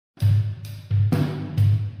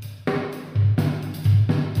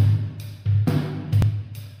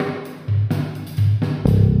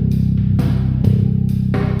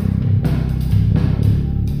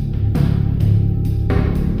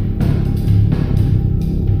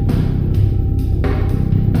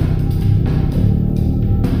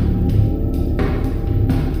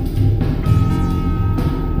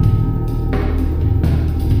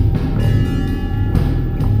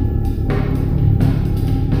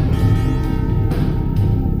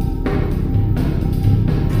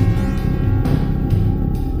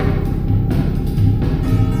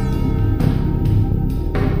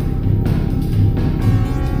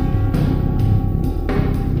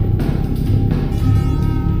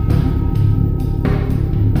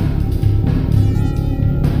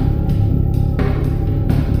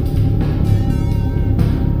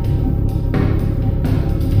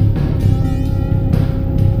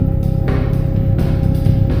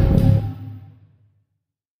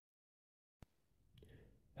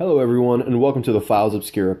Hello, everyone, and welcome to the Files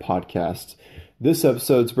Obscura podcast. This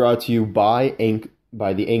episode is brought to you by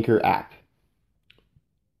the Anchor app.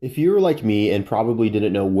 If you were like me and probably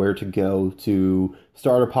didn't know where to go to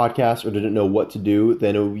start a podcast or didn't know what to do,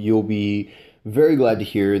 then you'll be very glad to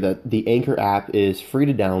hear that the Anchor app is free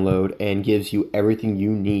to download and gives you everything you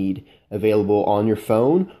need available on your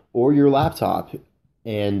phone or your laptop.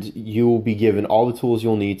 And you'll be given all the tools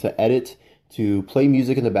you'll need to edit, to play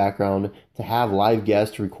music in the background, to have live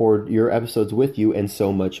guests record your episodes with you, and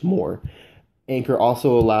so much more. Anchor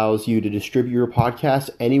also allows you to distribute your podcast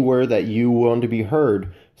anywhere that you want to be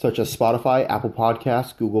heard, such as Spotify, Apple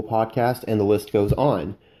Podcasts, Google Podcasts, and the list goes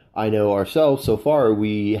on. I know ourselves, so far,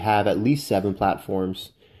 we have at least 7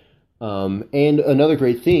 platforms. And another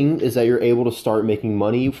great thing is that you're able to start making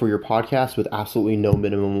money for your podcast with absolutely no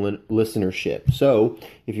minimum listenership. So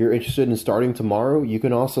if you're interested in starting tomorrow, you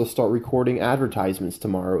can also start recording advertisements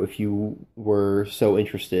tomorrow if you were so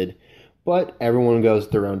interested. But everyone goes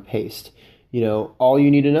at their own pace. You know, all you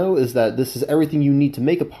need to know is that this is everything you need to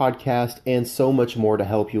make a podcast and so much more to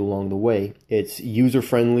help you along the way. It's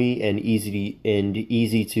user-friendly and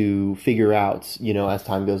easy to figure out, you know, as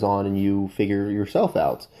time goes on and you figure yourself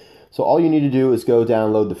out. So all you need to do is go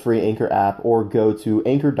download the free Anchor app or go to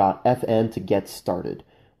anchor.fm to get started.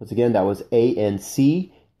 Once again, that was anchor.fm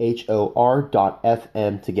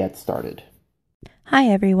to get started. Hi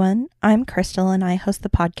everyone, I'm Crystal and I host the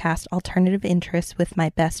podcast Alternative Interests with my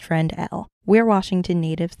best friend Elle. We're Washington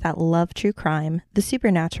natives that love true crime, the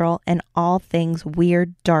supernatural, and all things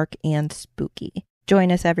weird, dark, and spooky.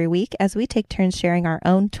 Join us every week as we take turns sharing our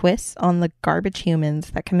own twists on the garbage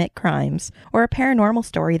humans that commit crimes, or a paranormal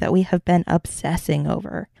story that we have been obsessing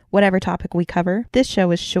over. Whatever topic we cover, this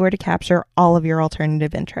show is sure to capture all of your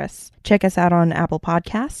alternative interests. Check us out on Apple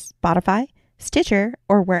Podcasts, Spotify, Stitcher,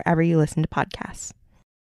 or wherever you listen to podcasts.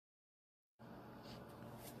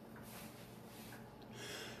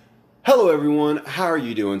 Hello everyone, how are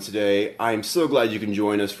you doing today? I'm so glad you can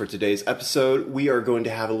join us for today's episode. We are going to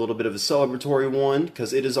have a little bit of a celebratory one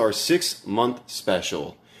because it is our 6-month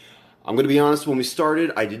special. I'm going to be honest, when we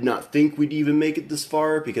started, I did not think we'd even make it this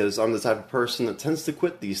far because I'm the type of person that tends to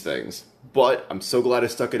quit these things. But I'm so glad I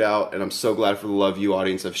stuck it out, and I'm so glad for the love you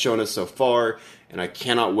audience have shown us so far, and I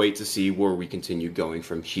cannot wait to see where we continue going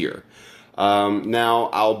from here. Now,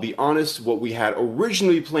 I'll be honest, what we had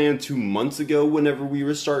originally planned 2 months ago whenever we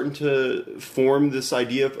were starting to form this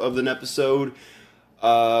idea of an episode,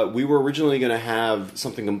 we were originally going to have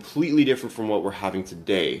something completely different from what we're having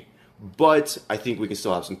today. But I think we can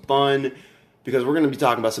still have some fun because we're going to be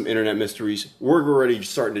talking about some internet mysteries. We're already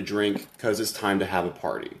starting to drink because it's time to have a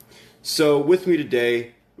party. So with me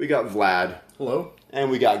today, we got Vlad. Hello. And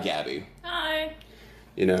we got Gabby. Hi.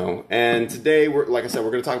 You know, and today, like I said,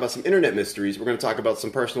 we're going to talk about some internet mysteries. We're going to talk about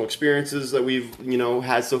some personal experiences that we've,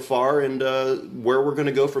 had so far and where we're going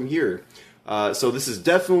to go from here. So this is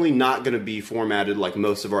definitely not going to be formatted like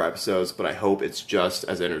most of our episodes, but I hope it's just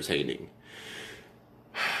as entertaining.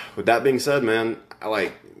 With that being said, man,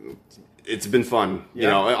 it's been fun. Yeah. You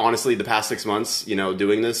know, honestly, the past 6 months,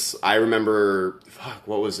 doing this, I remember,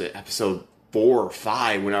 what was it, episode 4 or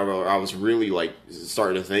 5, whenever I was really,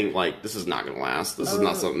 starting to think, this is not going to last. This is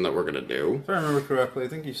not something that we're going to do. If I remember correctly, I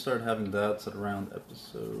think you started having that at around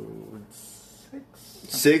episode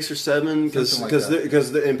 6 or 7, because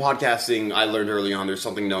in podcasting, I learned early on there's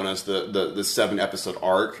something known as the 7-episode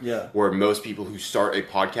arc, where most people who start a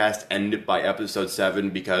podcast end it by episode 7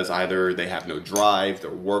 because either they have no drive,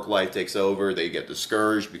 their work life takes over, they get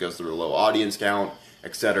discouraged because they're a low audience count,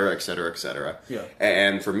 etc., etc., etc. Yeah.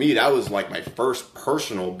 And for me, that was my first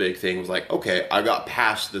personal big thing was okay, I got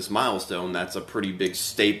past this milestone. That's a pretty big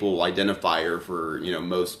staple identifier for,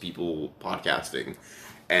 most people podcasting.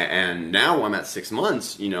 And now I'm at 6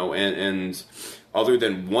 months, and other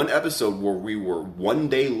than one episode where we were 1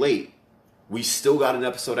 day late, we still got an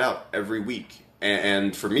episode out every week.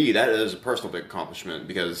 And for me, that is a personal big accomplishment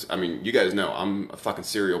because, you guys know, I'm a fucking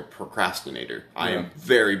serial procrastinator. Yeah. I am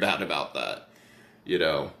very bad about that,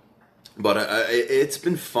 But it's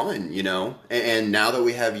been fun, And now that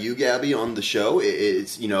we have you, Gabby, on the show,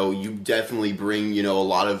 it's, you definitely bring, a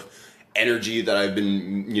lot of energy that I've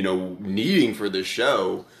been, needing for this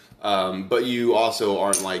show. But you also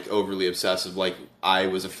aren't overly obsessive like I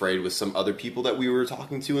was afraid with some other people that we were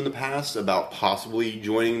talking to in the past about possibly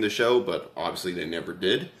joining the show, but obviously they never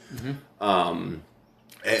did. Mm-hmm.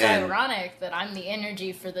 It's ironic that I'm the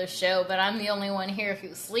energy for this show, but I'm the only one here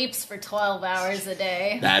who sleeps for 12 hours a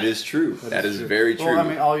day. That is true. That is very true.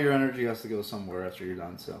 Well, all your energy has to go somewhere after you're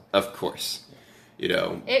done, so. Of course.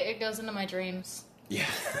 It goes into my dreams. Yeah.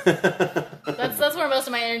 That's where most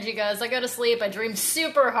of my energy goes. I go to sleep, I dream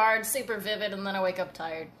super hard, super vivid, and then I wake up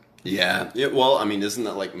tired. Yeah. Well, I mean, isn't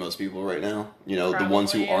that like most people right now? You know, the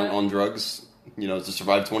ones who aren't on drugs, you know, to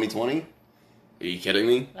survive 2020? Are you kidding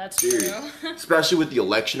me? That's Dude. true. Especially with the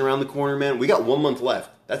election around the corner, man. We got 1 month left.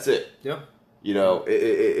 That's it. Yep. You know,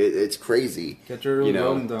 it's crazy. Get your early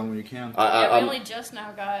voting done when you can. I really just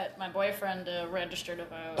now got my boyfriend to register to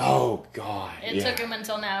vote. Oh, God. It took him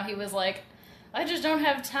until now. He was like, I just don't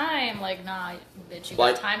have time. Like, nah, bitch, you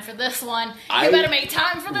Like, got time for this one. You better make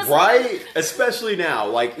time for this one. Right? Especially now.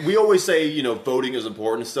 Like, we always say, you know, voting is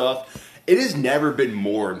important and stuff. It has never been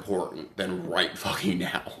more important than right fucking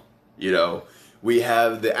now. You know? We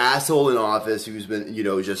have the asshole in office who's been, you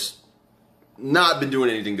know, just not been doing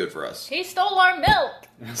anything good for us. He stole our milk.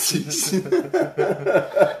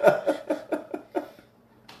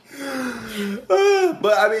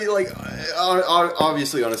 But I mean, like,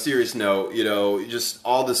 obviously, on a serious note, you know, just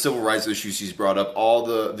all the civil rights issues he's brought up, all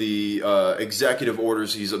the executive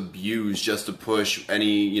orders he's abused just to push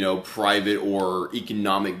any, you know, private or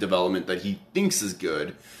economic development that he thinks is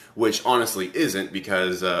good, which honestly isn't,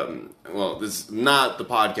 because, well, this is not the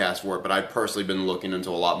podcast for it, but I've personally been looking into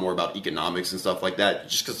a lot more about economics and stuff like that,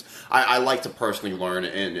 just because I like to personally learn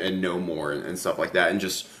and know more and stuff like that, and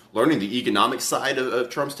just learning the economic side of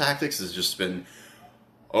Trump's tactics has just been,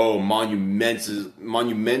 monumentally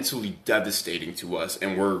devastating to us,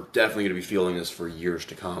 and we're definitely going to be feeling this for years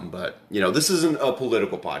to come. But, you know, this isn't a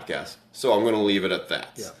political podcast, so I'm going to leave it at that.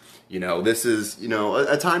 Yeah. You know, this is, you know,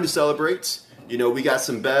 a time to celebrate. You know, we got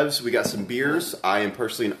some bevs, we got some beers. I am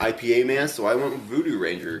personally an IPA man, so I went with Voodoo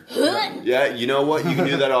Ranger. Yeah, you know what? You can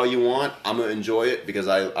do that all you want. I'm going to enjoy it because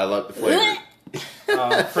I love the flavor.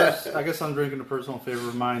 First, I guess I'm drinking a personal favorite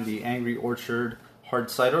of mine, the Angry Orchard Hard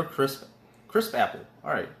Cider Crisp Apple. All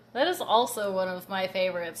right. That is also one of my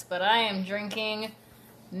favorites, but I am drinking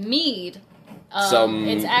mead.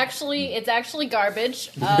 It's actually garbage.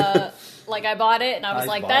 Like, I bought it and I was Nice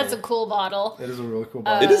like, bottle. That's a cool bottle. It is a really cool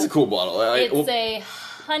bottle. It is a cool bottle. It's a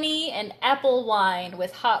honey and apple wine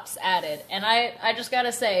with hops added. And I just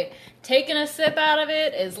gotta say, taking a sip out of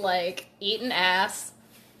it is like eating ass.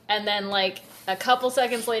 And then, like, a couple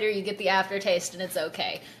seconds later, you get the aftertaste, and it's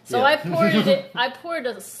okay. So Yeah. I poured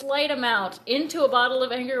a slight amount into a bottle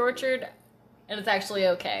of Angry Orchard, and it's actually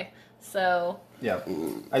okay. So Yeah.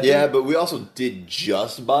 But we also did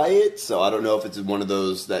just buy it, so I don't know if it's one of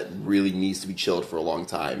those that really needs to be chilled for a long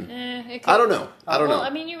time. it could, I don't know. I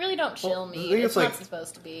mean, you really don't chill the meat. thing It's is, not like-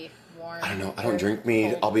 supposed to be warm. I don't know. I don't drink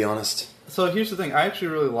mead, I'll be honest. So here's the thing. I actually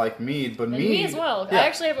really like mead, but And mead... me as well. Yeah. I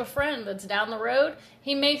actually have a friend that's down the road.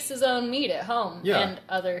 He makes his own meat at home and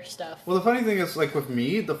other stuff. Well, the funny thing is, like, with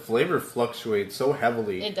mead, the flavor fluctuates so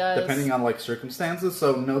heavily. It does. Depending on, like, circumstances,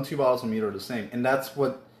 so no two bottles of mead are the same. And that's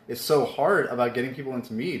what is so hard about getting people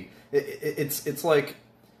into mead. It's like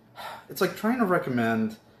trying to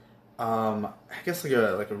recommend, I guess, like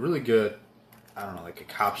a really good, I don't know, like a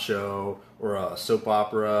cop show or a soap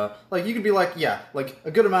opera. Like, you could be like, yeah, like, a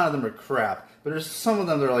good amount of them are crap. But there's some of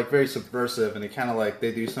them that are, like, very subversive, and they kind of, like,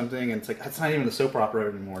 they do something, and it's like, that's not even a soap opera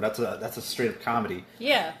anymore. That's a straight-up comedy.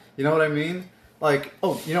 Yeah. You know what I mean? Like,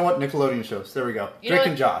 oh, you know what? Nickelodeon shows. There we go. You know Drake what?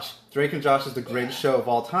 and Josh. Drake and Josh is the greatest show of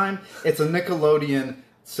all time. It's a Nickelodeon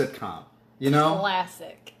sitcom. You know?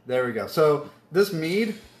 Classic. There we go. So, this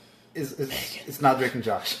mead is it's not Drake and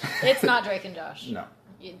Josh. It's not Drake and Josh. No.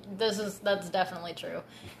 That's definitely true.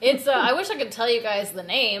 It's I wish I could tell you guys the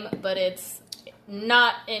name, but it's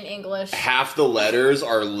not in English. Half the letters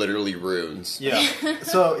are literally runes. Yeah.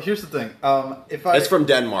 So, here's the thing. It's from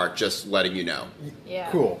Denmark, just letting you know.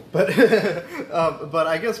 Yeah. Cool. But but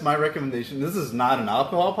I guess my recommendation, this is not an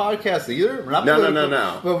alcohol podcast either. We're not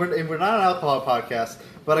No. But we're not an alcohol podcast.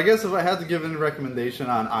 But I guess if I had to give any recommendation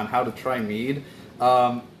on how to try mead,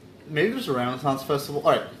 maybe there's a Renaissance Festival.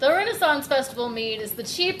 All right. The Renaissance Festival mead is the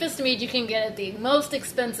cheapest mead you can get at the most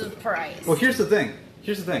expensive price. Well, here's the thing.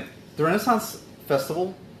 The Renaissance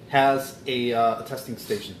Festival has a testing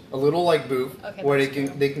station, a little like booth where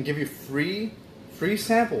they can give you free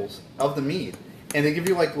samples of the mead, and they give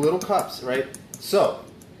you like little cups, right? So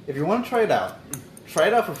if you want to try it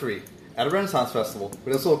out for free at a Renaissance Festival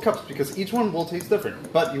with those little cups, because each one will taste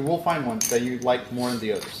different, but you will find one that you like more than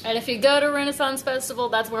the others. And if you go to Renaissance Festival,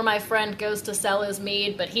 that's where my friend goes to sell his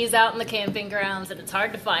mead, but he's out in the camping grounds and it's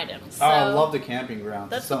hard to find him. So Oh, I love the camping grounds.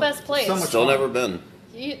 That's the best place. So much Still fun. never been.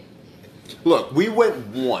 you, Look, we went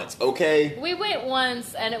once, okay? we went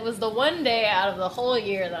once, and it was the one day out of the whole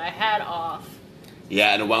year that I had off.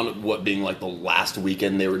 Yeah, and it wound up, being like the last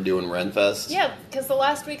weekend they were doing Renfest? Yeah, because the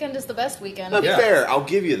last weekend is the best weekend. That's Yeah. fair, I'll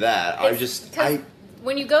give you that. It's-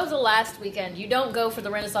 when you go the last weekend, you don't go for the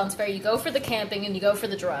Renaissance Fair. You go for the camping and you go for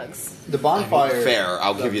the drugs. The bonfire. Fair,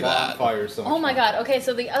 I'll give you that. Bonfire is so much Oh my fun. god. Okay,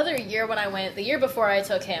 so the other year when I went, the year before I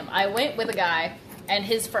took him, I went with a guy and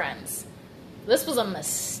his friends. This was a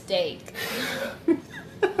mistake.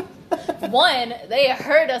 One, they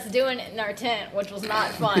heard us doing it in our tent, which was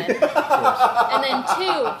not fun. And then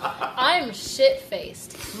two, I'm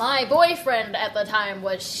shit-faced. My boyfriend at the time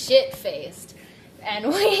was shit-faced. And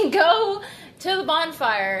we go to the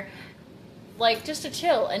bonfire, like, just to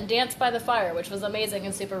chill and dance by the fire, which was amazing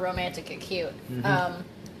and super romantic and cute.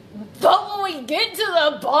 But when we get to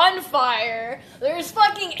the bonfire, there's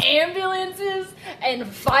fucking ambulances and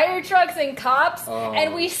fire trucks and cops,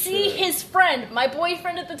 and we see his friend, my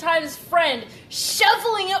boyfriend at the time's friend,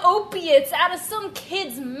 shoveling opiates out of some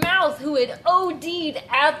kid's mouth who had OD'd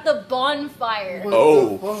at the bonfire.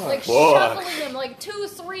 Oh, Like fuck. shoveling him, like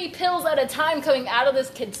 2-3 pills at a time coming out of this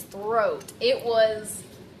kid's throat. It was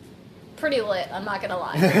pretty lit, I'm not gonna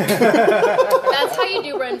lie. That's how you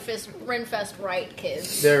do Renfest right,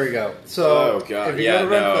 kids. There we go. So, Oh, God. if you Yeah, go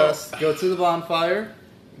to no. Renfest, go to the bonfire,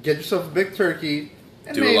 get yourself a big turkey,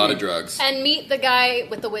 and Do a lot of drugs. And meet the guy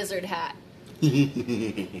with the wizard hat.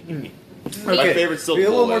 My favorite's still Be a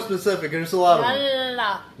little bullet. more specific. There's a lot No, of them.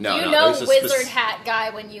 No, You no, know there's a wizard hat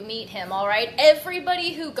guy when you meet him, alright?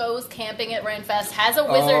 Everybody who goes camping at Renfest has a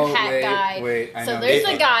wizard hat guy. I So know. there's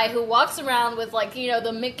a guy who walks around with, like, you know,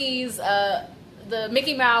 the Mickey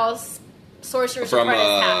Mouse Sorcerer's From,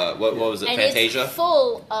 Apprentice hat. what was it, And Fantasia? it's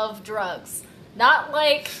full of drugs. Not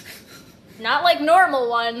like normal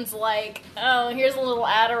ones, like, oh, here's a little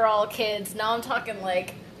Adderall, kids. No, I'm talking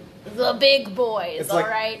like the big boys, It's like-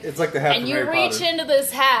 alright? it's like the hat And from you Harry reach Potter. into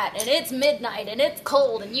this hat, and it's midnight, and it's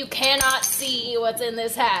cold, and you cannot see what's in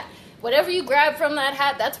this hat. Whatever you grab from that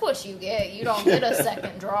hat, that's what you get. You don't get a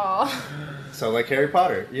second draw. So, like Harry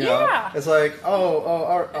Potter, you know? Yeah. It's like,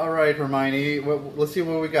 all right, Hermione, let's see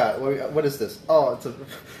what we got. What is this? Oh, it's a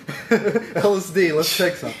LSD. Let's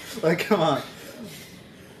take some. Like, come on.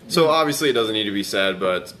 So obviously it doesn't need to be said,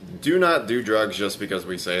 but do not do drugs just because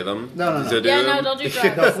we say them. No. To do Yeah, no, them. don't do No,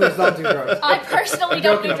 drugs. please don't do drugs. I personally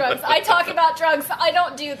don't do drugs. I talk about drugs. I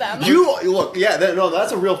don't do them. You look, yeah,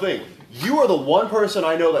 that's a real thing. You are the one person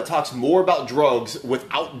I know that talks more about drugs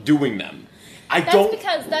without doing them.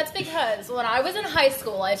 That's because when I was in high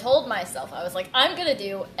school, I told myself, I was like, I'm going to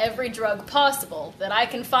do every drug possible that I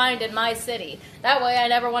can find in my city. That way I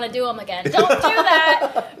never want to do them again. Don't do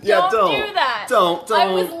that. Yeah, don't. do that. Don't. I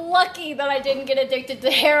was lucky that I didn't get addicted to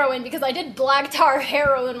heroin because I did black tar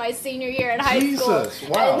heroin my senior year in high school. Jesus,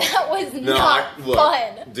 wow. And that was not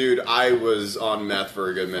fun. Dude, I was on meth for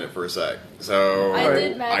a good minute for a sec. So I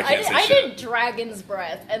did meth. I can't say I shit. did Dragon's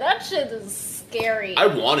Breath, and that shit is scary. I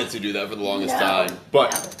wanted to do that for the longest No. time,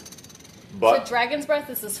 but So Dragon's Breath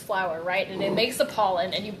is this flower, right? And it makes a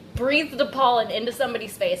pollen, and you breathe the pollen into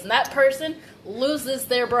somebody's face, and that person loses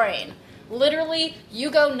their brain. Literally, you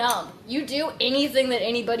go numb. You do anything that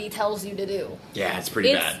anybody tells you to do. yeah, it's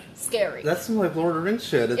pretty It's bad. scary. That's some like Lord of the Rings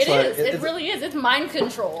shit. It's It like, is. It really is. It's mind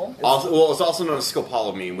control. Also, it's also known as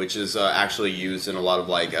scopolamine, which is actually used in a lot of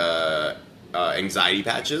like anxiety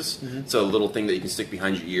patches. Mm-hmm. It's a little thing that you can stick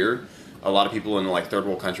behind your ear. A lot of people in like third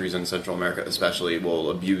world countries and Central America, especially,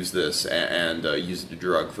 will abuse this and use it to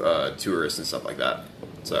drug tourists and stuff like that.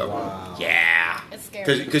 So, Wow. yeah, It's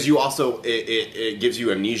scary. because you also it gives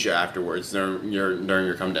you amnesia afterwards during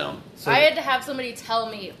your come down. So, I had to have somebody tell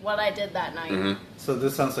me what I did that night. Mm-hmm. so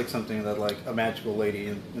this sounds like something that like a magical lady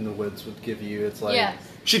in the woods would give you. It's like Yeah.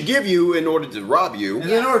 Should give you in order to rob you.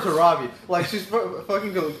 And in order to rob you, like she's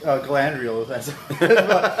fucking Galadriel. That's the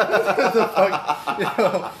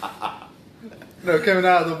fuck, coming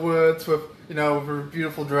out of the woods with with her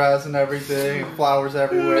beautiful dress and everything, and flowers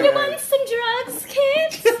everywhere. You want some drugs,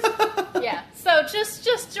 kids? Yeah. So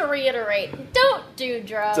just to reiterate, don't do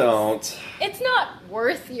drugs. Don't. It's not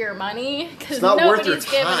worth your money because It's not worth nobody's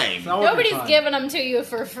your giving time. It's not worth your nobody's time. giving them to you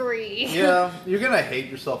for free. Yeah, you're gonna hate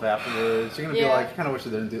yourself afterwards. You're gonna be Yeah. like, I kind of wish I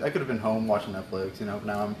didn't do. I could have been home watching Netflix. But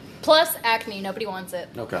now I'm. Plus acne, nobody wants it.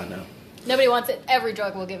 Oh God, no. Nobody wants it. Every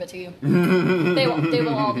drug will give it to you. They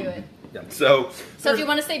will all do it. So So if you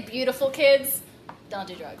want to stay beautiful, kids, don't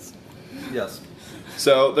do drugs. Yes.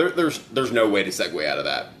 So there's no way to segue out of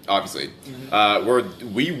that. Obviously,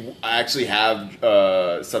 we actually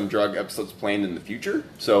have some drug episodes planned in the future.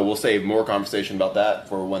 So we'll save more conversation about that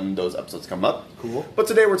for when those episodes come up. Cool. But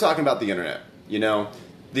today we're talking about the internet.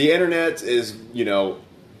 The internet is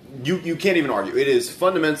you can't even argue. It is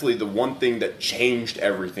fundamentally the one thing that changed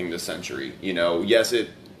everything this century. Yes, it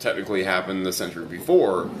technically happened the century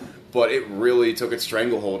before, but it really took its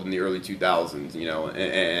stranglehold in the early 2000s.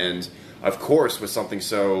 And of course, with something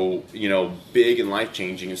so, big and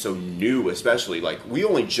life-changing and so new, especially, like, we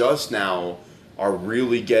only just now are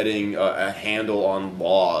really getting a handle on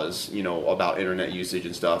laws, about internet usage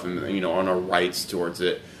and stuff, and, on our rights towards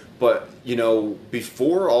it. But,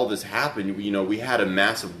 before all this happened, we had a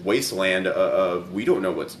massive wasteland of we don't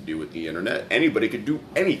know what to do with the internet. Anybody could do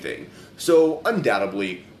anything. So,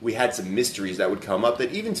 undoubtedly, we had some mysteries that would come up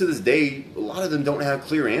that even to this day, a lot of them don't have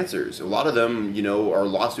clear answers. A lot of them, are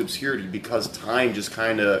lost to obscurity because time just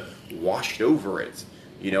kind of washed over it.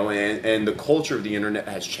 And the culture of the internet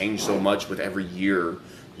has changed so much with every year.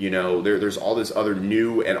 There's all this other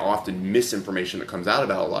new and often misinformation that comes out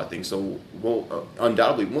about a lot of things. So,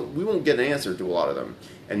 undoubtedly, we won't get an answer to a lot of them.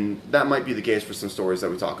 And that might be the case for some stories that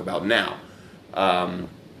we talk about now.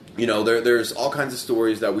 There's all kinds of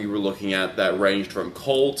stories that we were looking at that ranged from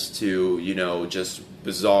cults to, just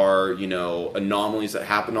bizarre, anomalies that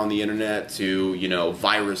happen on the internet to,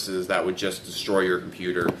 viruses that would just destroy your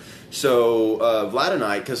computer. So Vlad and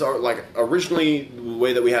I, because originally the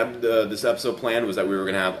way that we had this episode planned was that we were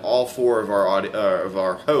going to have all four of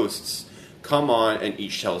our hosts come on and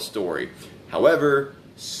each tell a story. However,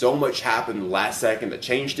 so much happened last second that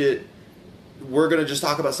changed it. We're going to just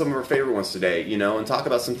talk about some of our favorite ones today, and talk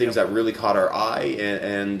about some things that really caught our eye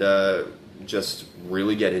and just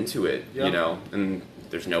really get into it, And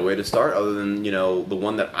there's no way to start other than, the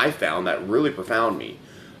one that I found that really profound me.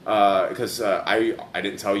 Because I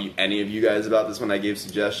didn't tell any of you guys about this when I gave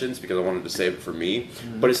suggestions because I wanted to save it for me.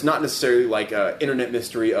 Mm-hmm. But it's not necessarily like an internet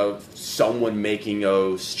mystery of someone making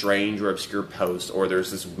a strange or obscure post or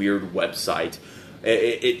there's this weird website.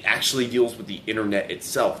 It actually deals with the internet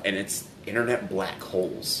itself, and it's internet black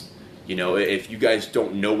holes. If you guys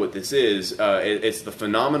don't know what this is, it's the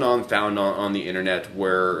phenomenon found on the internet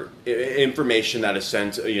where information that is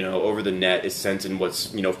sent, over the net is sent in what's,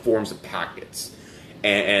 forms of packets.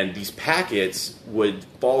 And these packets would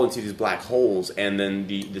fall into these black holes, and then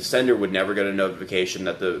the sender would never get a notification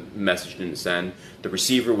that the message didn't send. The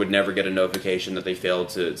receiver would never get a notification that they failed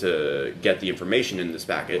to get the information in this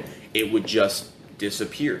packet. It would just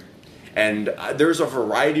disappear. And there's a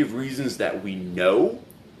variety of reasons that we know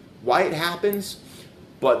why it happens,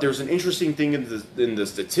 but there's an interesting thing in the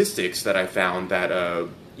statistics that I found that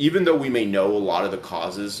even though we may know a lot of the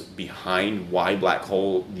causes behind why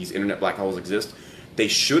these internet black holes exist, they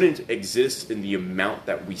shouldn't exist in the amount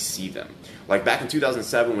that we see them. Like back in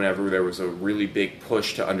 2007, whenever there was a really big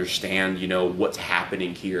push to understand, what's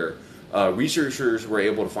happening here, researchers were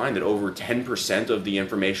able to find that over 10% of the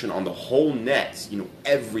information on the whole net,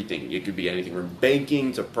 everything, it could be anything from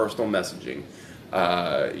banking to personal messaging,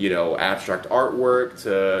 abstract artwork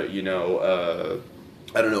to,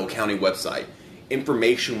 a county website.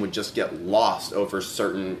 Information would just get lost over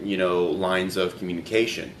certain, lines of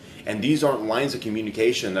communication. And these aren't lines of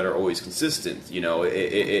communication that are always consistent.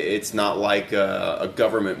 It's not like a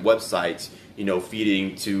government website,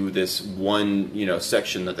 feeding to this one,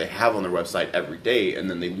 section that they have on their website every day, and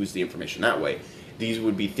then they lose the information that way. These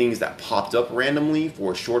would be things that popped up randomly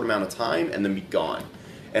for a short amount of time and then be gone.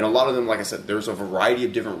 And a lot of them, like I said, there's a variety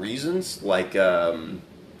of different reasons, like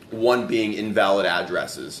one being invalid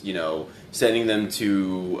addresses, sending them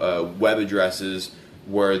to web addresses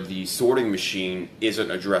where the sorting machine isn't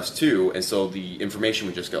addressed to, and so the information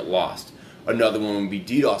would just get lost. Another one would be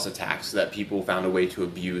DDoS attacks that people found a way to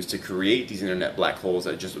abuse to create these internet black holes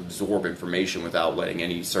that just absorb information without letting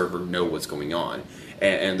any server know what's going on.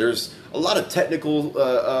 And there's a lot of technical,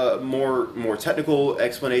 more technical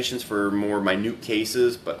explanations for more minute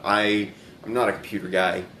cases, but I'm not a computer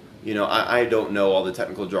guy. I don't know all the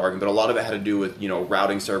technical jargon, but a lot of it had to do with,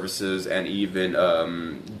 routing services and even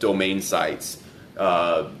domain sites.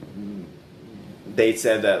 They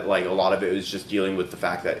said that a lot of it was just dealing with the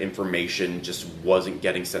fact that information just wasn't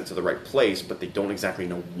getting sent to the right place, but they don't exactly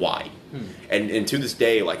know why. And to this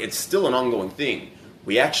day, it's still an ongoing thing.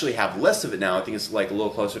 We actually have less of it now. I think it's a little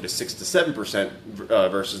closer to 6 to 7%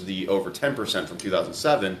 versus the over 10% from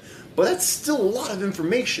 2007. But that's still a lot of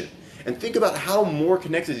information. And think about how more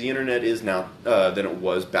connected the internet is now than it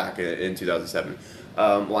was back in 2007.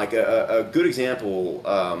 A good example.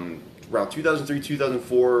 Around 2003,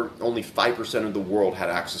 2004, only 5% of the world had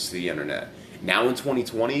access to the internet. Now in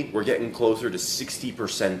 2020, we're getting closer to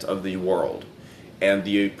 60% of the world. And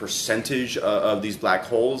the percentage of these black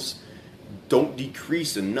holes don't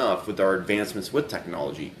decrease enough with our advancements with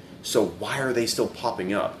technology. So why are they still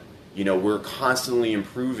popping up? You know, we're constantly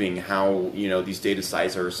improving how, you know, these data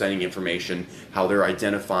sites are sending information, how they're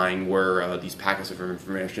identifying where these packets of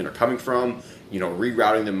information are coming from, you know,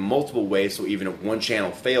 rerouting them multiple ways, so even if one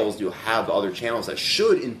channel fails, you'll have other channels that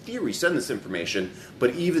should, in theory, send this information,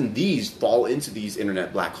 but even these fall into these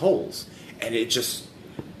internet black holes. And it just,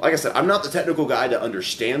 like I said, I'm not the technical guy to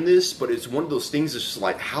understand this, but it's one of those things that's just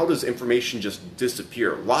like, how does information just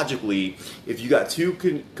disappear? Logically, if you got two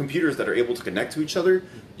computers that are able to connect to each other,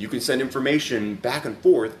 you can send information back and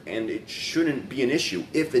forth, and it shouldn't be an issue.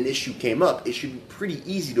 If an issue came up, it should be pretty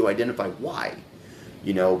easy to identify why,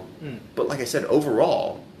 you know? But like I said,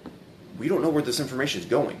 overall, we don't know where this information is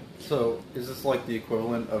going. So, is this like the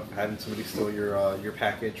equivalent of having somebody steal your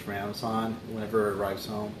package from Amazon whenever it arrives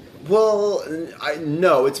home? Well,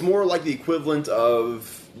 no, it's more like the equivalent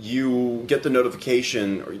of you get the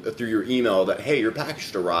notification through your email that, hey, your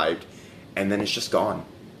package arrived, and then it's just gone.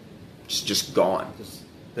 Just gone.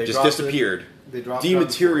 Just disappeared.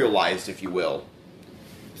 Dematerialized, if you will.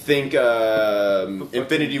 Think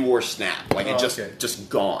Infinity War Snap. Like, it just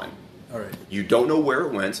gone. All right. You don't know where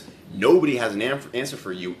it went. Nobody has an answer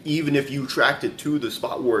for you, even if you tracked it to the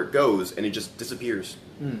spot where it goes, and it just disappears.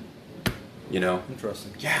 You know?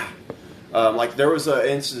 Interesting. Yeah. Like, there was an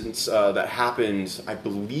instance that happened, I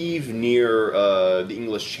believe, near the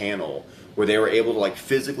English Channel, where they were able to, like,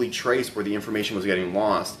 physically trace where the information was getting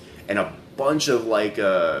lost, and a bunch of, like,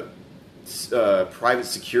 private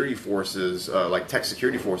security forces, like tech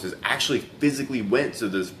security forces, actually physically went to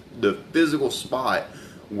the physical spot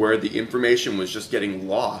where the information was just getting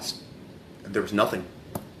lost. There was nothing.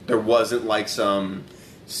 There wasn't, like, some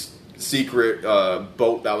secret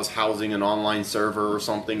boat that was housing an online server or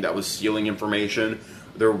something that was stealing information.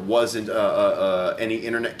 There wasn't any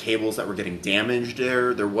internet cables that were getting damaged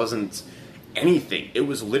there. There wasn't anything. It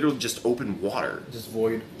was literally just open water. Just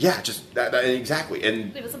void. Yeah, just that exactly.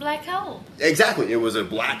 And It was a black hole. exactly, it was a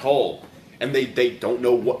black hole. And they don't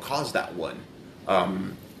know what caused that one.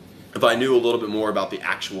 If I knew a little bit more about the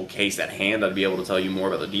actual case at hand, I'd be able to tell you more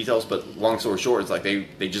about the details. But long story short, it's like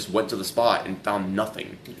they just went to the spot and found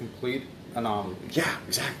nothing. A complete anomaly. Yeah,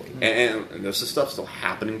 exactly. And there's this stuff still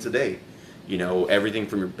happening today. You know, everything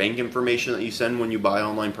from your bank information that you send when you buy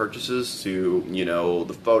online purchases to, you know,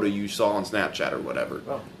 the photo you saw on Snapchat or whatever.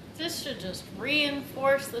 Oh. This should just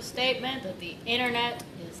reinforce the statement that the internet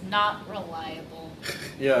is not reliable.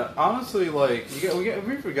 Yeah, honestly, like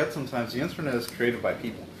we forget sometimes the internet is created by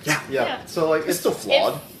people. Yeah. Yeah. So like It's still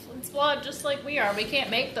flawed. It's flawed just like we are. We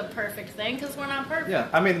can't make the perfect thing because we're not perfect. Yeah,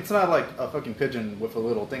 I mean it's not like a fucking pigeon with a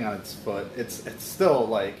little thing on its foot. It's still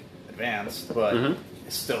like advanced, but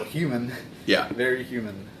it's still human. Yeah. Very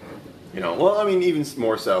human. You know, well, I mean, even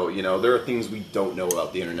more so, you know, there are things we don't know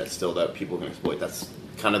about the internet still that people can exploit. That's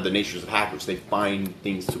kind of the natures of hackers. They find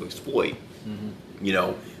things to exploit. You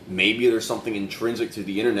know, maybe there's something intrinsic to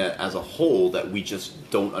the internet as a whole that we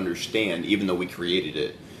just don't understand, even though we created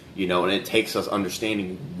it. You know, and it takes us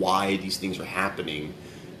understanding why these things are happening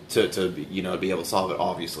to you know, be able to solve it,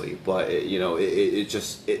 obviously. But, you know,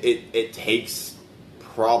 it takes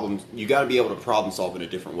problems. You got to be able to problem solve in a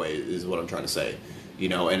different way, is what I'm trying to say. You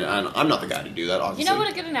know, and I'm not the guy to do that, obviously. You know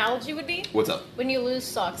what a good analogy would be? What's up? When you lose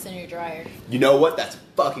socks in your dryer. You know what? That's a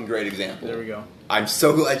fucking great example. There we go. I'm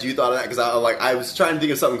so glad you thought of that, because I was trying to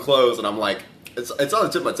think of something close, and I'm like, it's on the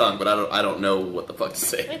tip of my tongue, but I don't know what the fuck to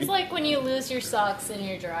say. It's like when you lose your socks in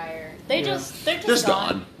your dryer. They're just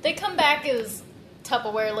gone. They come back as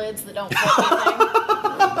Tupperware lids that don't fit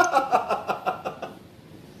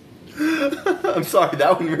anything. I'm sorry,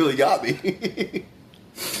 that one really got me.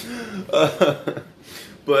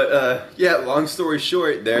 But yeah, long story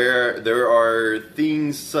short, there are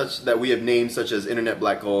things such that we have named, such as internet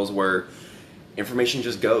black holes, where information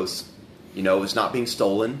just goes. You know, it's not being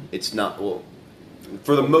stolen. It's not, well,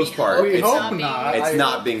 for the most part, We it's hope not. it's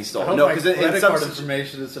not being I stolen. hope No, my because in credit some card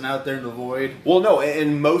information isn't out there in the void. well, no,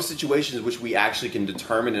 in most situations which we actually can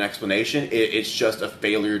determine an explanation, it's just a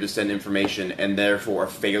failure to send information, and therefore a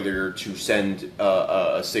failure to send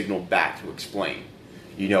a signal back to explain.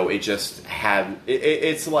 You know, it just had.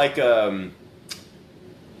 It's like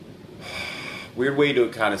weird way to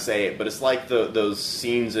kind of say it, but it's like those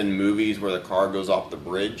scenes in movies where the car goes off the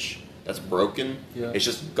bridge that's broken. Yeah. It's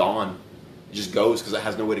just gone. It just goes because it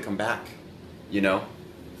has no way to come back. You know.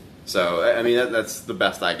 So I mean that's the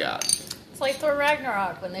best I got. It's like Thor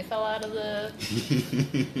Ragnarok when they fell out of the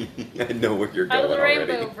I know where you're going out of the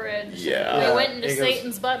already. rainbow bridge. Yeah. They went into It goes-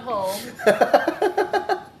 Satan's butthole.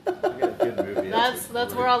 Good movie.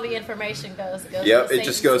 That's where all the information goes. It goes Yep, into it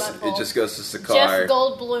just Satan's goes. butthole. It just goes to Jeff Sakar.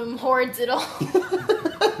 Goldblum hoards it all.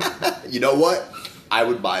 You know what? I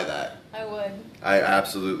would buy that. I would. I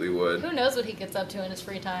absolutely would. Who knows what he gets up to in his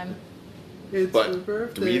free time? It's But your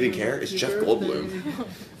birthday, do we even care? It's your Jeff birthday. Goldblum.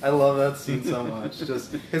 I love that scene so much.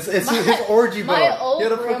 Just his orgy my boat. old He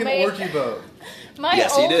had a fucking roommate- orgy boat. My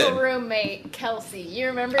Yes, he old did. roommate, Kelsey. You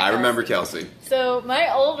remember I Kelsey? remember Kelsey. So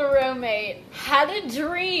my old roommate had a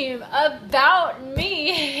dream about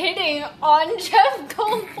me hitting on Jeff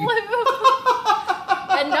Goldblum.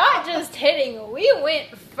 And not just hitting, we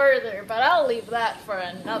went further, but I'll leave that for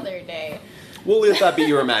another day. We'll let that be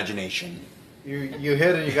your imagination. You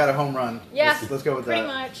hit and you got a home run. Yeah, Let's go with pretty that.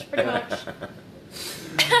 much.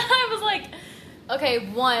 I was like,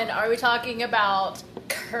 okay, one, are we talking about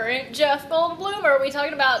current Jeff Goldblum, or are we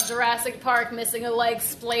talking about Jurassic Park missing a leg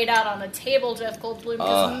splayed out on a table Jeff Goldblum?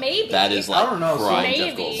 Because maybe That is I like don't know, prime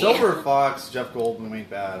Jeff maybe. Goldblum. Silver Fox, Jeff Goldblum ain't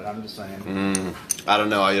bad. I'm just saying. I don't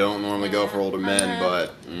know. I don't normally go for older men,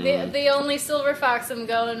 but The only silver fox I'm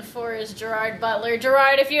going for is Gerard Butler.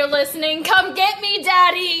 Gerard, if you're listening, come get me,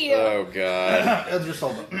 Daddy! oh god. Idris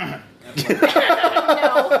Elba.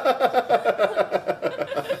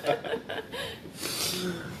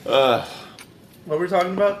 No. What were we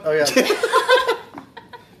talking about? Oh yeah,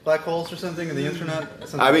 black holes or something in the internet.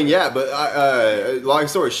 Something. I mean, yeah, but long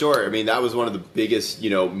story short, I mean that was one of the biggest,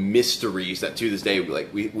 mysteries that to this day,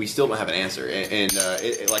 we still don't have an answer. And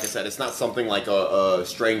like I said, it's not something like a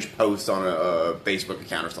strange post on a Facebook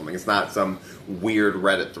account or something. It's not some weird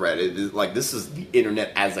Reddit thread. It is, this is the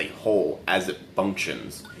internet as a whole, as it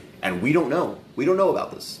functions, and we don't know. We don't know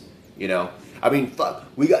about this. I mean, fuck,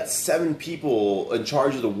 we got 7 people in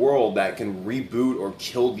charge of the world that can reboot or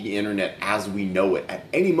kill the internet as we know it at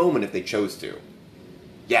any moment if they chose to.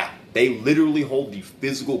 Yeah, they literally hold the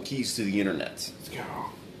physical keys to the internet. Let's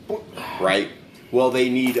go. Right? Well, they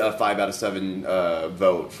need a 5 out of 7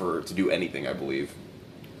 vote to do anything, I believe.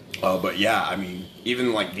 But yeah, I mean,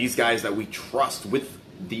 even these guys that we trust with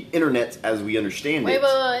the internet as we understand Wait,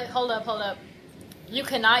 it. hold up. You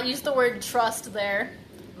cannot use the word trust there.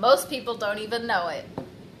 Most people don't even know it.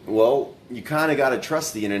 Well, you kind of got to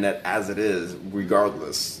trust the internet as it is,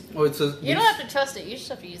 regardless. Well, it says You don't have to trust it, you just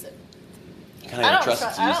have to use it. You kind of trust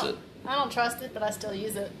it to use it. I don't trust it, but I still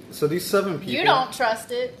use it. So these 7 people. You don't trust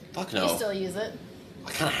it. Fuck no. You still use it.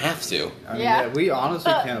 I kind of have to. I mean, Yeah. we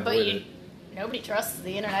honestly can't But avoid it. nobody trusts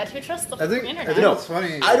the internet. Who trusts the I think internet? No, it's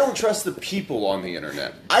funny. I don't trust the people on the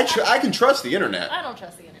internet. I can trust the internet. I don't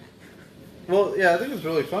trust the internet. Well, yeah, I think it's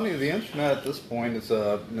really funny. The internet at this point is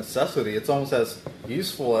a necessity. It's almost as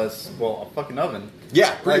useful as, a fucking oven.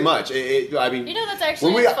 Yeah, pretty Like- much. I mean, You know, that's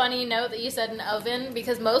actually when we- a funny note that you said an oven,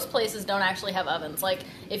 because most places don't actually have ovens. Like,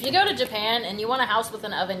 if you go to Japan and you want a house with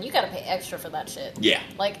an oven, you gotta pay extra for that shit. Yeah.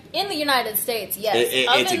 Like, in the United States, yes, It's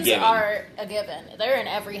a ovens given. are a given. They're in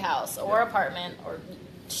every house or apartment or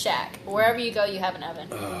shack. Wherever you go, you have an oven.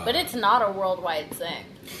 But it's not a worldwide thing.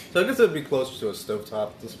 So I guess it'd be closer to a stovetop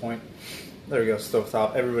at this point. There we go,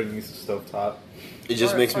 stovetop. Everybody needs a stovetop. it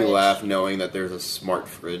just Or a makes me fridge. laugh knowing that there's a smart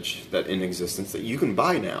fridge that in existence that you can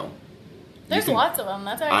buy now. There's can- lots of them.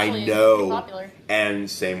 That's I actually know. pretty popular. And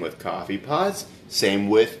same with coffee pots. Same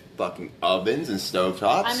with fucking ovens and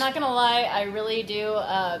stovetops. I'm not gonna lie, I really do.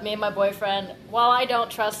 Me and my boyfriend, while I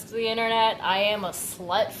don't trust the internet, I am a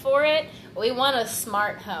slut for it. We want a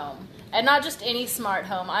smart home. And not just any smart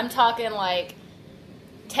home. I'm talking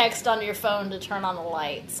text on your phone to turn on the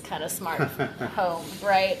lights kind of smart home,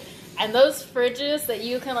 right? And those fridges that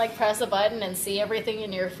you can press a button and see everything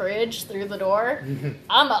in your fridge through the door,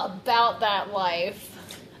 I'm about that life.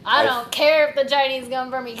 I don't care if the Chinese come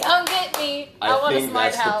for me. Come get me. I want a think smart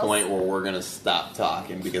that's house. the point where we're gonna stop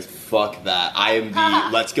talking because fuck that. I am the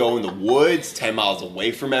let's go in the woods, 10 miles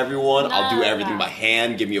away from everyone. I'll do No, everything no. by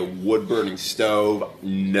hand. Give me a wood burning stove.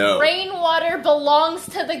 No, Rainwater belongs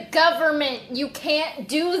to the government. You can't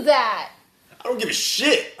do that. I don't give a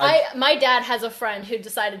shit. My dad has a friend who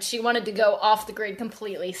decided she wanted to go off the grid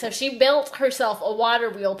completely. So she built herself a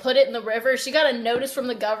water wheel, put it in the river. She got a notice from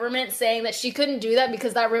the government saying that she couldn't do that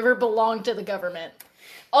because that river belonged to the government.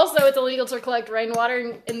 Also, it's illegal to collect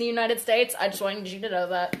rainwater in the United States. I just wanted you to know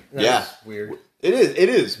that. Yeah. That's weird. It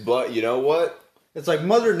is. But you know what? It's like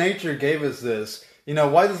Mother Nature gave us this.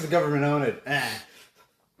 Why does the government own it?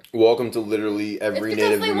 Welcome to literally every It's because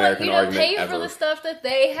Native they American want you to argument pay ever. for the stuff that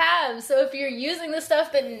they have. So if you're using the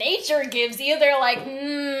stuff that nature gives you, they're like,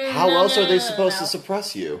 How no, else no, are they no, supposed no. to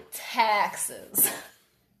suppress you? Taxes.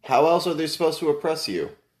 How else are they supposed to oppress you?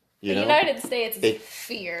 You The know? United States is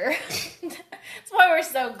fear. That's why we're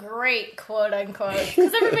so great, quote unquote.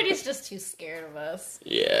 Because everybody's just too scared of us.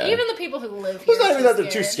 Yeah. Even the people who live here. It's not are even that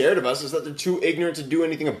they're too scared of us, it's that they're too ignorant to do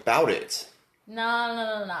anything about it.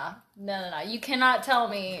 No. You cannot tell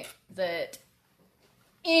me that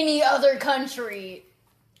any other country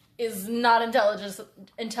is not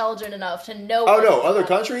intelligent enough to know. Oh no, other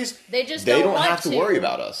countries, they just they don't have want to worry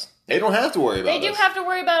about us. They don't have to worry about us. They do have to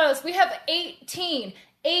worry about us. We have 18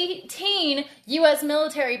 U.S.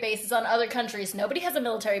 military bases on other countries. Nobody has a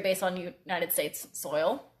military base on United States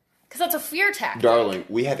soil. Because that's a fear tactic. Darling,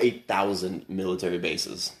 we have 8,000 military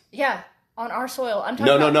bases. Yeah, on our soil. I'm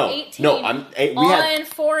talking about 18 on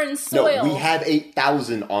foreign soil. No, we have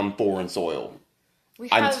 8,000 on foreign soil. We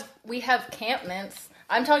have campments.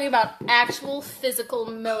 I'm talking about actual physical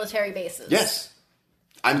military bases. Yes.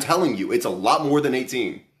 I'm telling you, it's a lot more than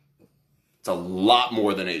 18. It's a lot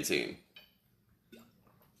more than 18.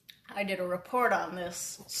 I did a report on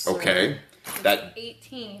this. Okay. That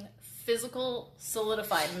 18 physical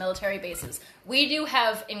solidified military bases. We do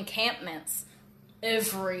have encampments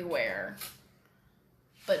everywhere.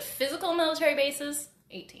 But physical military bases,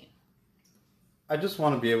 18. I just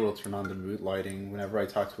want to be able to turn on the mood lighting whenever I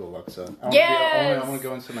talk to Alexa. I want to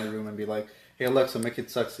go into my room and be like, hey Alexa, make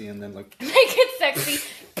it sexy, and then like... Make it sexy.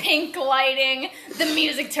 Pink lighting. The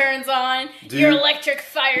music turns on. Dude. Your electric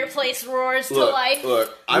fireplace roars to life.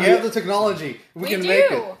 We have the technology. We can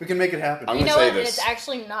make it. We can make it happen. You know what? It's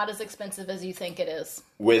actually not as expensive as you think it is.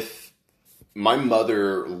 With my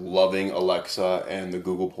mother loving Alexa and the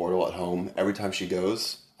Google Portal at home, every time she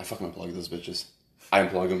goes, I fucking unplug those bitches. I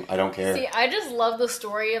unplug them. I don't care. See, I just love the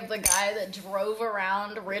story of the guy that drove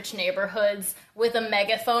around rich neighborhoods with a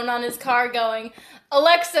megaphone on his car going,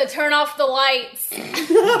 Alexa, turn off the lights. And turning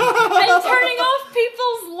off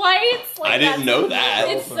people's lights. Like, I didn't know that.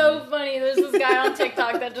 It's so funny. There's this guy on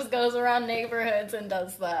TikTok that just goes around neighborhoods and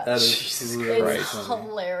does that. That is it's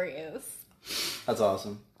hilarious. That's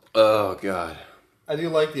awesome. Oh, God. I do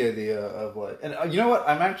like the idea of what... And you know what?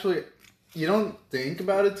 I'm actually... You don't think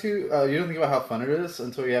about it too. You don't think about how fun it is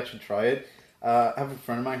until you actually try it. I have a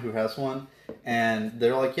friend of mine who has one, and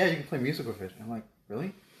they're like, "Yeah, you can play music with it." And I'm like,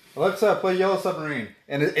 "Really?" Alexa, play Yellow Submarine,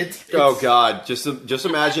 and it's oh god, just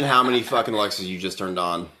imagine how many fucking Alexas you just turned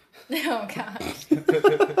on. Oh god.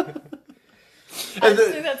 I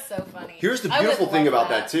think that's so funny. Here's the beautiful thing about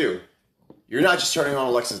that too. You're not just turning on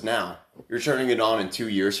Alexas now. You're turning it on in 2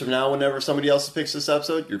 years from now whenever somebody else picks this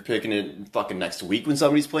episode. You're picking it fucking next week when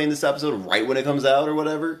somebody's playing this episode, right when it comes out or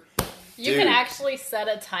whatever. You can actually set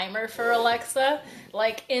a timer for Alexa,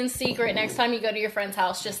 like in secret, next time you go to your friend's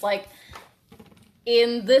house, just like,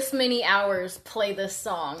 in this many hours, play this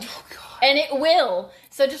song. Oh, God. And it will.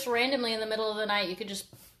 So just randomly in the middle of the night, you could just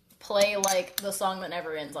play like the song that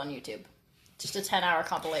never ends on YouTube. Just a 10-hour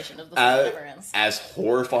compilation of the song that never ends. As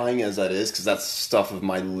horrifying as that is, because that's stuff of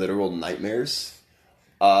my literal nightmares,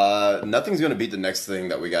 nothing's going to beat the next thing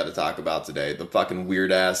that we got to talk about today. The fucking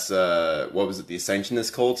weird-ass, what was it, the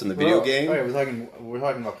Ascensionist cults in the video game? Oh, yeah, we're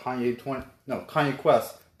talking about Kanye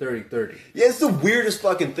Quest 3030. Yeah, it's the weirdest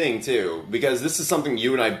fucking thing, too, because this is something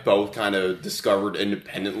you and I both kind of discovered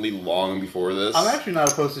independently long before this. I'm actually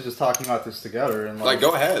not opposed to just talking about this together. And like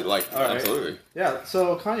go ahead. Like, absolutely. Right. Yeah,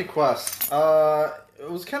 so Kanye Quest, it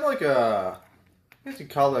was kind of like I guess you'd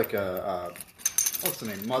call it like what's the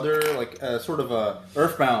name? Mother, like sort of a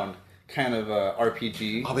Earthbound kind of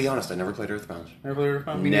RPG. I'll be honest, I never played Earthbound. Never played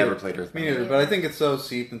Earthbound? Never played Earthbound. Me neither, but I think it's so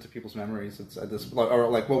seeped into people's memories. It's at this, or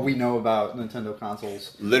like what we know about Nintendo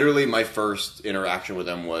consoles. Literally, my first interaction with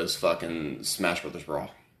them was fucking Smash Brothers Brawl.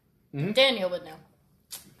 Mm-hmm. Daniel would know.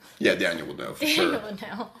 Yeah, Daniel would know, for sure. Daniel would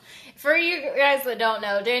know. For you guys that don't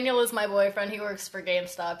know, Daniel is my boyfriend. He works for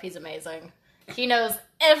GameStop. He's amazing. He knows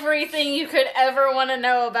everything you could ever want to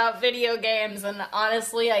know about video games, and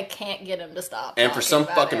honestly, I can't get him to stop. And for some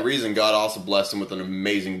fucking reason, God also blessed him with an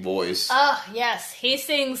amazing voice. Yes. He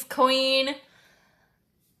sings Queen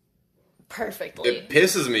perfectly. It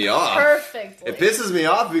pisses me off. Perfectly. It pisses me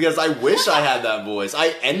off because I wish I had that voice.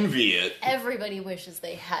 I envy it. Everybody wishes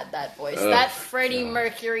they had that voice. That Freddie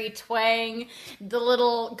Mercury twang, the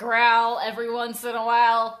little growl every once in a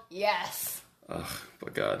while. Yes. Ugh,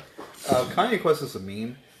 but God. Kanye Quest is a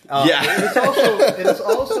meme. Yeah. It is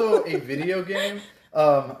also a video game,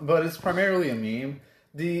 but it's primarily a meme.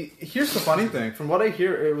 Here's the funny thing. From what I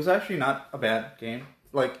hear, it was actually not a bad game.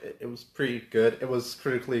 Like, it was pretty good. It was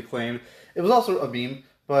critically acclaimed. It was also a meme,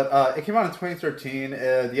 but it came out in 2013.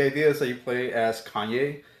 The idea is that you play as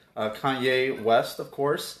Kanye West, of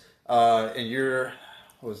course, and you're...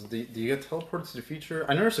 do you get teleported to the future?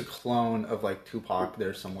 I know there's a clone of like Tupac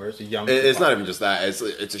there somewhere. It's a young. It's Tupac. not even just that. It's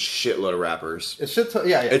a shitload of rappers. It's shit.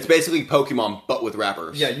 Yeah. It's basically Pokemon, but with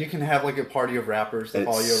rappers. Yeah, you can have like a party of rappers that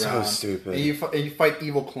follow you around. So stupid. And you fight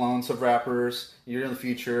evil clones of rappers. You're in the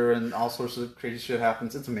future, and all sorts of crazy shit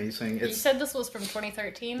happens. It's amazing. You said this was from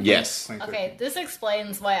 2013? Yes. Okay, this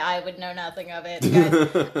explains why I would know nothing of it.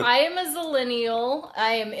 Guys, I am a zillennial.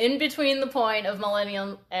 I am in between the point of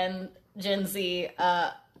millennial and Gen Z.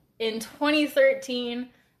 In 2013,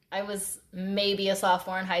 I was maybe a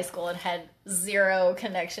sophomore in high school and had zero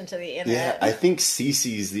connection to the internet. Yeah, I think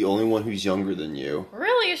Cece's the only one who's younger than you.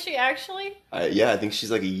 Really? Is she actually? I think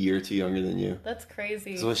she's like a year or two younger than you. That's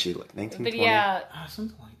crazy. So what's she, like 19, But 20? yeah,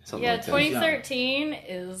 something like that. Something yeah, like that. 2013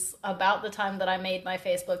 is about the time that I made my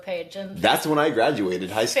Facebook page. And That's when I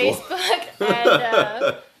graduated high school. Facebook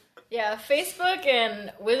and Facebook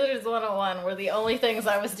and Wizards 101 were the only things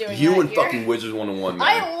I was doing. You that and year. fucking Wizards 101, man.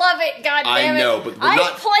 I love it, goddammit. I know, but we're I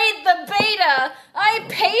not- played the beta. I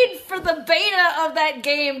paid for the beta of that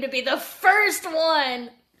game to be the first one.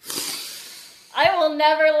 I will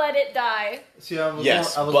never let it die. See, I was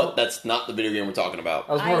Yes, more, I was but more, that's not the video game we're talking about.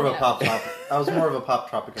 I was more I of a know. pop tropica. I was more of a pop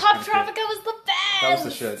tropica. Pop kind of kid. Tropica was the best. That was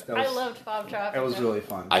the shit. I loved Pop Tropica. It was really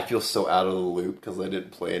fun. I feel so out of the loop because I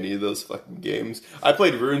didn't play any of those fucking games. I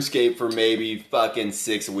played RuneScape for maybe fucking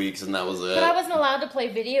 6 weeks and that was it. But I wasn't allowed to play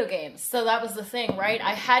video games, so that was the thing, right?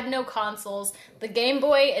 I had no consoles. The Game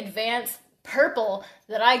Boy Advance Purple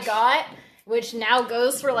that I got, which now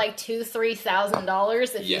goes for like $2,000-$3,000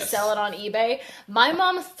 if you Yes. sell it on eBay. My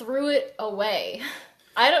mom threw it away.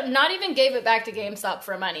 Not even gave it back to GameStop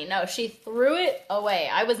for money. No, she threw it away.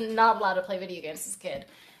 I was not allowed to play video games as a kid.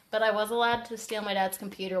 But I was allowed to steal my dad's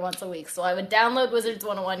computer once a week. So I would download Wizards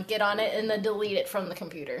 101, get on it, and then delete it from the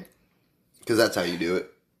computer. Because that's how you do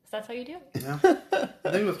it. So that's how you do it. Yeah.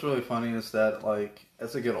 I think what's really funny is that, like,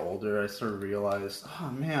 as I get older, I sort of realize,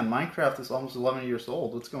 oh man, Minecraft is almost 11 years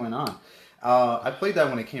old. What's going on? I played that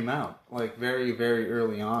when it came out, like, very, very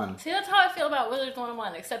early on. See, that's how I feel about Wizards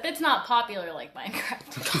 101, except it's not popular like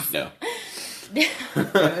Minecraft. No. And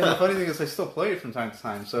the funny thing is, I still play it from time to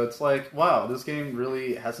time. So it's like, wow, this game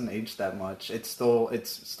really hasn't aged that much. It's still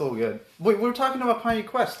good. Wait, we're talking about Kanye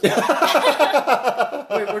Quest. Wait,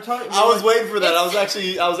 we're talking. I was waiting for that. I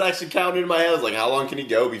was actually counting in my head. I was like, how long can he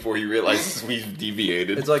go before he realizes we've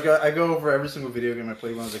deviated? It's like I go over every single video game I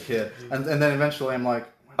played when I was a kid, and then eventually I'm like,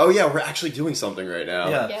 Oh yeah, we're actually doing something right now.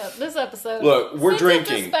 Yeah. Yeah, this episode. Look, we're since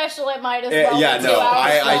drinking. It's a special, it might as well Yeah, be no, 2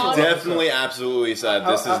 hours I long. definitely absolutely said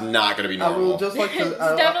this is not going to be I normal. will just like It's to.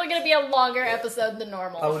 definitely going to be a longer episode than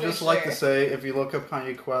normal. I would for just like to sure. say, if you look up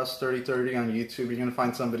Kanye Quest 3030 on YouTube, you're going to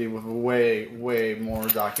find somebody with a way, way more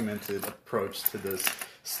documented approach to this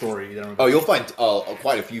story. Oh, you'll find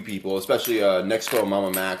quite a few people, especially Nextro and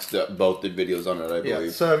Mama Max, that both did videos on it, I Yeah.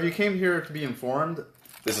 believe. So if you came here to be informed,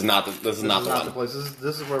 This is not the this is not the one. place.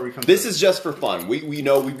 This is where we come. This to. is just for fun. We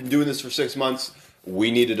know we've been doing this for 6 months.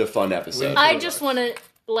 We needed a fun episode. I just want to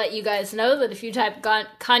let you guys know that if you type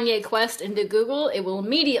Kanye Quest into Google, it will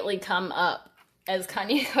immediately come up as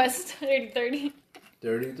Kanye Quest 3030.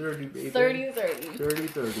 3030, baby. 3030.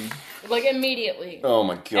 3030. Like immediately. Oh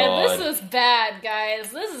my god. And this is bad,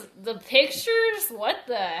 guys. This is the pictures. What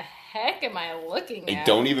the heck am I looking It at?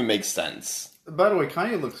 don't even make sense. By the way,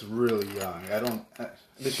 Kanye looks really young.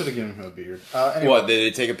 They should have given him a beard. Anyway. What, did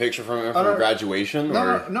they take a picture from him from no. graduation?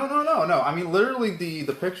 Or? No. I mean, literally,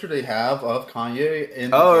 the picture they have of Kanye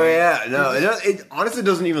in. Oh yeah, no, it honestly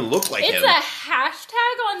doesn't even look like It's him. a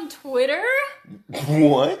hashtag on Twitter.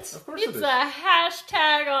 What? Of course it It's is. a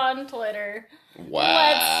hashtag on Twitter.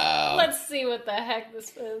 Wow. Let's see what the heck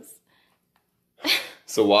this is.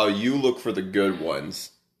 So while you look for the good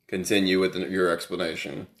ones, continue with your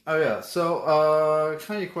explanation. Oh yeah, so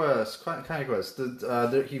Kanye Quest.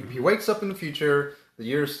 He wakes up in the future. The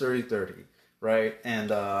year is 3030, right?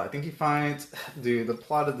 And I think he finds, dude, the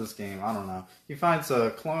plot of this game. I don't know. He finds a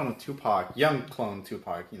clone of Tupac, young clone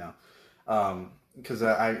Tupac. You know, because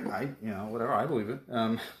whatever, I believe it.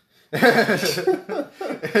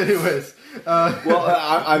 Anyways, Well,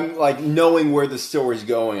 I'm like knowing where the story's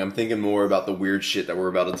going. I'm thinking more about the weird shit that we're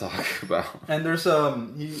about to talk about. and there's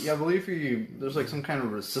there's like some kind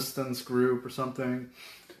of resistance group or something.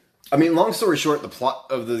 I mean, long story short, the plot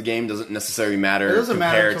of the game doesn't necessarily matter It doesn't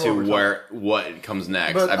matter compared to to what comes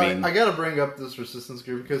next. But I mean, I gotta bring up this resistance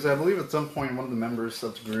group because I believe at some point one of the members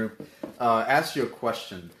of the group asked you a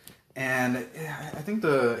question, and I think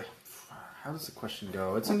how does the question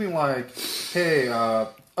go? It's something like, "Hey,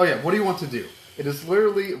 what do you want to do?" It is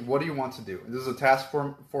literally, "What do you want to do?" This is a task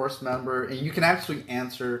force member, and you can actually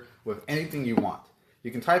answer with anything you want. You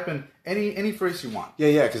can type in any phrase you want.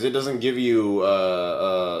 Yeah, because it doesn't give you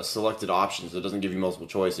selected options. It doesn't give you multiple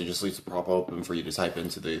choice. It just leaves it prop open for you to type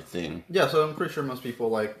into the thing. Yeah, so I'm pretty sure most people,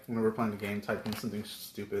 like, when we're playing the game, type in something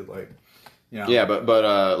stupid, like, you know. Yeah, but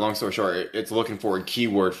long story short, it's looking for a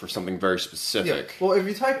keyword for something very specific. Yeah. Well, if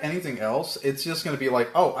you type anything else, it's just going to be like,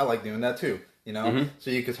 oh, I like doing that too. You know? So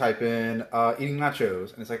you could type in eating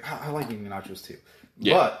nachos, and it's like, I like eating nachos too.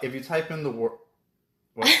 Yeah. But if you type in the word...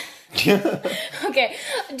 Okay,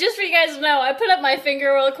 just for you guys to know, I put up my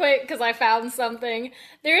finger real quick because I found something.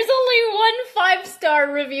 There's only one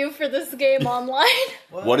 5-star review for this game online.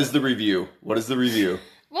 What is the review?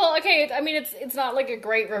 Well, okay, I mean, it's not like a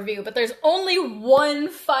great review, but there's only one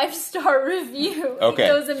 5-star review. Okay. It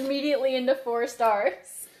goes immediately into 4 stars.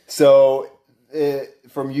 So,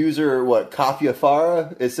 from user,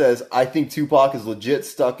 Kafiafara, it says, I think Tupac is legit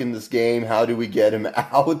stuck in this game. How do we get him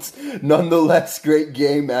out? Nonetheless, great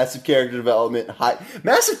game, massive character development.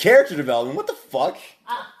 Massive character development? What the fuck?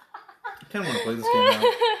 I kind of want to play this game now.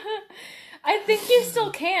 I think you still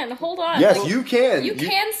can. Hold on. Yes, you can. You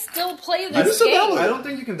can still play this game. I don't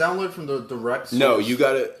think you can download from the direct source. No, you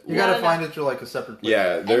gotta... You gotta find it through, like, a separate place.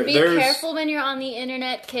 Yeah, and be careful when you're on the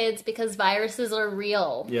internet, kids, because viruses are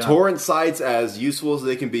real. Yeah. Torrent sites, as useful as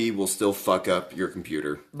they can be, will still fuck up your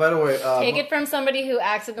computer. By the way... Take it from somebody who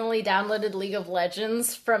accidentally downloaded League of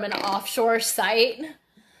Legends from an offshore site.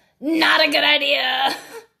 Not a good idea!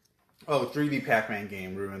 Oh, 3D Pac-Man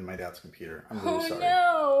game ruined my dad's computer. I'm really sorry.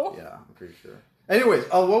 Oh, no. Yeah, I'm pretty sure. Anyways,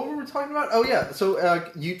 what were we talking about? Oh, yeah. So,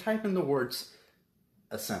 you type in the words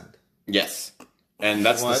ascend. Yes. And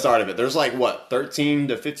that's the start of it. There's 13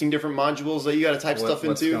 to 15 different modules that you gotta type stuff into?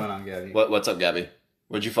 What's going on, Gabby? What's up, Gabby?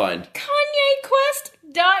 What'd you find?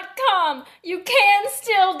 KanyeQuest.com. You can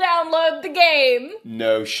still download the game.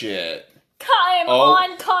 No shit. I'm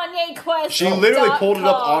on KanyeQuest. She literally pulled it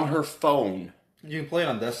up on her phone. You can play it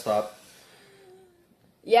on desktop.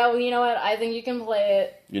 Yeah, well, you know what? I think you can play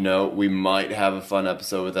it. You know, we might have a fun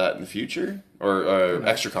episode with that in the future. Or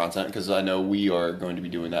extra content, because I know we are going to be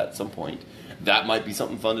doing that at some point. That might be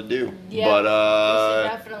something fun to do. Yeah, but, we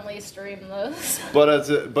should definitely stream those. But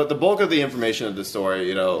the bulk of the information of the story,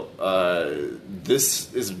 you know,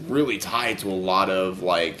 this is really tied to a lot of,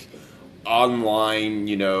 online,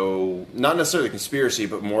 you know, not necessarily conspiracy,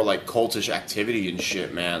 but more cultish activity and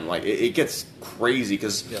shit, man. It gets crazy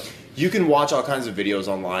because you can watch all kinds of videos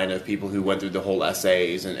online of people who went through the whole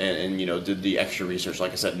essays and you know, did the extra research.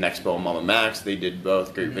 Like I said, Nexpo and Mama Max, they did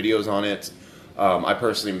both great videos on it. I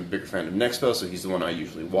personally am a bigger fan of Nexpo, so he's the one I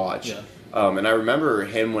usually watch. Yeah. And I remember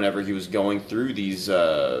him whenever he was going through these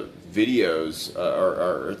videos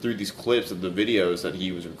or through these clips of the videos that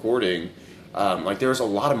he was recording. There's a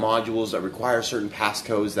lot of modules that require certain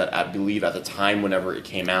passcodes that I believe at the time whenever it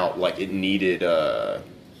came out, it needed,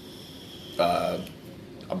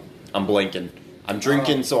 I'm blanking. I'm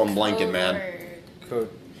drinking, so I'm blanking, man. Code.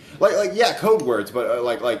 Code words, but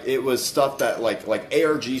it was stuff that,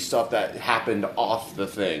 ARG stuff that happened off the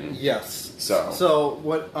thing. Yes. So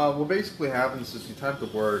what basically happens is you type the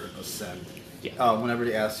word ascend. Yeah. Whenever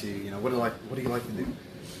they ask you, you know, what do you like to do?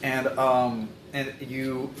 And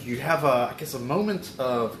you have I guess a moment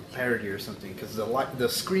of clarity or something because the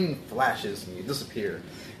screen flashes and you disappear,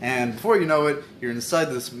 and before you know it, you're inside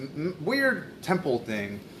this weird temple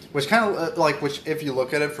thing, which kind of which if you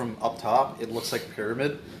look at it from up top, it looks like a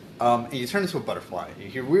pyramid, and you turn into a butterfly. You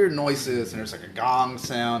hear weird noises and there's a gong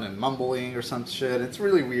sound and mumbling or some shit. It's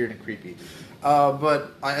really weird and creepy.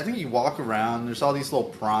 But I think you walk around. There's all these little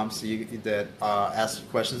prompts that ask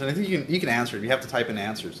questions, and I think you can answer it. You have to type in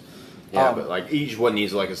answers. Yeah, but each one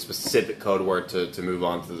needs a specific code word to move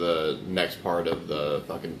on to the next part of the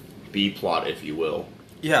fucking B plot, if you will.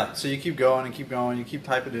 Yeah, so you keep going and keep going. You keep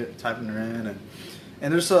typing it in,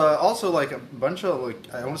 and there's also a bunch of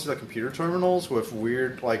I want to say computer terminals with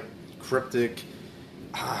weird cryptic,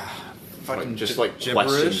 fucking just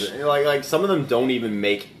gibberish. Questions. Some of them don't even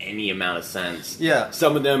make any amount of sense. Yeah,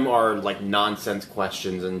 some of them are nonsense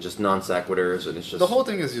questions and just non sequiturs, and it's just the whole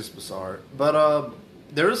thing is just bizarre. But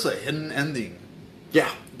there is a hidden ending.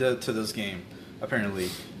 Yeah. To this game, apparently.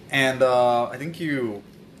 And I think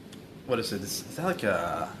what is it? Is that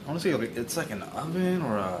I want to say it's like an oven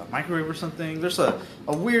or a microwave or something. There's a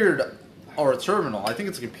weird, or a terminal. I think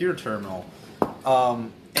it's a computer terminal.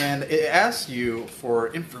 And it asks you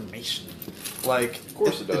for information. Of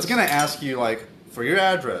course it does. It's going to ask you, for your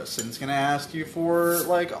address, and it's going to ask you for,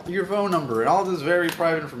 your phone number, and all this very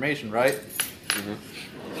private information, right? Mm-hmm.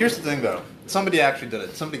 Here's the thing, though. Somebody actually did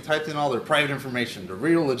it. Somebody typed in all their private information, the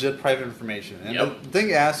real legit private information. And the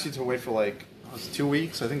thing asks you to wait for It's 2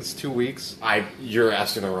 weeks. I think it's 2 weeks. You're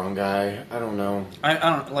asking the wrong guy. I don't know. I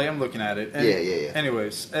don't like. I'm looking at it. And Yeah.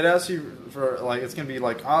 Anyways, it asks you for like it's gonna be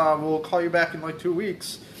like we'll call you back in like 2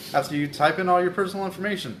 weeks after you type in all your personal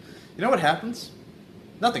information. You know what happens?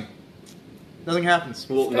 Nothing. Nothing happens.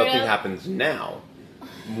 Well, Straight nothing up. happens now.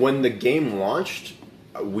 When the game launched,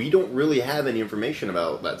 we don't really have any information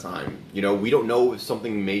about that time. You know, we don't know if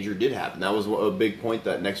something major did happen. That was a big point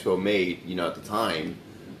that Nexpo made, you know, at the time.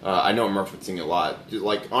 I know I'm referencing it a lot. Just,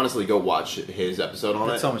 like, honestly, go watch his episode on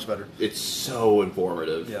it. It's so much better. It's so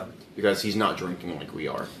informative. Yeah. Because he's not drinking like we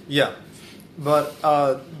are. Yeah, but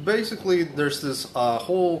basically, there's this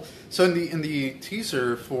whole. So in the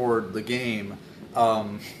teaser for the game,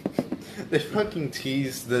 they fucking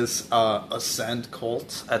tease this Ascent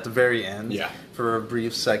cult at the very end. Yeah. For a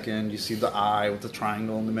brief second, you see the eye with the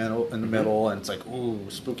triangle in the middle, and it's like, ooh,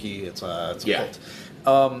 spooky. It's a Yeah. cult.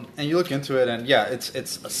 And you look into it, and yeah, it's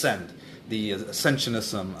Ascend, the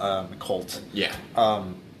Ascensionism cult. Yeah.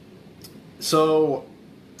 So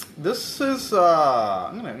this is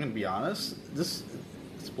I'm gonna be honest. It's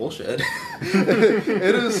bullshit.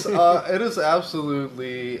 it is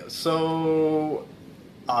absolutely so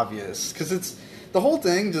obvious because it's the whole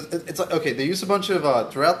thing. It's like, okay, they use a bunch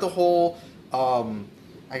of throughout the whole.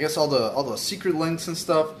 I guess all the secret links and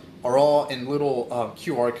stuff are all in little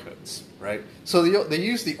QR codes, right? So they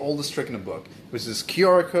use the oldest trick in the book, which is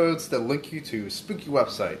QR codes that link you to spooky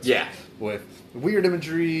websites. Yeah. With weird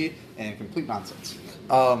imagery and complete nonsense.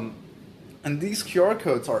 And these QR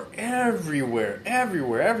codes are everywhere.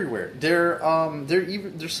 They're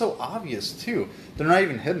so obvious too. They're not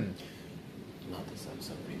even hidden. Not this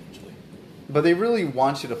episode, eventually. But they really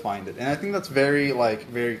want you to find it, and I think that's very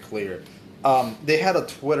clear. They had a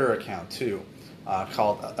Twitter account too,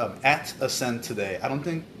 called @Ascend Today. I don't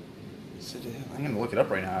think. I'm gonna look it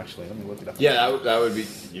up right now. Actually, let me look it up. Yeah, that would be.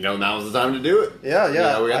 You know, now's the time to do it. Yeah.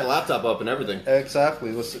 We got the laptop up and everything.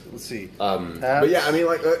 Exactly. Let's see. But yeah, I mean,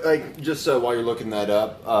 like just while you're looking that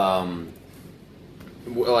up, I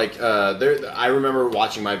remember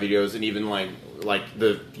watching my videos and even like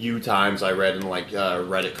the few times I read in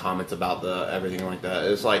Reddit comments about everything like that.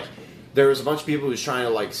 It's like there was a bunch of people who's trying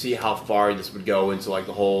to like see how far this would go into like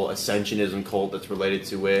the whole Ascensionism cult that's related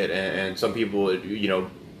to it, and some people, you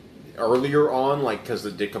know, earlier on, like because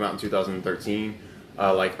it did come out in 2013.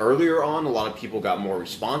 Earlier on, a lot of people got more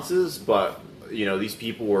responses, but you know, these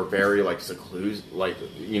people were very reclusive,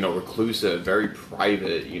 very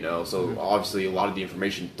private, you know, so obviously a lot of the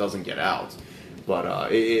information doesn't get out.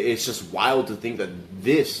 But it's just wild to think that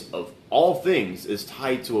this, of all things, is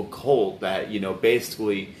tied to a cult that, you know,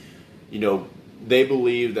 basically, you know, they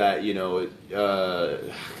believe that, you know,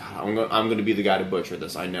 I'm going to be the guy to butcher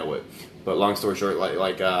this, I know it. But long story short,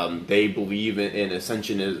 they believe in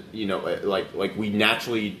ascension is, you know, like we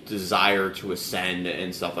naturally desire to ascend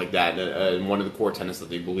and stuff like that. And one of the core tenets that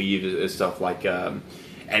they believe is stuff like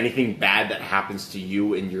anything bad that happens to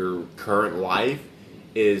you in your current life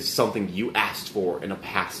is something you asked for in a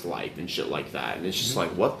past life and shit like that. And it's just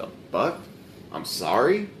like, what the fuck? I'm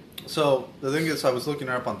sorry? So the thing is, I was looking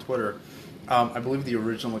her up on Twitter. I believe the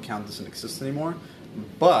original account doesn't exist anymore,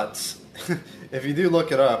 but if you do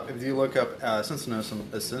look it up, if you look up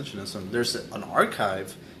Ascensionism, there's an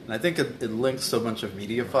archive, and I think it links to a bunch of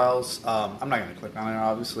media files. I'm not going to click on it,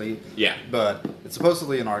 obviously. Yeah. But it's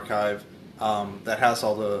supposedly an archive that has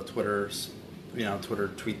all the Twitter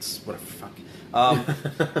tweets, whatever the fuck.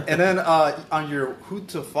 And then on your who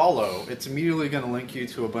to follow, it's immediately going to link you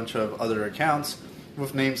to a bunch of other accounts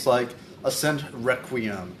with names like Ascend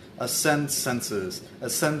Requiem, Ascend Senses,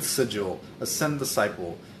 Ascend Sigil, Ascend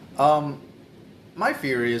Disciple. My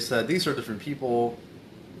theory is that these are different people,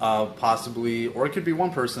 possibly, or it could be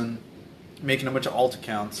one person making a bunch of alt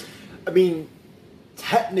accounts. I mean,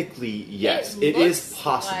 technically, yes, it is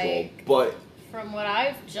possible, but from what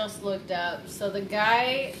I've just looked up, so the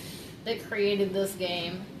guy that created this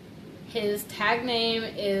game, his tag name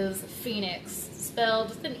is Phoenix, spelled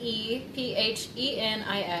with an E, Phenix,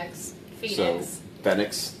 Phoenix. So,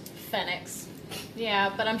 Phoenix. Phoenix.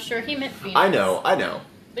 Yeah, but I'm sure he meant Phoenix. I know.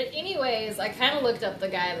 But anyways, I kind of looked up the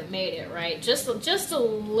guy that made it, right? Just a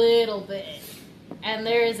little bit. And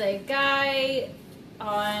there's a guy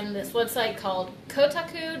on this website called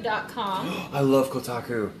Kotaku.com. I love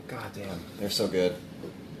Kotaku. God damn, they're so good.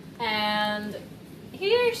 And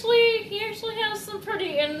he actually has some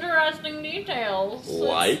pretty interesting details.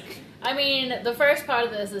 Like? I mean, the first part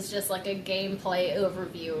of this is just like a gameplay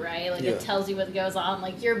overview, right? Like, it tells you what goes on,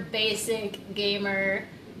 like your basic gamer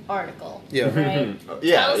article. Yeah. Right?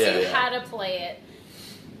 Yeah, Tells yeah, you yeah. how to play it.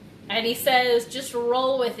 And he says, just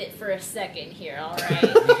roll with it for a second here, alright?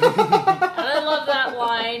 And I love that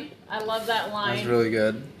line. That's really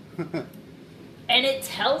good. And it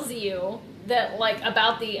tells you that, like,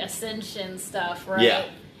 about the ascension stuff, right? Yeah.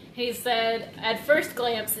 He said, at first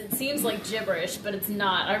glance, it seems like gibberish, but it's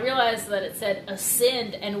not. I realized that it said,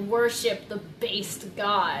 ascend and worship the based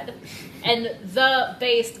god. And the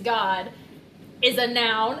based god is a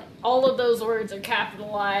noun. All of those words are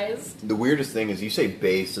capitalized. The weirdest thing is you say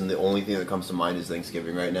base, and the only thing that comes to mind is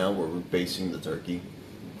Thanksgiving right now, where we're basting the turkey.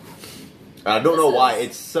 I don't know why.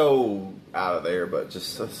 It's so out of there, but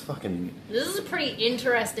just it's fucking... This is a pretty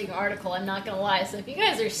interesting article, I'm not gonna lie. So if you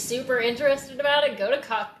guys are super interested about it, go to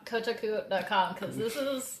kotaku.com, because this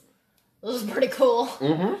is pretty cool.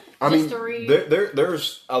 Mm-hmm. I mean,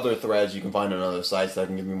 there's other threads you can find on other sites that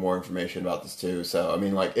can give me more information about this too. So I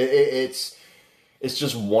mean, like it's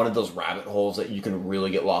just one of those rabbit holes that you can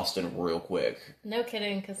really get lost in real quick. No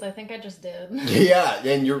kidding, because I think I just did. Yeah,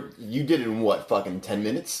 and you did it in what, fucking 10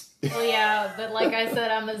 minutes? Well, yeah, but like I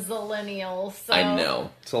said, I'm a zillennial, so... I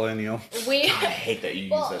know. Millennial. I hate that you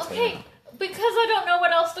use that term. Because I don't know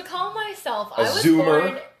what else to call myself. I was zoomer?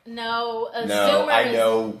 born... No, a No, zoomer I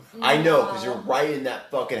know, No. because you're right in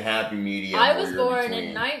that fucking happy medium. I was born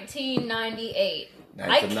in 1998.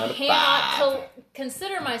 1995. I cannot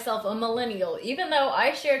consider myself a millennial, even though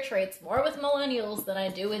I share traits more with millennials than I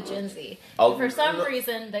do with Gen Z. For some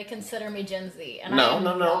reason, they consider me Gen Z, and I am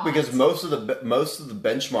not. Because most of the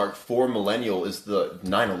benchmark for millennial is the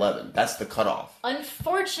 9/11. That's the cutoff.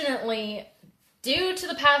 Unfortunately, due to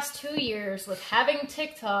the past 2 years with having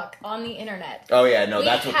TikTok on the internet, Oh yeah, no,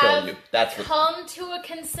 that's what killed you. That's what. come to a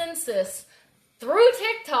consensus through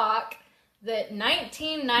TikTok that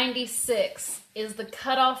 1996 is the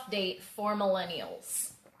cutoff date for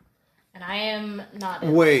millennials. And I am not...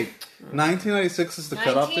 Wait, 1996 is the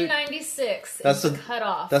cutoff date? 1996 is the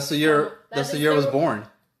cutoff. That's the year. That's the year I was born.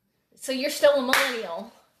 So you're still a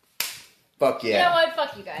millennial. Fuck yeah. You know what?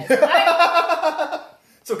 Fuck you guys.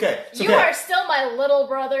 It's okay. It's you okay. are still my little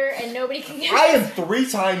brother, and nobody can get... I am 3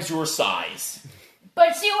 times your size.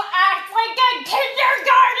 But you act like a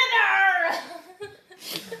kindergartner!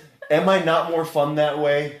 Am I not more fun that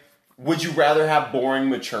way? Would you rather have boring,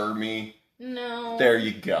 mature me? No. There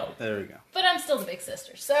you go. There we go. But I'm still the big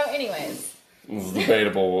sister. So anyways... This is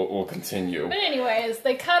debatable. We'll continue. But anyways,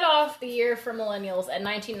 they cut off the year for millennials at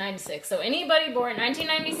 1996. So anybody born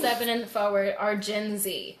 1997 and forward are Gen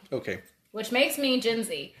Z. Okay. Which makes me Gen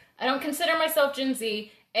Z. I don't consider myself Gen Z,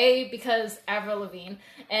 A, because Avril Lavigne,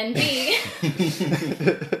 and B...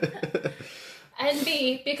 and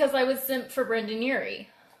B, because I was simp for Brendan Urie.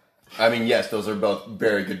 I mean, yes, those are both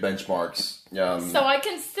very good benchmarks. So I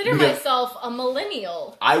consider myself a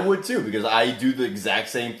millennial. I would too, because I do the exact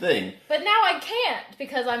same thing. But now I can't,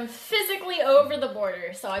 because I'm physically over the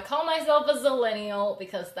border. So I call myself a zillennial,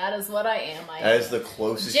 because that is what I am. That is the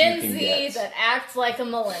closest Gen you can Z get. that acts like a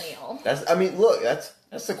millennial. That's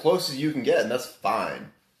the closest you can get, and that's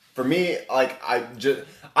fine. For me, like, I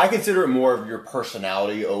consider it more of your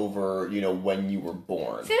personality over, when you were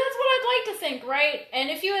born. See, that's what I'd like to think, right? And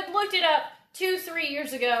if you had looked it up 2-3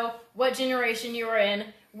 years ago, what generation you were in,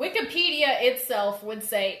 Wikipedia itself would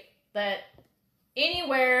say that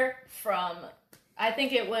anywhere from, I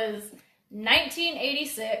think it was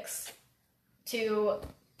 1986 to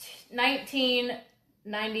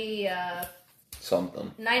 1990,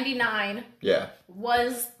 something. 99 Yeah.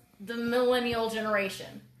 was the millennial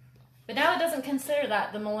generation. But now it doesn't consider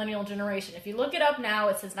that the millennial generation. If you look it up now,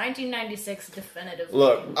 it says 1996 definitively.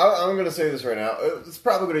 Look, I'm going to say this right now. It's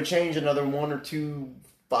probably going to change another 1 or 2,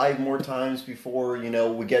 5 more times before,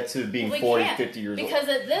 we get to being 40, 50 years old. Because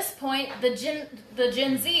at this point, the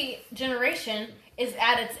Gen Z generation is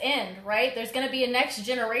at its end, right? There's going to be a next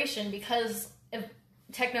generation because of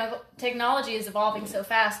technology is evolving so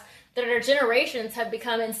fast that our generations have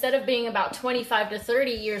become, instead of being about 25 to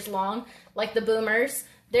 30 years long, like the boomers,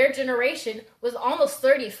 their generation was almost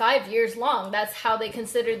 35 years long. That's how they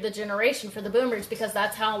considered the generation for the boomers, because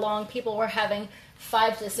that's how long people were having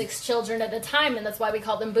 5 to 6 children at a time, and that's why we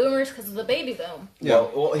call them boomers, because of the baby boom. Yeah.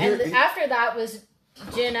 After that was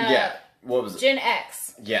what was it? Gen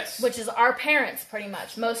X. Yes. Which is our parents, pretty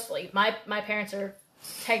much, mostly. My parents are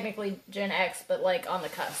technically Gen X, but like on the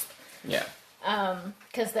cusp. Yeah.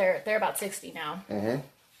 Because they're about 60 now. Mm-hmm.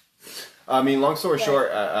 I mean, long story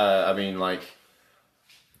short,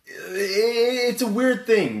 it's a weird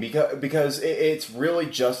thing because it's really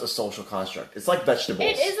just a social construct. It's like vegetables.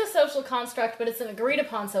 It is a social construct, but it's an agreed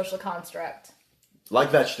upon social construct.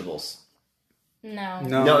 Like vegetables. No.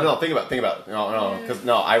 Think about it. Because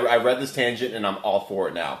I read this tangent and I'm all for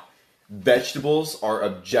it now. Vegetables are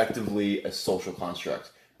objectively a social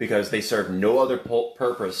construct because they serve no other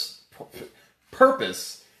purpose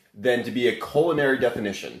than to be a culinary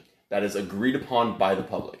definition that is agreed upon by the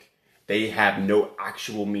public. They have no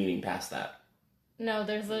actual meaning past that. No,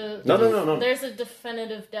 there's a No. There's a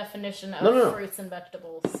definitive definition of fruits and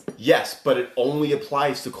vegetables. Yes, but it only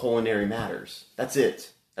applies to culinary matters. That's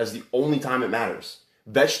it. That's the only time it matters.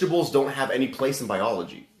 Vegetables don't have any place in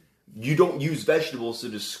biology. You don't use vegetables to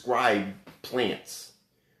describe plants.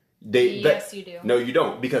 Yes, you do. No, you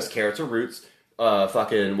don't, because carrots are roots.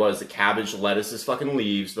 Cabbage, lettuce is fucking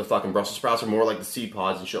leaves. The fucking Brussels sprouts are more like the seed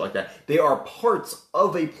pods and shit like that. They are parts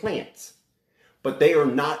of a plant. But they are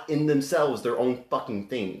not in themselves their own fucking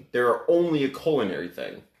thing. They're only a culinary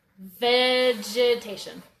thing.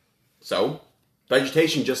 Vegetation. So,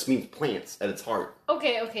 vegetation just means plants at its heart.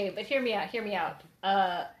 Okay, but hear me out.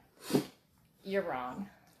 You're wrong.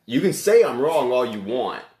 You can say I'm wrong all you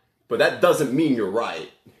want, but that doesn't mean you're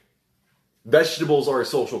right. Vegetables are a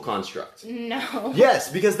social construct. No. Yes,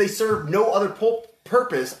 because they serve no other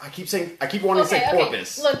purpose. I keep wanting to say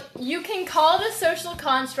purpose. Look, you can call it a social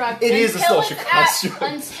construct. It is a social construct.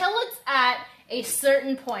 Until it's at a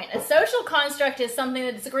certain point. A social construct is something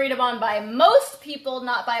that's agreed upon by most people,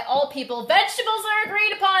 not by all people. Vegetables are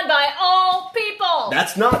agreed upon by all people.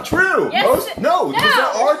 That's not true. Yes, Because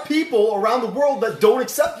there are people around the world that don't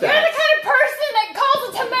accept that. You're the kind of person that calls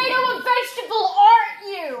a tomato a vegetable, aren't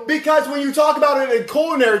you? Because when you talk about it in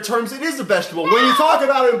culinary terms, it is a vegetable. No. When you talk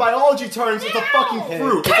about it in biology terms, it's a fucking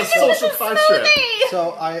fruit. It's a social construct.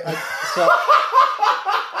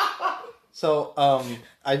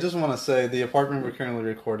 I just want to say the apartment we're currently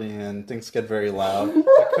recording in, things get very loud.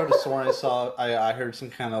 I could have sworn I heard some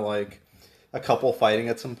kind of like a couple fighting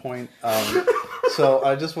at some point. So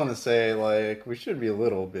I just want to say like we should be a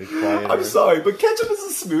little bit quieter. I'm sorry, but ketchup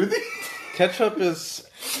is a smoothie. Ketchup is...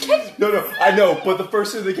 No, I know, but the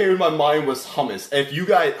first thing that came to my mind was hummus. If you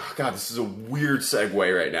guys... Oh God, this is a weird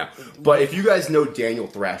segue right now. But if you guys know Daniel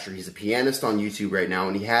Thrasher, he's a pianist on YouTube right now,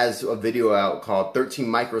 and he has a video out called 13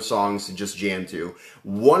 Micro Songs to Just Jam To.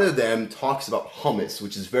 One of them talks about hummus,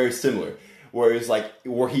 which is very similar, where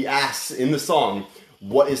he asks in the song,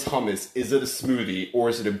 what is hummus? Is it a smoothie, or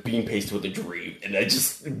is it a bean paste with a dream? And that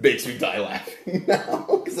just makes me die laughing now,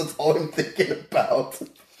 because that's all I'm thinking about.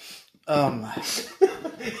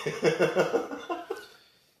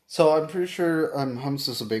 So I'm pretty sure hummus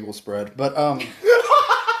is a bagel spread, but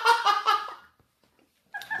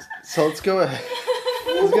so let's go ahead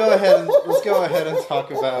and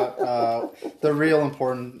talk about the real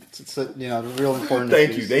important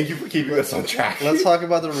issues. Thank you for keeping us on track. Let's talk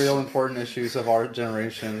about the real important issues of our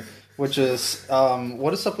generation, which is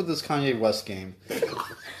what is up with this Kanye West game?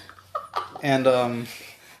 And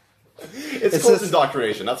it's close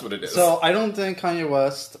indoctrination. That's what it is. So I don't think Kanye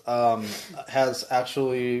West has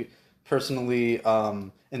actually personally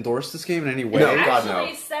endorsed this game in any way. No, God, no. It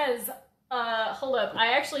actually says, hold up,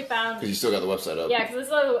 I actually found... Because you still got the website up. Yeah, because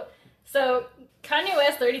so Kanye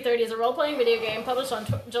West 3030 is a role-playing video game published on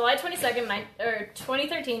July 22nd,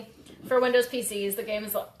 2013 for Windows PCs. The game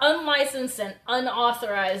is unlicensed and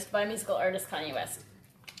unauthorized by musical artist Kanye West.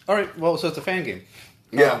 Alright, well, so it's a fan game.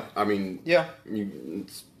 Yeah, I mean... Yeah.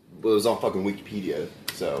 It was on fucking Wikipedia,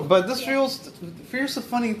 so... But this here's the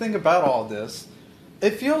funny thing about all this.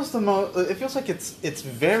 It feels like it's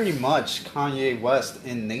very much Kanye West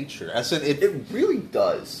in nature. As in, it really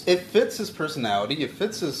does. It fits his personality. It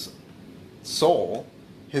fits his soul,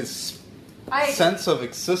 his sense of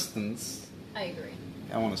existence. I agree.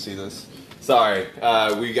 I want to see this. Sorry,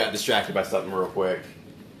 we got distracted by something real quick.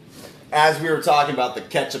 As we were talking about the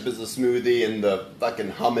ketchup as a smoothie and the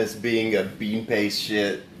fucking hummus being a bean paste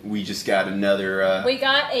shit, we just got another... We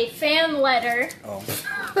got a fan letter. Oh.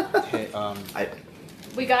 Hey,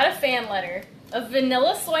 We got a fan letter. A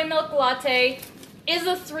vanilla soy milk latte is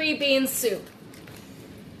a 3-bean soup.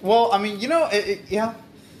 Well, I mean, yeah.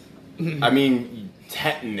 I mean,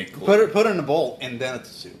 technically. Put it in a bowl, and then it's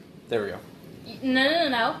a soup. There we go.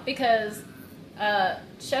 No, because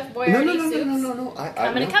Chef Boyardee soups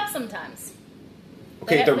come in a cup sometimes.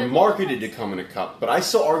 Okay, they're marketed to come in a cup, but I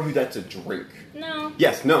still argue that's a drink. No.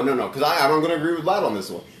 Yes, no, because I'm going to agree with Lad on this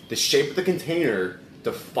one. The shape of the container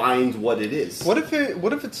defines what it is. What if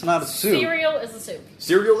it's not a soup? Cereal is a soup.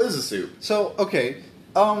 Cereal is a soup. So, okay,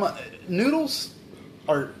 noodles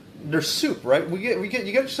they're soup, right? You get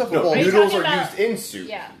yourself a bowl. Noodles are used in soup.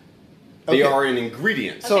 Yeah. They are an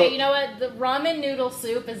ingredient. Okay, you know what? The ramen noodle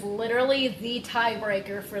soup is literally the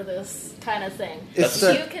tiebreaker for this kind of thing.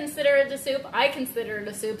 You consider it a soup. I consider it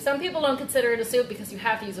a soup. Some people don't consider it a soup because you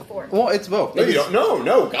have to use a fork. Well, it's both. No, you don't.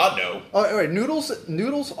 No, God, no. All right,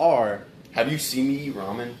 noodles are... Have you seen me eat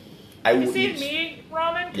ramen? Have you seen me eat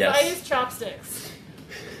ramen? Because Yes. I use chopsticks.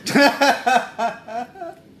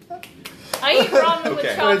 I eat ramen with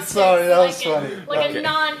Okay. chopsticks. Sorry, that was like funny. Like Okay. a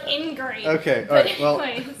non-ingrate. Okay, But alright, well,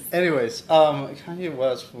 anyways, Kanye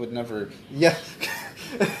West would never, yeah.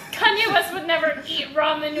 Kanye West would never eat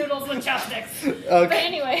ramen noodles with chopsticks. But Okay.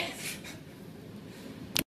 anyways.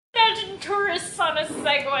 Imagine tourists on a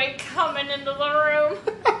Segway coming into the room.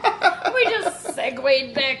 We just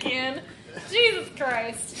segued back in. Jesus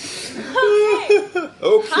Christ. Okay.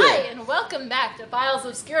 Okay. Hi, and welcome back to Files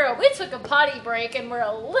Obscura. We took a potty break and we're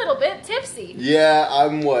a little bit tipsy. Yeah,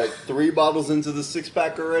 I'm 3 bottles into the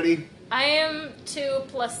 6-pack already? I am 2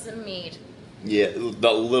 plus some mead. Yeah,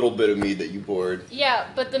 the little bit of mead that you poured. Yeah,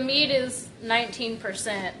 but the mead is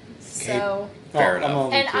 19%. So. Fair I'm enough.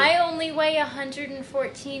 only And two. I only weigh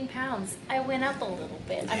 114 pounds. I went up a little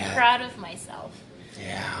bit. I'm Yeah. proud of myself.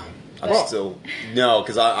 Yeah. I'm But- still... No,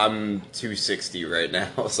 because I'm 260 right now,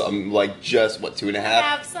 so I'm just, 2.5?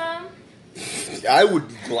 Have some? I would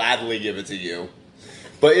gladly give it to you.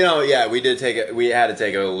 But, yeah, we had to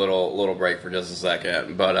take a little break for just a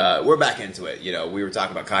second. But we're back into it. We were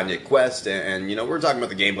talking about Kanye Quest, and we were talking about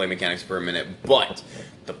the gameplay mechanics for a minute. But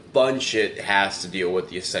the fun shit has to deal with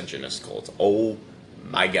the Ascensionist cult. Oh,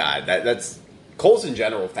 my God. That's... Cults in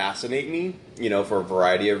general fascinate me, for a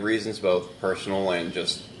variety of reasons, both personal and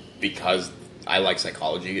just because I like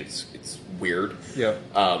psychology. It's weird. Yeah.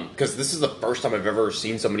 Because this is the first time I've ever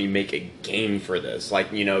seen somebody make a game for this.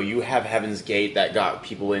 You have Heaven's Gate that got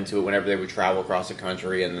people into it whenever they would travel across the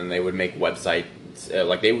country, and then they would make websites.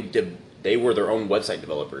 They were their own website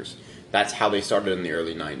developers. That's how they started in the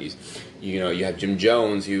early '90s. You have Jim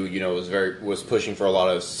Jones, who was pushing for a lot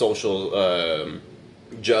of social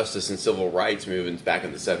justice and civil rights movements back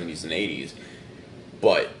in the '70s and '80s.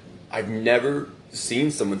 But I've never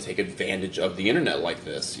seen someone take advantage of the internet like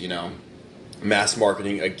this. Mass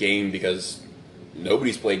marketing a game because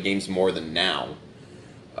nobody's played games more than now.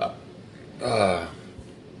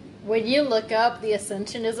 When you look up the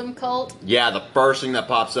Ascensionism cult, Yeah, the first thing that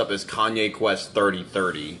pops up is Kanye Quest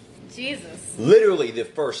 3030. Jesus. Literally the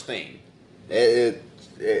first thing. It's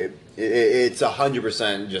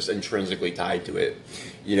 100% just intrinsically tied to it.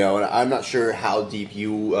 And I'm not sure how deep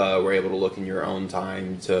you were able to look in your own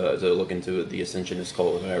time to look into the Ascensionist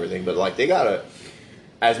cult and everything, but they got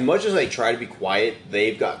as much as they try to be quiet,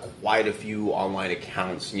 they've got quite a few online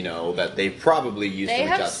accounts, that they probably use They to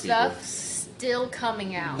reach have out to people. stuff still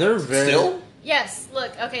coming out. They're very... Still? Yes,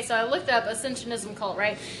 look, okay, so I looked up Ascensionism cult,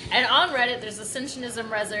 right? And on Reddit, there's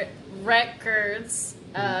Ascensionism Records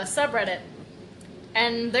subreddit.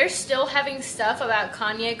 And they're still having stuff about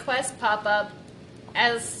Kanye Quest pop up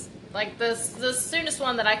as, the soonest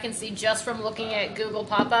one that I can see just from looking at Google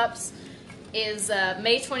pop-ups is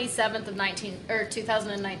May 27th of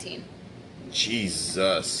 2019.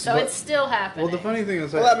 Jesus. So it's still happening. Well, the funny thing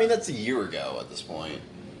is that... Well, I mean, that's a year ago at this point.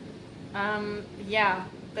 Yeah,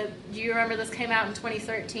 but do you remember this came out in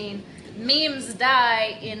 2013? Memes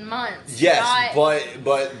die in months. Yes, not,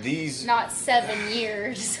 but these... Not 7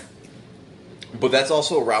 years. But that's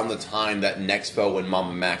also around the time that Nexpo and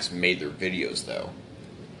Mama Max made their videos, though.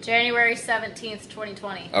 January 17th,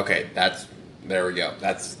 2020. Okay, there we go.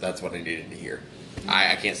 That's what I needed to hear.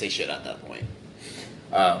 I can't say shit at that point.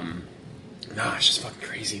 No, it's just fucking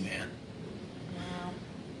crazy, man. Wow.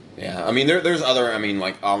 Yeah, I mean, there's other,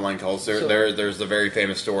 online cults. There's the very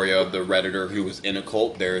famous story of the Redditor who was in a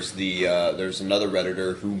cult. There's another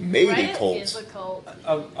Redditor who made a cult. Reddit is a cult.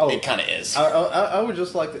 It kind of is. I would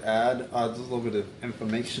just like to add just a little bit of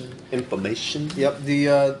information. Information? Yep,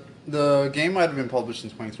 the game might have been published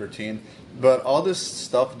in 2013, but all this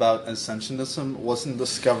stuff about Ascensionism wasn't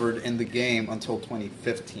discovered in the game until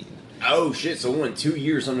 2015. Oh, shit, so it went 2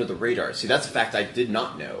 years under the radar. See, that's a fact I did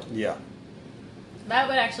not know. Yeah. That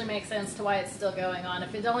would actually make sense to why it's still going on.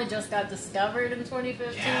 If it only just got discovered in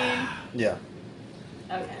 2015. Yeah.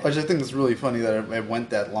 Okay. Which I think is really funny that it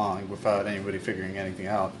went that long without anybody figuring anything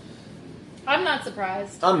out. I'm not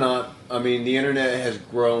surprised. I'm not. I mean, the internet has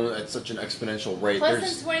grown at such an exponential rate. Plus,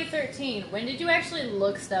 in 2013, when did you actually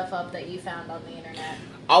look stuff up that you found on the internet?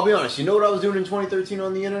 I'll be honest, you know what I was doing in 2013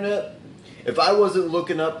 on the internet? If I wasn't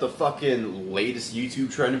looking up the fucking latest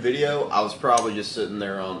YouTube trend video, I was probably just sitting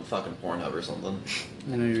there on fucking Pornhub or something.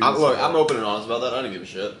 Look, I'm open and honest about that. I don't give a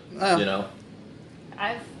shit.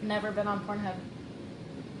 I've never been on Pornhub.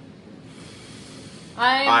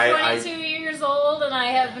 I'm 22 years old and I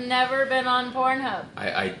have never been on Pornhub.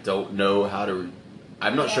 I don't know how to...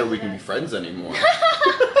 I'm not sure we can be friends anymore.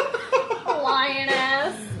 Lion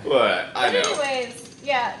ass. What? I But know. anyways,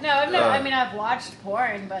 yeah, no, I've never. I mean, I've watched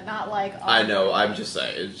porn, but not like. I know, I'm just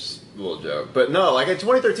saying, it's just a little joke. But no, in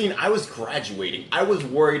 2013, I was graduating. I was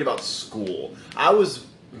worried about school.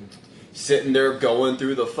 sitting there going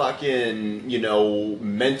through the fucking,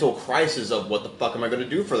 mental crisis of what the fuck am I going to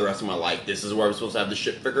do for the rest of my life? This is where I'm supposed to have this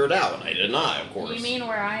shit figured out, and I did not, of course. You mean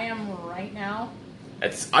where I am right now?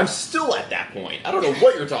 I'm still at that point. I don't know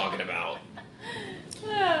what you're talking about.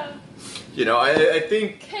 I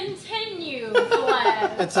think... Continue,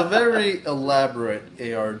 Vlad. It's a very elaborate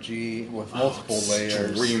ARG with multiple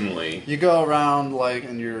layers. Extremely. You go around,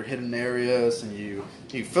 in your hidden areas, and you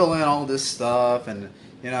fill in all this stuff, and,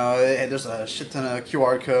 there's a shit ton of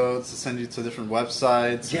QR codes to send you to different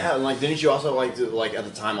websites. Yeah, and, didn't you also, at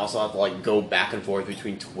the time, also have to, go back and forth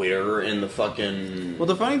between Twitter and the fucking... Well,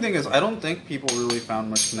 the funny thing is, I don't think people really found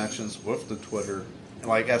much connections with the Twitter.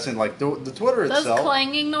 As in, the Twitter Those itself. Those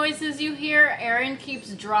clanging noises you hear, Aaron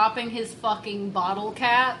keeps dropping his fucking bottle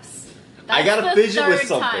caps. That's I gotta fidget with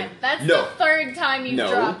something. Time. That's the third time you've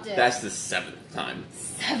dropped it. That's the 7th time.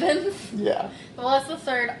 7th? Yeah. Well, that's the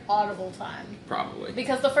 3rd audible time. Probably.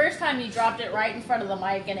 Because the first time you dropped it right in front of the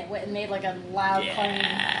mic and it went and made a loud clanging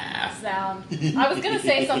sound. I was gonna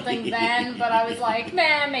say something then, but I was like,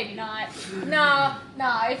 nah, maybe not. Nah,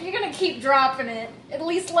 if you're gonna keep dropping it, at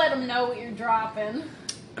least let them know what you're dropping.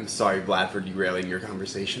 I'm sorry, Vlad, for derailing your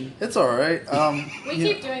conversation. It's alright. We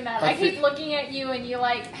keep doing that. I keep looking at you and you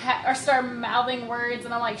or start mouthing words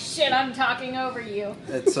and I'm like, shit, I'm talking over you.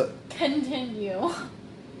 It's a... Continue.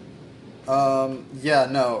 Yeah,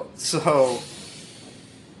 no. So,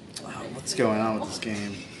 what's going on with this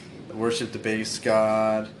game? Worship the base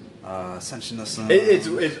god, Ascensionism.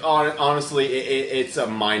 Honestly, it's a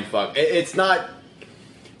mindfuck. It's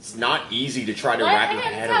not easy to try to wrap your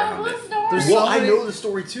head around it. Well, I know the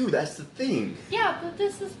story too. That's the thing. Yeah, but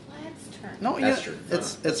this is Vlad's turn. No, that's true.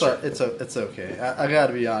 It's okay. I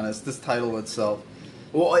gotta be honest. This title itself.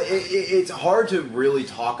 Well, it's hard to really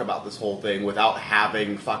talk about this whole thing without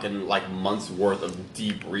having fucking months worth of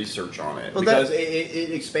deep research on it, because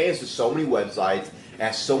it expands to so many websites, it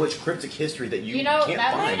has so much cryptic history that you can't find.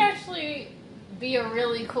 That might actually be a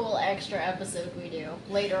really cool extra episode we do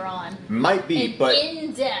later on. Might be, but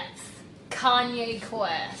in-depth Kanye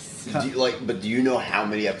Quest. But do you know how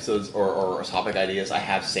many episodes or topic ideas I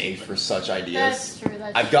have saved for such ideas? That's true.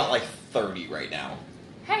 I've got 30 right now.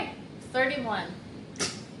 Hey, 31.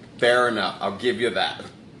 Fair enough. I'll give you that.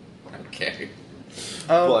 Okay.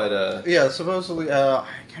 Yeah, supposedly, I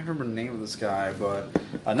can't remember the name of this guy, but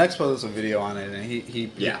Next posted a video on it, and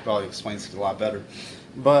he probably explains it a lot better.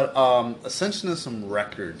 But Ascensionism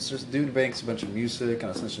Records, there's a dude who makes a bunch of music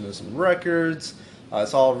on Ascensionism Records.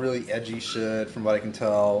 It's all really edgy shit, from what I can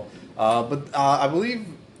tell. But I believe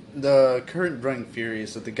the current running theory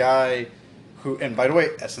is that the guy who, and by the way,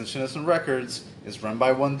 Ascensionism Records is run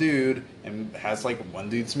by one dude and has one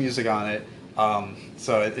dude's music on it.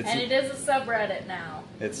 So it's and it is a subreddit now.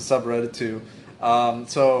 It's a subreddit too. I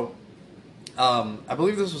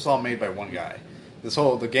believe this was all made by one guy.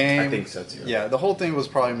 The game. I think so too. Yeah, the whole thing was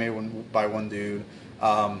probably made by one dude.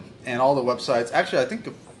 And all the websites. Actually, I think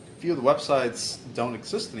a few of the websites don't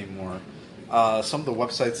exist anymore. Some of the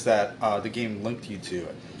websites that the game linked you to.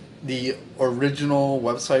 The original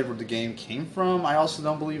website where the game came from, I also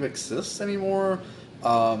don't believe exists anymore.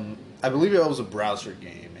 I believe it was a browser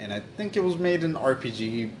game, and I think it was made in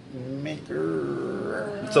RPG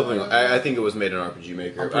Maker. I think it was made in RPG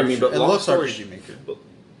Maker. But it looks RPG Maker.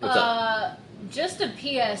 What's up? Just a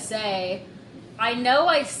PSA. I know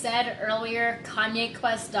I said earlier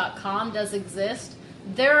KanyeQuest.com does exist.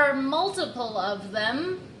 There are multiple of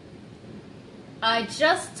them. I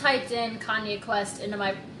just typed in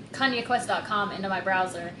KanyeQuest.com into my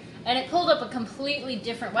browser, and it pulled up a completely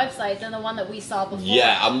different website than the one that we saw before.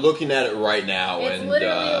 Yeah, I'm looking at it right now. It's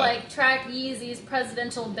literally Track Yeezy's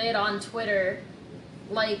presidential bid on Twitter.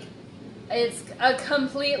 It's a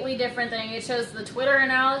completely different thing. It shows the Twitter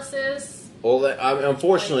analysis. Well,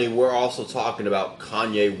 unfortunately, we're also talking about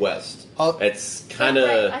Kanye West. It's kind of...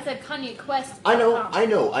 Right. I said Kanye Quest. I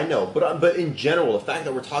know. But in general, the fact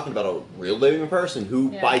that we're talking about a real living person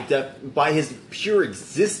who, by his pure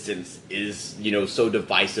existence, is so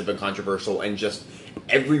divisive and controversial and just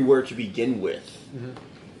everywhere to begin with. Mm-hmm.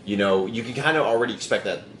 You can kind of already expect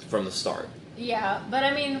that from the start. Yeah, but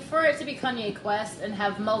I mean, for it to be Kanye Quest and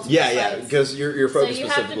have multiple sites, because you're focused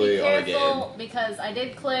specifically on the game. So you have to be careful, because I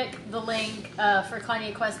did click the link for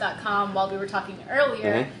KanyeQuest.com while we were talking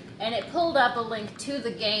earlier, and it pulled up a link to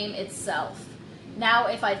the game itself. Now,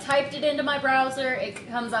 if I typed it into my browser, it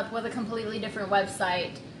comes up with a completely different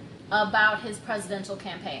website about his presidential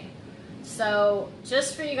campaign. So,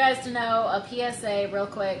 just for you guys to know, a PSA real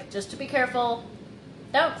quick, just to be careful,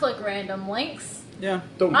 don't click random links. Yeah,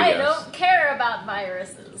 I don't care about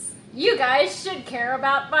viruses. You guys should care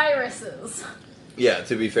about viruses. Yeah,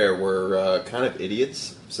 to be fair, we're kind of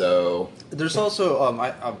idiots, so There's also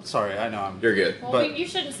I'm sorry, I know I'm. you're good. Well, But- you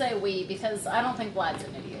shouldn't say we because I don't think Vlad's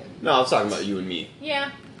an idiot. No, I was talking about you and me.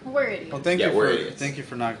 Yeah, we're idiots. Well, Yeah, we're idiots. thank you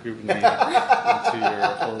for not grouping me into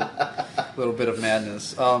your whole little bit of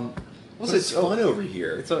madness. It's fun over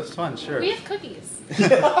here. It's fun, sure. We have cookies.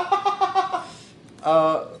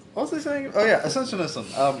 What was I saying? Oh yeah,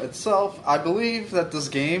 Ascensionism itself. I believe that this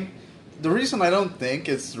game, the reason I don't think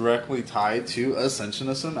it's directly tied to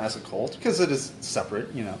Ascensionism as a cult, because it is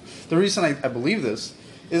separate, you know. The reason I believe this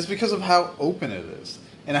is because of how open it is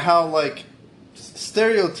and how like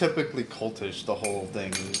stereotypically cultish the whole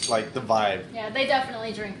thing is, like the vibe. Yeah, they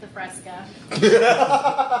definitely drink the Fresca.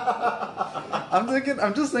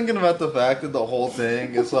 I'm just thinking about the fact that the whole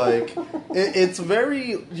thing is like, it's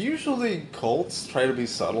very, usually cults try to be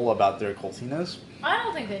subtle about their cultiness. I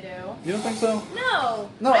don't think they do. You don't think so? No.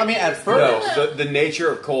 No, I mean, think at it's first- No, the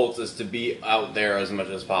nature of cults is to be out there as much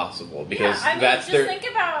as possible because yeah, I mean, that's just their. think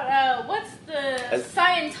about what's the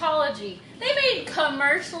Scientology? They made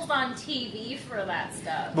commercials on TV for that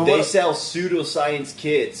stuff. But They what- sell pseudoscience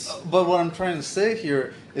kits. But what I'm trying to say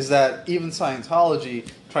here is that even Scientology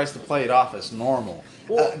tries to play it off as normal.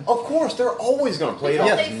 Well, of course, they're always going to play it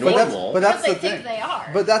Because off they as think- normal. but that's Because the they think thing. they are.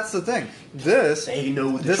 But that's the thing. They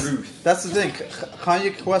know the this, truth. That's the thing.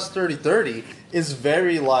 Kanye Quest 3030 is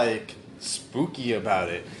very like spooky about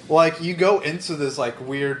it. Like you go into this like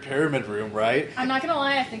weird pyramid room, right? I'm not gonna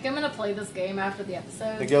lie, I think I'm gonna play this game after the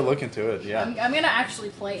episode. They go look into it. Yeah. I'm gonna actually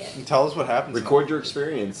play it. And tell us what happens. Record your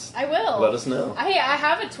experience. I will. Let us know. I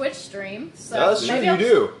have a Twitch stream, so Yeah, that's true. maybe You I'll-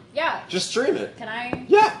 do. Yeah. Just stream it. Can I?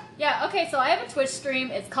 Yeah. Yeah. Okay. So I have a Twitch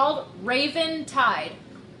stream. It's called Raven Tide.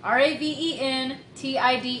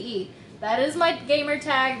 RAVENTIDE. That is my gamer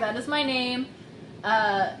tag. That is my name.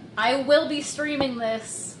 I will be streaming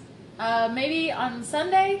this maybe on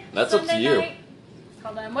Sunday. That's up to Sunday you. night.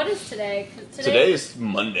 Hold on. What is today? 'Cause Today is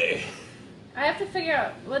Monday. I have to figure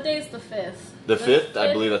out what day is the 5th. The 5th?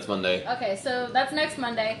 I believe that's Monday. Okay, so that's next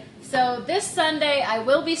Monday. So this Sunday, I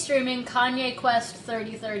will be streaming Kanye Quest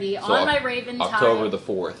 3030 So on my Raven Tide. October the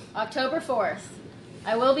 4th. October 4th.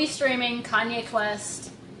 I will be streaming Kanye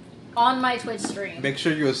Quest on my Twitch stream. Make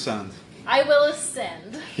sure you ascend. I will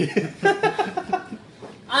ascend.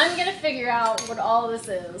 I'm gonna figure out what all this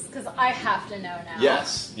is, because I have to know now.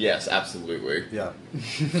 Yes, absolutely. Yeah.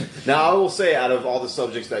 Now, I will say, out of all the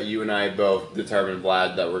subjects that you and I both determined,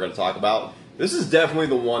 Vlad, that we're going to talk about, this is definitely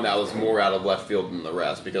the one that was more out of left field than the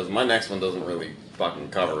rest, because my next one doesn't really fucking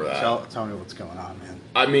cover that. Tell me what's going on, man.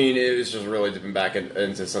 I mean, it was just really dipping back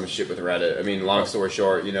into some shit with Reddit. I mean, long story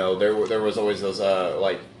short, you know, there was always those,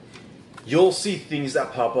 like, you'll see things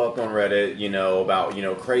that pop up on Reddit, you know, about, you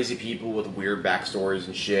know, crazy people with weird backstories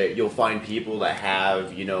and shit. You'll find people that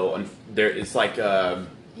have, you know, it's like,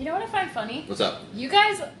 You know what I find funny? what's up? You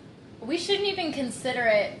guys, we shouldn't even consider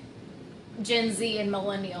it Gen Z and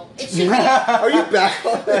millennial. It should be. Are you back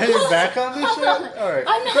on Are you back on this shit? Hold on. All right.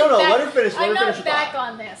 I'm not No, back, let her finish, let I'm her not finish your back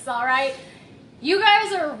thought. on this, alright? You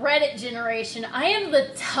guys are Reddit generation. I am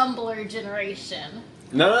the Tumblr generation.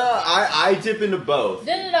 No, I dip into both.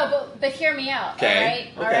 No, but hear me out, Okay, alright?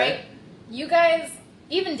 okay. Alright? You guys,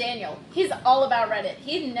 even Daniel, he's all about Reddit.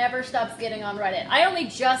 He never stops getting on Reddit. I only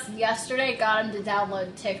just yesterday got him to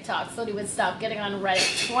download TikTok so he would stop getting on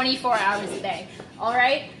Reddit 24 hours a day,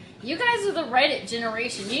 alright? You guys are the Reddit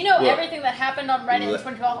generation. You know Look, everything that happened on Reddit in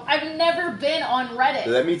 2012. I've never been on Reddit.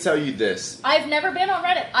 Let me tell you this. I've never been on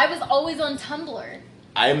Reddit. I was always on Tumblr.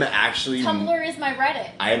 I am actually Tumblr is my Reddit.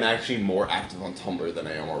 I am actually more active on Tumblr than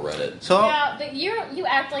I am on Reddit. So Yeah, but you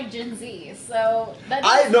act like Gen Z, so that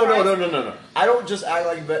I doesn't no. surprise me. I don't just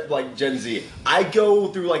act like Gen Z. I go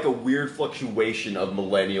through like a weird fluctuation of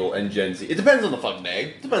millennial and Gen Z. It depends on the fucking day.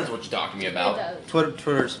 It depends on what you're talking to me It about. does.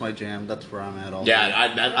 Twitter's my jam. That's where I'm at all.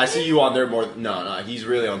 Yeah, I see you on there more. No, he's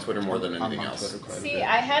really on Twitter more than I'm anything on else. Twitter quite a See, bit.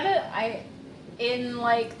 in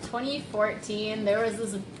like 2014, there was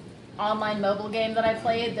this online mobile game that I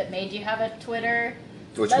played that made you have a Twitter.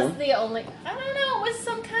 Which That's one? the only. I don't know. It was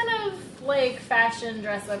some kind of like fashion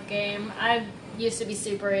dress-up game. I used to be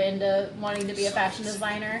super into wanting to be a fashion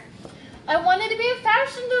designer. I wanted to be a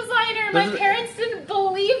fashion designer. My There's- parents didn't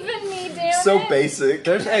believe in me. Damn So it. basic.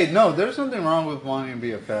 There's nothing wrong with wanting to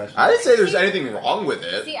be a fashion. I didn't say there's anything wrong with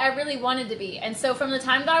it. See, I really wanted to be. And so from the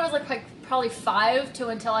time that I was like probably 5 to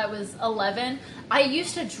until I was 11, I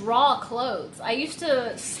used to draw clothes. I used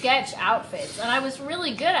to sketch outfits. And I was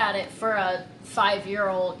really good at it for a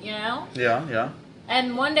 5-year-old, you know? Yeah.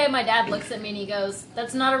 And one day my dad looks at me and he goes,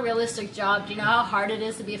 "That's not a realistic job. Do you know how hard it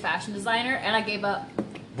is to be a fashion designer?" And I gave up.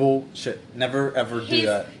 Bullshit. Never ever do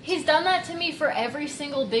that. He's done that to me for every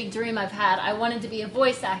single big dream I've had. I wanted to be a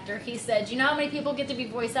voice actor. He said, "You know how many people get to be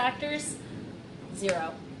voice actors?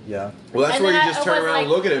 0." Yeah. Well, that's And where you then just I turn was around like,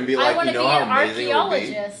 and look at him and be I like, want you to know be how an amazing it would be?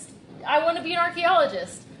 archaeologist. I want to be an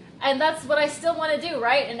archaeologist. And that's what I still want to do,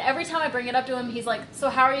 right? And every time I bring it up to him, he's like, "So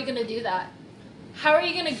how are you going to do that? How are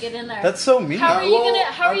you going to get in there? That's so mean. How are you Well, going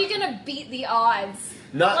to How are you going to beat the odds?"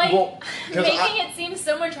 Not Like, well, 'cause making it seem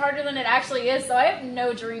so much harder than it actually is. So I have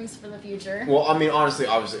no dreams for the future. Well, I mean, honestly,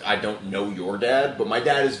 obviously, I don't know your dad, but my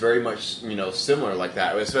dad is very much, similar like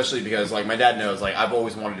that. Especially because, like, my dad knows, like, I've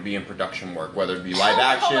always wanted to be in production work, whether it be live Hold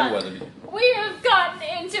action, on. whether it be... We have gotten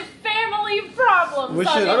into family problems We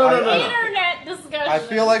on should- the no. internet discussion. I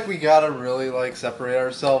feel like we gotta really like separate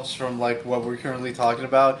ourselves from like what we're currently talking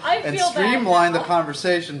about I and feel bad streamline the now.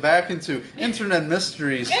 conversation back into internet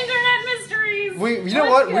mysteries. Internet mysteries. You know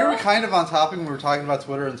Let's what? We go. were kind of on topic when we were talking about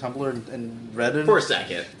Twitter and Tumblr and Reddit For a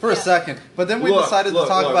second. for a second, but then we Look, decided look, to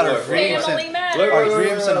talk look, about our look, dreams Family and matters. Look, our look,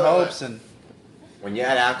 dreams and look, look. hopes and When you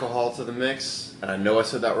add alcohol to the mix, and I know I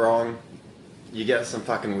said that wrong, you get some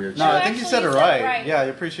fucking weird no, shit. I think you actually said it said it right. right. Yeah, I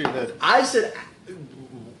appreciate that. I said...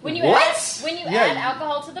 When you What? add Yeah,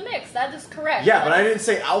 alcohol to the mix, that is correct. Yeah, but I didn't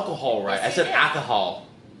say alcohol right. Yes, I you said did. alcohol.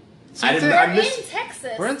 So I you didn't... did. I We're missed... in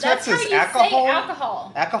Texas. We're in That's Texas. How you Alcohol? say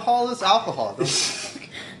alcohol. Alcohol is alcohol.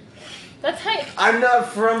 That's how. I'm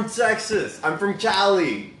not from Texas. I'm from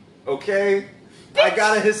Cali. Okay? I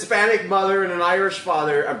got a Hispanic mother and an Irish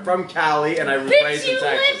father. I'm from Cali, and I was Bitch, raised in you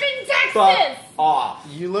Texas. live in Texas. Fuck off.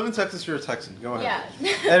 You live in Texas, you're a Texan. Go ahead.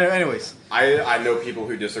 Yeah. Anyways, I know people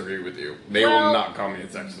who disagree with you. They Well- will not call me a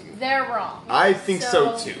Texan. They're wrong. I think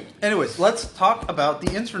so too. let's talk about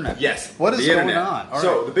the internet. Yes. What is the going internet. on? All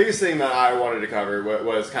So right. the biggest thing that I wanted to cover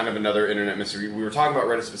was kind of another internet mystery. We were talking about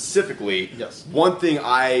Reddit specifically. Yes. One thing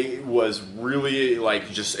I was really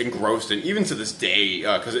like just engrossed in, even to this day,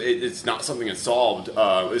 because it's not something that's solved,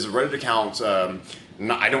 is a Reddit account.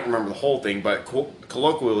 I don't remember the whole thing, but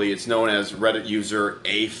colloquially, it's known as Reddit user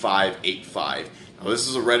A585. Now, this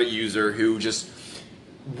is a Reddit user who just,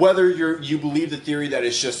 whether you believe the theory that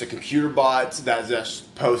it's just a computer bot that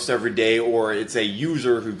just posts every day, or it's a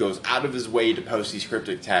user who goes out of his way to post these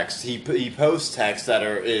cryptic texts, he posts texts that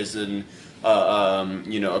is in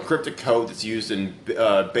a cryptic code that's used in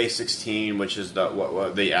base 16, which is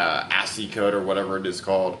the ASCII code or whatever it is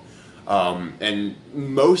called. And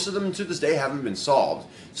most of them to this day haven't been solved.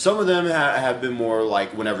 Some of them have been more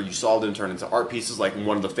like whenever you solve them, turn into art pieces. Like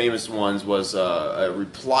one of the famous ones was a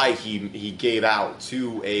reply he gave out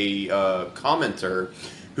to a commenter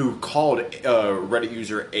who called Reddit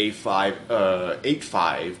user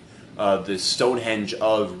A585 the Stonehenge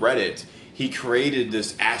of Reddit. He created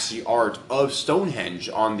this ASCII art of Stonehenge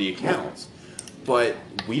on the account. But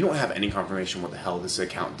we don't have any confirmation what the hell this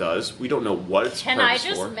account does. We don't know what it's Can I purpose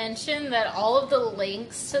just for. mention that all of the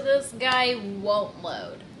links to this guy won't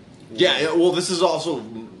load? Yeah, well, this is also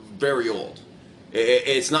very old.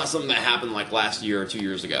 It's not something that happened like last year or 2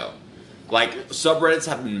 years ago. Like, subreddits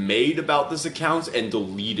have been made about this account and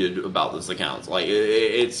deleted about this account. Like,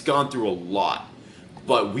 it's gone through a lot.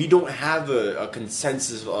 But we don't have a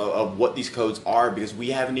consensus of what these codes are because we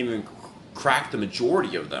haven't even cracked the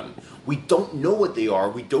majority of them. We don't know what they are,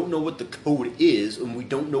 we don't know what the code is, and we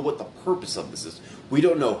don't know what the purpose of this is. We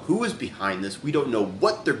don't know who is behind this, we don't know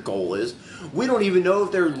what their goal is, we don't even know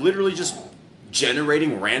if they're literally just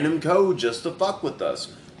generating random code just to fuck with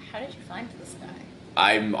us. How did you find this guy?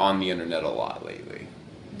 I'm on the internet a lot lately.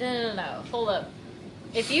 No. Hold up.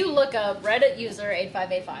 If you look up Reddit user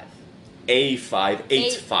 8585.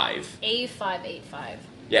 A585. A585.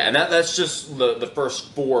 Yeah, and that's just the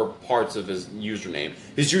first 4 parts of his username.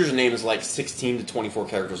 His username is like 16 to 24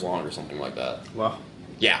 characters long or something like that. Wow.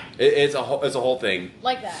 Yeah, it's a whole thing.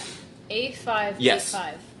 Like that. A585. Yes.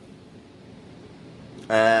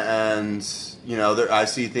 And I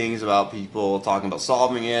see things about people talking about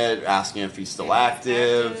solving it, asking if he's still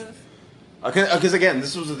active. Because again,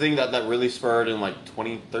 this was the thing that really spurred in like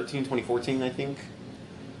 2013, 2014, I think.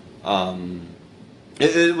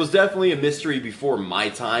 It was definitely a mystery before my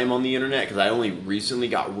time on the internet because I only recently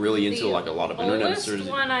got really into like a lot of internet mysteries. The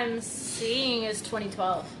one I'm seeing is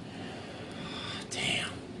 2012. Damn.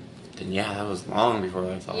 Then yeah, that was long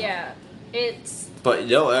before I thought. Yeah, it's.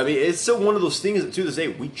 But I mean, it's still one of those things that to this day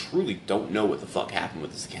we truly don't know what the fuck happened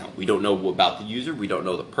with this account. We don't know about the user. We don't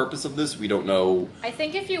know the purpose of this. We don't know. I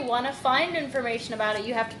think if you want to find information about it,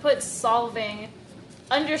 you have to put solving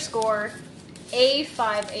 _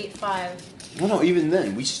 A585 Well, no, even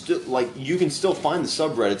then, we still you can still find the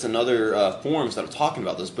subreddits and other forums that are talking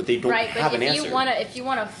about this, but they don't have an answer. If you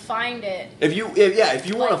want to find it, if you want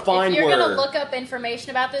to find if you're where gonna look up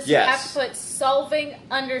information about this, Yes. you have to put solving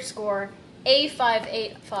 _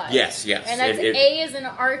 A585. Yes, and that's A is in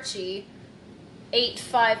Archie,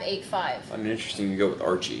 8585. I mean, interesting. You go with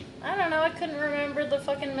Archie. I don't know. I couldn't remember the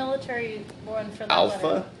fucking military one for that.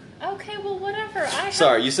 Alpha. letter. Okay, well, whatever.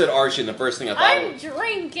 Sorry, you said Archie, and the first thing I thought. I'm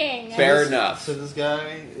drinking. Fair enough. So this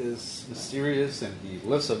guy is mysterious, and he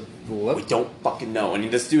lives a life. We don't fucking know. I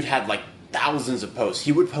mean, this dude had like thousands of posts.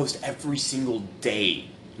 He would post every single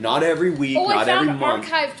day, not every week, not every month.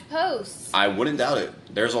 Archived posts. I wouldn't doubt it.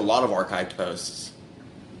 There's a lot of archived posts,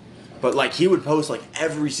 but like he would post like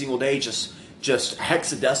every single day, just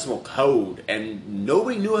hexadecimal code, and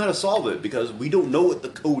nobody knew how to solve it because we don't know what the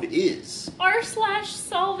code is.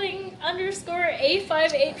 r/solving _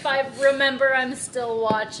 A585. Remember, I'm still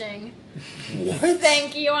watching. What?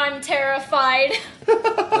 Thank you, I'm terrified.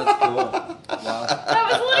 That's cool. Wow. That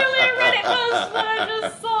was literally a Reddit post that I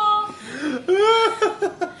just saw.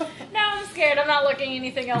 Now I'm scared. I'm not looking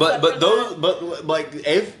anything else up for that. Like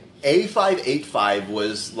A585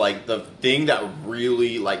 was like the thing that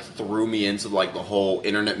really like threw me into like the whole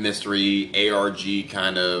internet mystery ARG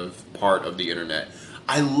kind of part of the internet.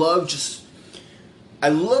 I love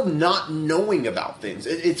not knowing about things.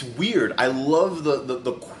 It's weird. I love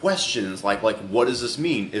the questions like what does this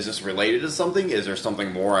mean? Is this related to something? Is there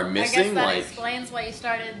something more I'm missing? I guess that explains why you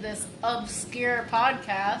started this Obscura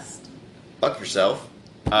podcast. Fuck yourself.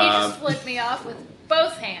 You just flipped me off with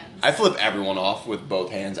both hands. I flip everyone off with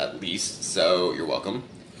both hands at least, so you're welcome.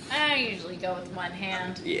 I usually go with one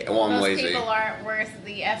hand. Yeah, well, I'm Most lazy. people aren't worth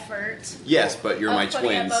the effort. Yes, but you're Of my putting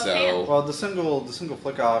twin, up both so... hands. Well, the single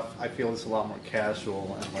flick off, I feel is a lot more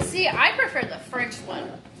casual and like. See, I prefer the French one.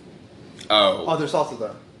 Oh, there's also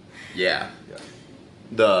the. Yeah. Yeah.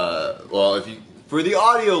 For the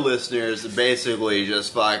audio listeners, basically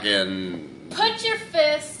just fucking... Put your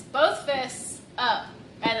fists, both fists, up,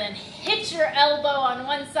 and then hit your elbow on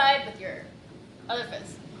one side with your other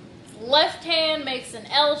fist. Left hand makes an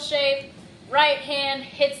L shape, right hand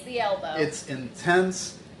hits the elbow. It's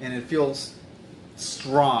intense and it feels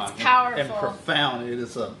strong. It's powerful. And profound. It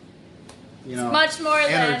is a, It's much more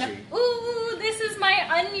energy. than, ooh, this is my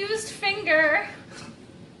unused finger.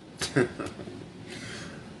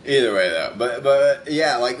 Either way, though. But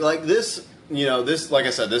yeah, like this... this, like I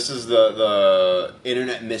said, this is the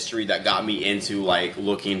internet mystery that got me into, like,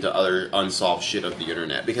 looking into other unsolved shit of the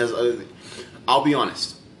internet. Because, I'll be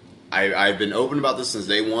honest, I've been open about this since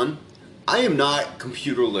day one. I am not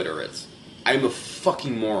computer literate. I'm a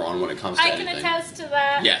fucking moron when it comes to anything. I can attest to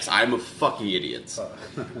that. Yes, I'm a fucking idiot.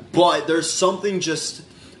 But there's something just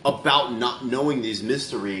about not knowing these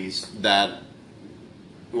mysteries that...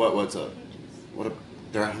 What's up?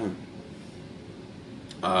 They're at home.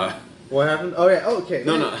 What happened? Oh yeah. Oh, okay.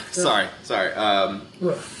 No. Sorry.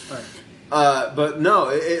 But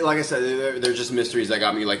no, like I said, they're just mysteries that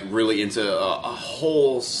got me like really into a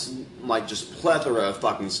whole like just plethora of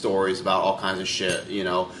fucking stories about all kinds of shit.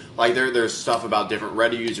 Like there's stuff about different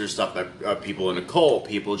Reddit users, stuff that people in a cult,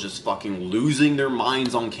 people just fucking losing their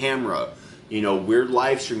minds on camera. Weird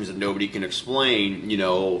live streams that nobody can explain.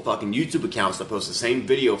 Fucking YouTube accounts that post the same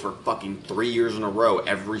video for fucking 3 years in a row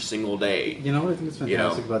every single day. You know what I think is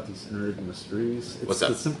fantastic about these internet mysteries? It's What's that?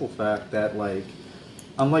 the simple fact that, like,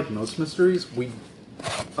 unlike most mysteries, we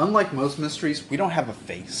don't have a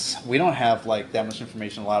face. We don't have like that much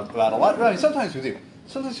information about a lot. I mean, sometimes we do.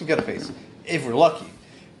 Sometimes we get a face if we're lucky.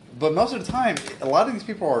 But most of the time, a lot of these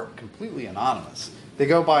people are completely anonymous. They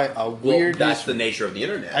go by a weird... Well, that's the nature of the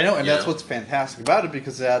internet. I know, and that's what's fantastic about it,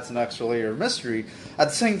 because it adds an extra layer of mystery. At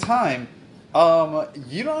the same time,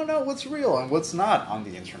 you don't know what's real and what's not on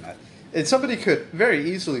the internet. And somebody could very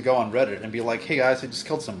easily go on Reddit and be like, hey guys, I just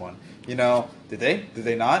killed someone. Did they? Did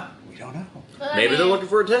they not? We don't know. Maybe they're looking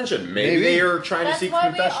for attention. Maybe they are trying to seek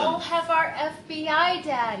confession. That's why we all have our FBI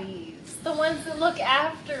daddies. The ones that look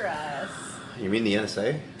after us. You mean the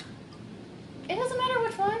NSA? It doesn't matter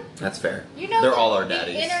which one. That's fair. They're all our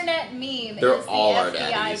daddies. The internet meme They're is all the our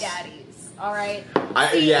FBI daddies. All right.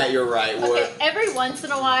 Yeah, you're right. Okay, every once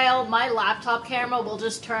in a while, my laptop camera will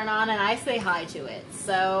just turn on and I say hi to it.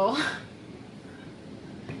 So.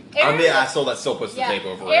 I'm the asshole that still puts the tape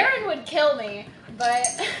over it. Aaron would kill me, but.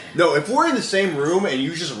 No, if we're in the same room and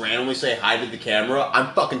you just randomly say hi to the camera,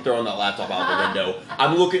 I'm fucking throwing that laptop out the window.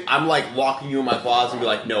 I'm like locking you in my closet and be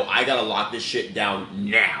like, no, I gotta lock this shit down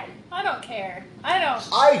now. I don't care. I don't.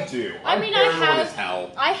 I do. I I'm mean, paranoid as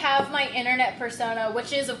hell. I have my internet persona,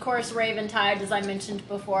 which is, of course, Raven Tide, as I mentioned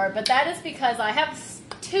before, but that is because I have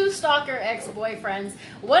 2 stalker ex-boyfriends.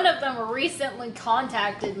 One of them recently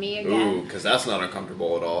contacted me again. Ooh, because that's not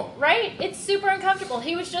uncomfortable at all. Right? It's super uncomfortable.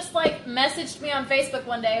 He was just like, messaged me on Facebook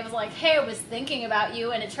one day. It was like, hey, I was thinking about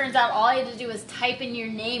you, and it turns out all I had to do was type in your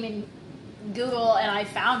name in Google, and I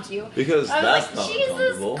found you. Because I was that's like, not Jesus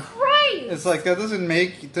uncomfortable. Christ! It's like, that doesn't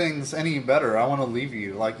make things any better. I want to leave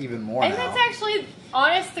you, like, even more And now. that's actually,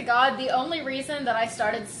 honest to God, the only reason that I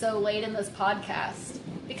started so late in this podcast.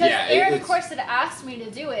 Because Yeah, Aaron, of it's- course, had asked me to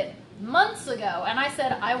do it months ago, and I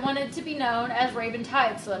said I wanted to be known as Raven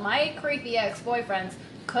Tide so that my creepy ex-boyfriends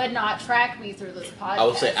could not track me through this podcast. I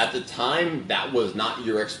will say, at the time, that was not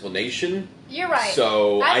your explanation. You're right.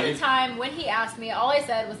 So, At I the didn't... time, when he asked me, all I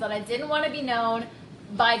said was that I didn't want to be known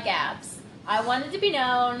by Gabs. I wanted to be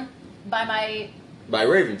known by my... By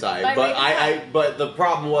Raventide, By but Raventide. but the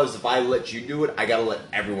problem was if I let you do it, I gotta let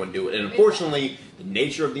everyone do it. And unfortunately, the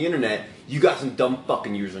nature of the internet, you got some dumb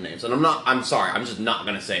fucking usernames. And I'm sorry, I'm just not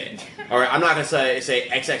gonna say it. Alright, I'm not gonna say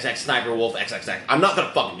XXX Sniper Wolf XXX. I'm not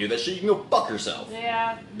gonna fucking do that shit. You can go fuck yourself.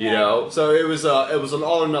 Yeah. You know? So it was an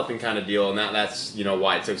all or nothing kind of deal, and that's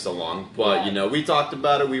why it took so long. But Yeah. we talked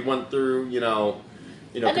about it, we went through,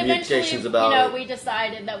 And communications eventually, about it. we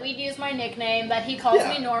decided that we'd use my nickname that he calls Yeah.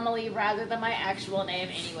 me normally rather than my actual name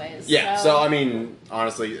anyways. Yeah, so I mean,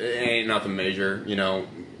 honestly, it ain't nothing major.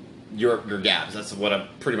 You're Gabs. That's what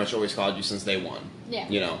I've pretty much always called you since day one. Yeah.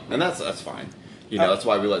 And that's fine. That's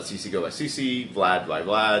why we let CC go by CC, Vlad by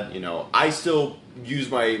Vlad. I still use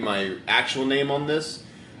my actual name on this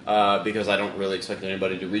because I don't really expect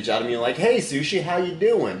anybody to reach out to me like, "Hey, Sushi, how you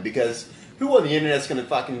doing?" Because who on the internet's gonna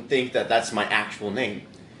fucking think that that's my actual name?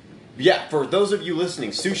 Yeah, for those of you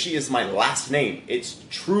listening, Sushi is my last name. It's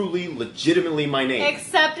truly, legitimately my name.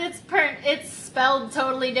 Except it's spelled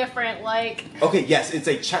totally different. Like Okay, yes, it's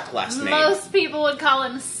a Czech last name. most people would call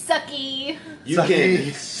him Sucky. You Sucky.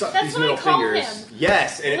 can suck That's these what I middle call fingers. him.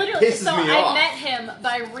 Yes, and Literally, it pisses so me I off. met him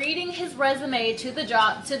by reading his resume to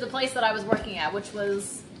the place that I was working at, which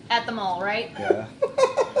was at the mall, right? Yeah.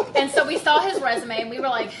 And so we saw his resume and we were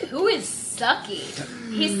like, who is Sucky?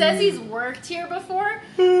 He says he's worked here before.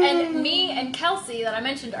 And me and Kelsey, that I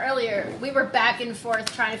mentioned earlier, we were back and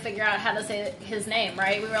forth trying to figure out how to say his name,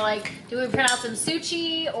 right? We were like, do we pronounce him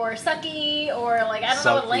Suchi or Sucky or like, I don't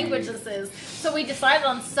know what Sucky. language this is. So we decided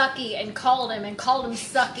on Sucky and called him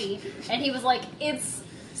Sucky. And he was like, it's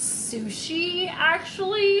sushi,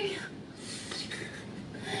 actually.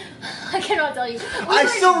 I cannot tell you. I were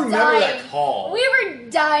still remember that dying. call. We were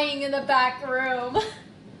dying in the back room.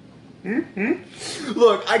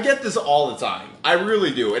 Look, I get this all the time. I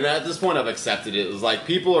really do. And at this point, I've accepted it. It's like,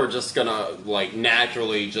 people are just gonna,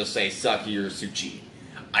 naturally just say Sucky or Suchi.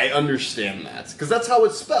 I understand that. Because that's how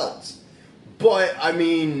it's spelled. But, I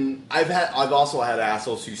mean, I've also had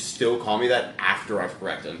assholes who still call me that after I've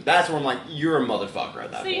corrected them. That's when I'm like, you're a motherfucker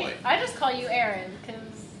at that See, point. I just call you Aaron, because...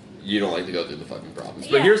 You don't like to go through the fucking problems.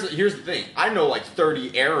 But Yeah. here's the thing. I know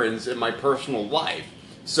 30 Aarons in my personal life.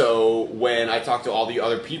 So when I talk to all the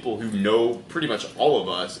other people who know pretty much all of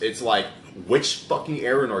us, it's like, which fucking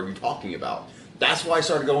Aaron are you talking about? That's why I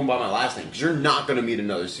started going by my last name. Because you're not going to meet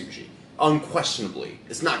another Sushi. Unquestionably.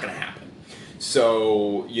 It's not going to happen.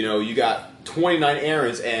 So, you got 29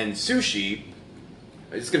 Aarons and Sushi.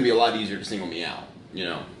 It's going to be a lot easier to single me out,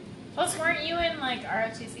 Plus, weren't you in,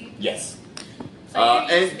 ROTC? Yes. So you're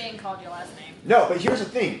used and- to being called your last name. No, but here's the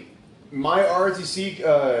thing. My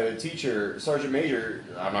ROTC teacher, Sergeant Major,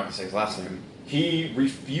 I'm not going to say his last name, he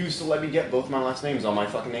refused to let me get both my last names on my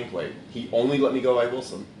fucking nameplate. He only let me go by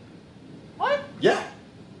Wilson. What? Yeah.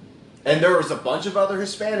 And there was a bunch of other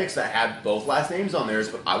Hispanics that had both last names on theirs,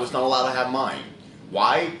 but I was not allowed to have mine.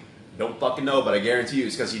 Why? Don't fucking know, but I guarantee you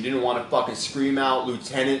it's because he didn't want to fucking scream out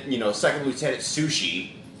Lieutenant, Second Lieutenant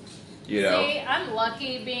Sushi. See, I'm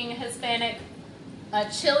lucky being Hispanic, a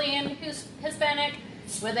Chilean who's Hispanic,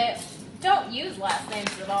 where they don't use last names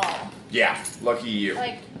at all. Yeah, lucky you.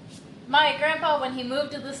 My grandpa, when he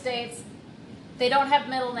moved to the States, they don't have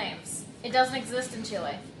middle names. It doesn't exist in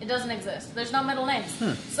Chile. It doesn't exist. There's no middle names.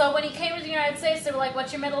 So when he came to the United States, they were like,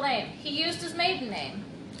 what's your middle name? He used his maiden name.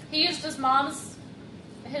 He used his mom's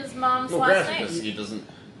last granted, name. because he doesn't,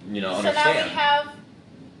 So now understand. we have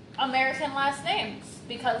American last names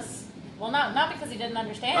because, not because he didn't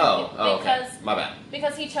understand. Oh, because, okay. My bad.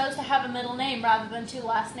 Because he chose to have a middle name rather than 2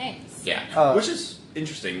 last names. Yeah, which is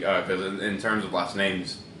interesting because in terms of last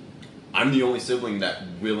names, I'm the only sibling that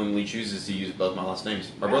willingly chooses to use both my last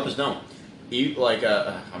names. My brothers don't.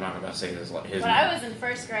 I'm not about to say his When name. I was in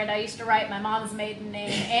first grade, I used to write my mom's maiden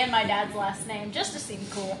name and my dad's last name just to seem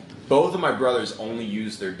cool. Both of my brothers only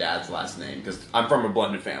use their dad's last name because I'm from a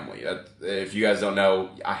blended family. If you guys don't know,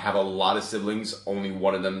 I have a lot of siblings. Only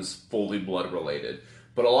one of them's fully blood related.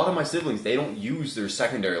 But a lot of my siblings, they don't use their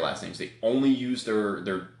secondary last names. They only use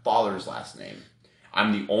their father's last name.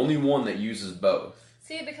 I'm the only one that uses both.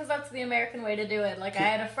 See, because that's the American way to do it. Like, I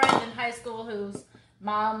had a friend in high school whose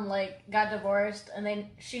mom, like, got divorced, and then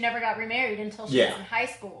she never got remarried until she was in high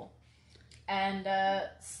school. And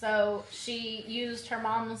so she used her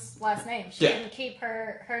mom's last name. She didn't keep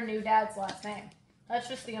her new dad's last name. That's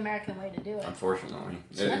just the American way to do it. Unfortunately.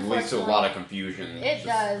 It leads to a lot of confusion. It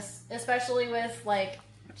does. Especially with, like,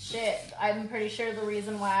 shit. I'm pretty sure the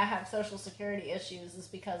reason why I have Social Security issues is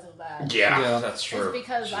because of that. Yeah. That's true. It's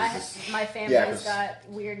because my family's got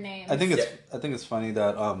weird names. I think it's funny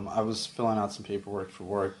that I was filling out some paperwork for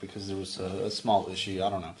work because there was a small issue. I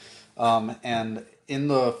don't know. And in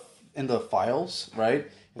the files, right?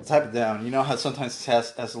 You type it down. You know how sometimes it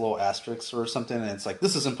has a little asterisk or something, and it's like,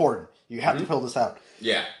 this is important. You have to fill this out.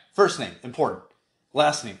 Yeah. First name, important.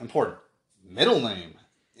 Last name, important. Middle name,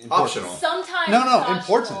 important. Optional. Sometimes No, it's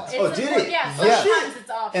optional. important. Oh, did it? Yeah, Yeah. sometimes it's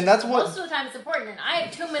optional. And that's what- Most of the time it's important. And I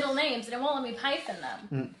have 2 middle names, and it won't let me hyphen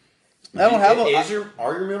them. I don't have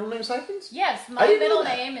Are your middle names hyphens? Yes, I my didn't know middle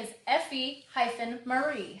that. name is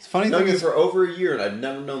Effie-Marie. Funny Known thing you is, for over a year, and I've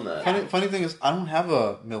never known that. funny thing is, I don't have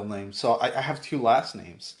a middle name, so I have 2 last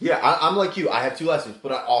names. Yeah, I'm like you. I have 2 last names,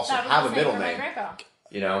 but I also That was have the a same middle for my name. grandpa.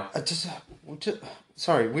 You know.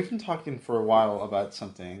 Sorry, we've been talking for a while about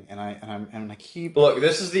something, and I keep. Look,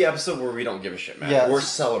 this is the episode where we don't give a shit, man. Yeah. We're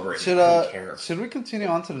celebrating. Should I don't care. should we continue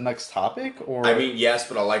on to the next topic, or? I mean, yes,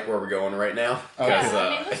 but I like where we're going right now. Okay. Yeah, 'Cause, I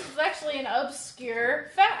mean, this is actually an obscure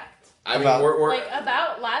fact. I mean, About- we're Like,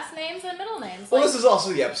 about last names and middle names. well, Like, this is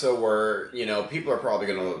also the episode where, you know, people are probably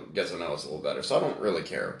going to get to know us a little better, so I don't really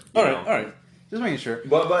care. all you right, know? all right, just making sure.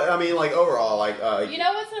 But I mean, like, overall, like, you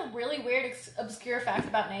know what's a really weird, obscure fact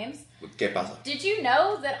about names? ¿Qué pasa? Did you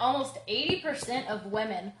know that almost 80% of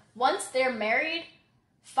women, once they're married,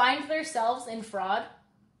 find themselves in fraud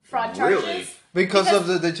charges? Really? Because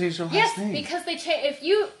they changed their last Yes, name. because they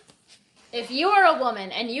if you are a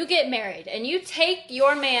woman and you get married and you take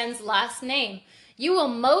your man's last name, you will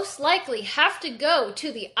most likely have to go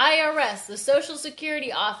to the IRS, the Social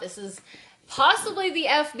Security offices, possibly the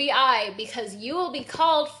FBI, because you will be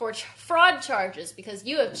called for fraud charges because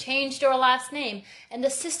you have changed your last name and the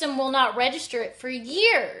system will not register it for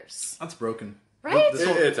years. That's broken. Right? Because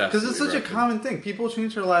It's it's such a broken. common thing. People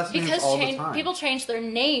change their last names Because all the time. people change their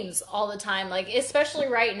names all the time. Like, especially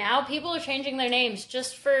right now, people are changing their names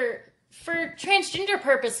just for transgender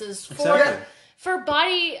purposes, Exactly. for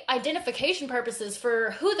body identification purposes,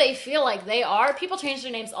 for who they feel like they are. People change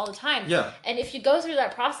their names all the time. Yeah. And if you go through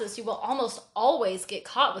that process, you will almost always get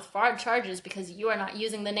caught with fraud charges because you are not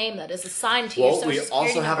using the name that is assigned to your Well, Social we Security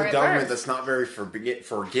also have number a at government birth. that's not very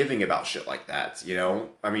forgiving about shit like that, you know?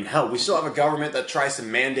 I mean, hell, we still have a government that tries to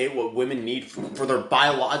mandate what women need for their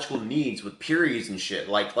biological needs with periods and shit.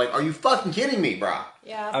 Like, are you fucking kidding me, brah?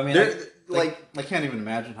 Yeah. I mean, I can't even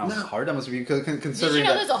imagine how hard that must be. Considering Did you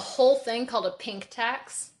know that there's a whole thing called a pink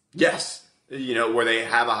tax? Yes. You know, where they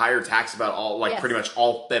have a higher tax about all, like, Yes. pretty much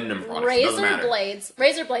all feminine products. It doesn't matter.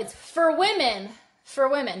 Razor blades for women,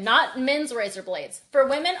 not men's razor blades. For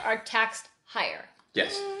women are taxed higher.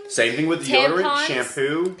 Yes. Same thing with deodorant, Tampons,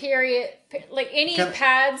 shampoo. Period. Like any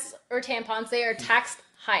pads or tampons, they are taxed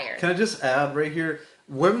higher. Can I just add right here?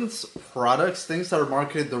 Women's products, things that are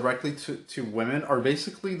marketed directly to women, are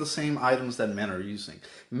basically the same items that men are using.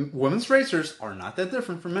 Women's razors are not that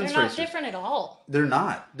different from men's They're not razors. different at all. They're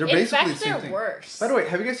not. They're In basically fact, the same they're thing. worse. By the way,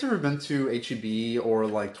 have you guys ever been to H-E-B or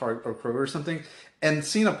like Target or Kroger or something and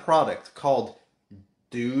seen a product called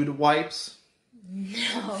Dude Wipes?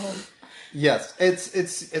 No. Yes,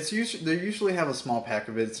 it's usually they usually have a small pack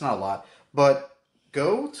of it. It's not a lot, but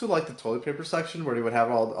go to like the toilet paper section where they would have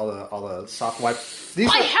all the soft wipes. I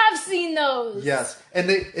have seen those. Yes, and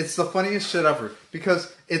it's the funniest shit ever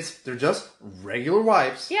because they're just regular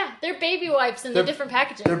wipes. Yeah, they're baby wipes in the different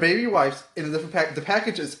packaging. They're baby wipes in a different pack. The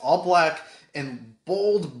package is all black and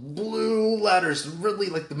bold blue letters, really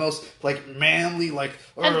like the most like manly like.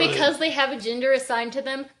 And because they have a gender assigned to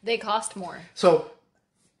them, they cost more. So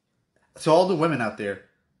all the women out there,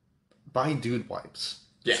 buy Dude Wipes.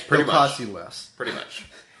 Yeah, It'll pretty much. cost you less. Pretty much.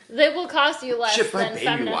 They will cost you less Shit, buy than baby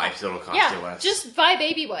feminine. wipes, it'll cost yeah, you less. just buy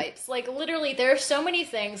baby wipes. Like, literally, there are so many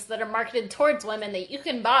things that are marketed towards women that you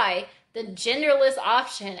can buy the genderless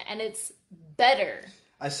option, and it's better.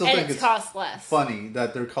 I still And think it it's costs less. funny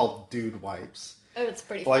that they're called Dude Wipes. Oh, it's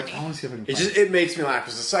pretty Like, funny. I want to see if I can It find just it makes me laugh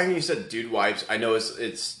because the second you said dude wipes, I know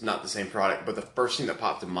it's not the same product, but the first thing that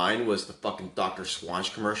popped in mind was the fucking Dr.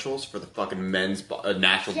 Swanch commercials for the fucking men's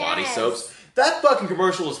natural body Yes. soaps. That fucking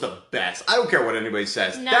commercial is the best. I don't care what anybody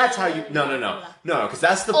says. No, That's how you no, because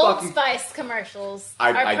that's the Old fucking Spice commercials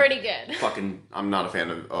I are pretty good. Fucking, I'm not a fan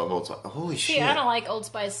of Old Spice. Holy See, shit! I don't like Old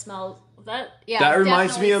Spice smells. That That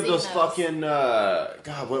reminds me of definitely those seen fucking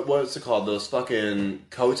God, what's it called? Those fucking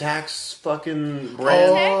Kotex fucking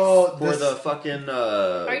brand Oh, for the fucking.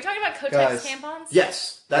 Are you talking about Kotex Guys. tampons?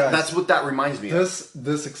 Yes, Guys. that's what that reminds me of.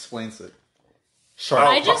 this explains it. Oh,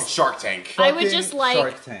 I fucking just- Shark Tank. I would Fucking just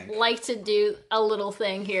Shark Tank. like to do a little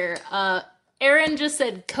thing here. Aaron just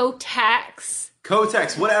said Kotex.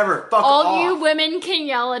 Kotex, whatever. Fuck All off. you women can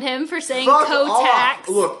yell at him for saying Fuck Kotex. off.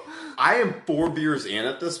 Look, I am 4 beers in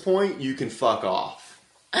at this point. You can fuck off.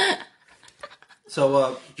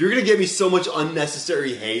 So, You're gonna give me so much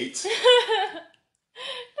unnecessary hate.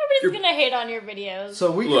 Nobody's gonna hate on your videos.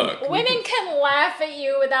 so we Look. Women can laugh at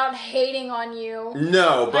you without hating on you.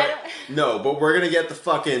 No, I but we're gonna get the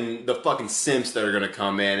fucking simps that are gonna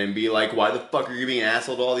come in and be like, "Why the fuck are you being an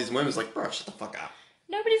asshole to all these women?" It's like, bro, shut the fuck up.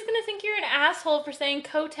 Nobody's gonna think you're an asshole for saying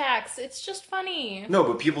Kotex. It's just funny. No,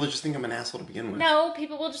 but people just think I'm an asshole to begin with. No,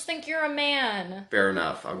 people will just think you're a man. Fair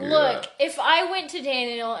enough. I'll give you Look, that. if I went to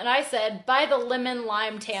Daniel and I said, buy the lemon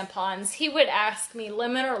lime tampons, he would ask me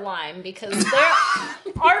lemon or lime because there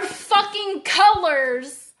are fucking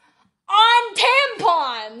colors on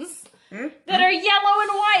tampons that are yellow and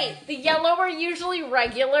white. The yellow are usually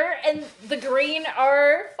regular and the green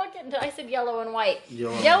are fucking, I said yellow and white.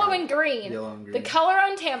 Yellow and green. Yellow and green. The color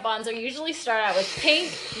on tampons are usually start out with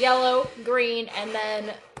pink, yellow, green, and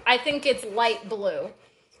then I think it's light blue.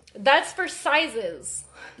 That's for sizes.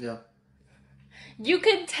 yeah. You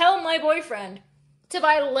could tell my boyfriend to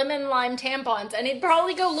buy lemon lime tampons, and he'd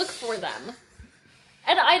probably go look for them.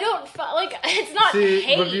 And I don't like. It's not See,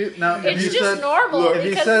 hate. if It's you just said, normal. If you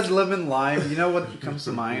because said lemon lime, you know what comes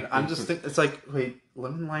to mind? I'm just thinking, it's like, wait,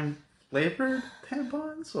 lemon lime flavored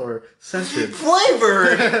tampons or scented?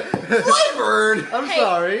 Flavored. Flavored. I'm hey,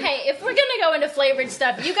 sorry. Hey, if we're gonna go into flavored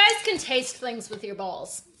stuff, you guys can taste things with your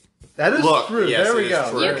balls. That is Look, true. yes, there it we is go.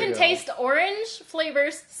 true. There You we can go. taste orange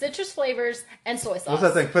flavors, citrus flavors, and soy sauce. What's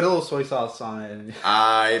that thing? Put a little soy sauce on it. And...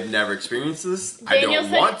 I've never experienced this. Daniel I don't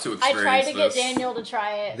said- want to experience I tried to get this. Daniel to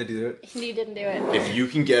try it. Did you do it? He didn't do it. If you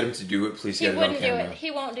can get him to do it, please He get it on wouldn't do camera. it. He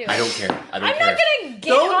won't do it. I don't care. I don't I'm care. not gonna get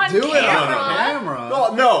Don't on do it camera. on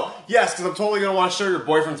camera. No, yes, because I'm totally gonna want to show your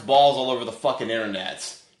boyfriend's balls all over the fucking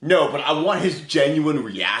internet. No, but I want his genuine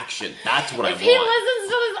reaction. That's what I If he want. listens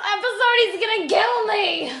to this episode, he's gonna kill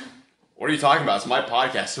me. What are you talking about? It's my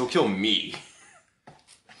podcast. He'll kill me.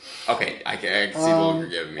 Okay, I can see the look you're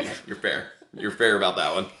giving me. You're fair. You're fair about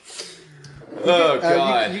that one. Oh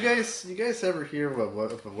god. You guys ever hear of a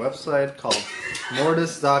website called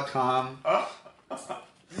Mortis.com?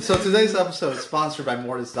 So today's episode is sponsored by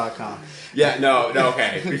Mortis.com. Yeah, no,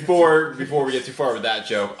 okay. Before we get too far with that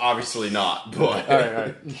joke, obviously not. But All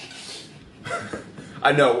right.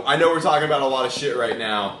 I know we're talking about a lot of shit right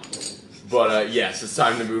now. But yes, it's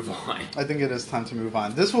time to move on. I think it is time to move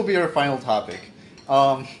on. This will be our final topic.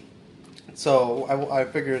 So I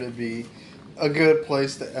figured it'd be a good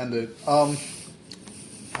place to end it. Let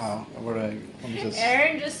me just.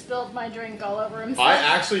 Aaron just spilled my drink all over himself. I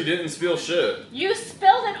actually didn't spill shit. You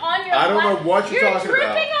spilled it on your I don't lap. know what you're talking dripping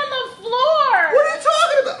about. on the floor. What are you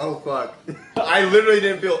talking about? Oh fuck! I literally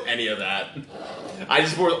didn't feel any of that. I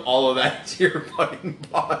just poured all of that into your fucking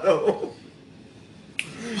bottle.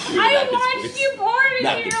 I watched you pour it into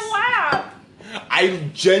Nice. your lap. I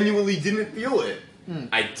genuinely didn't feel it.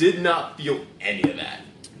 I did not feel any of that.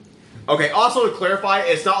 Okay, also to clarify,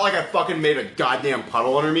 it's not like I fucking made a goddamn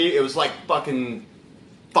puddle under me. It was like fucking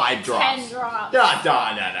 5 drops. 10 drops.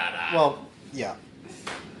 Da. Well, yeah.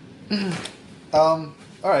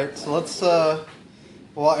 Alright, so let's,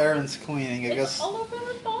 while Aaron's cleaning, I It's guess, all over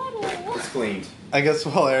the bottle. It's cleaned.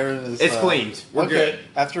 while Aaron is... It's cleaned. We're good.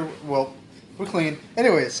 We're clean.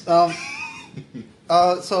 Anyways, so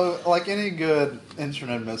like any good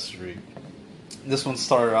internet mystery, this one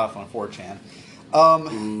started off on 4chan.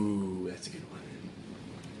 Ooh, that's a good one.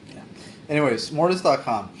 Yeah. Anyways,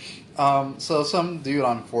 Mortis.com. So some dude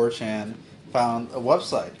on 4chan found a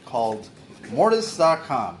website called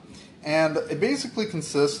Mortis.com. And it basically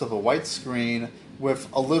consists of a white screen with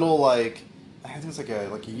a little, like, I think it's like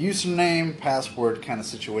a username, password kind of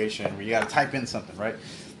situation where you gotta type in something, right?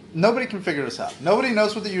 Nobody can figure this out. Nobody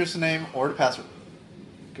knows what the username or the password.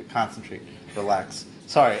 Concentrate. Relax.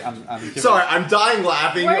 Sorry, I'm giving, Sorry, I'm dying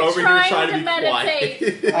laughing We're over here trying to be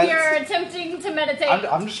meditate. quiet. We are attempting to meditate.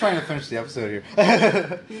 I'm just trying to finish the episode here.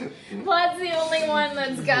 Vlad's the only one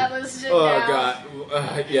that's got this shit Oh down.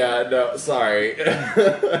 god. Yeah, no, sorry. I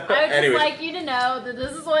would just Anyways. like you to know that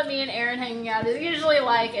this is what me and Aaron hanging out is usually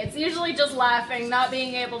like. It's usually just laughing, not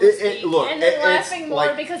being able to speak, look, and then it's laughing more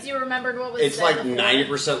like- because you remembered what was It's said like before.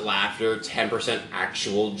 90% laughter, 10%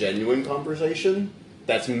 actual genuine conversation.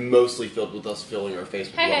 That's mostly filled with us filling our face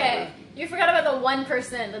with Hey, whatever. you forgot about the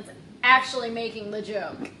 1% that's actually making the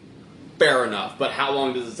joke. Fair enough, but how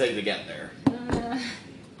long does it take to get there?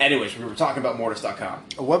 Anyways, we were talking about Mortis.com.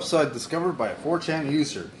 A website discovered by a 4chan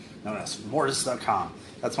user known as Mortis.com.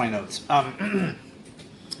 That's my notes.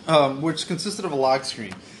 Which consisted of a lock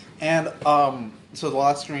screen. And so the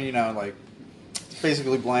lock screen, you know, like, it's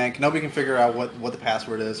basically blank. Nobody can figure out what the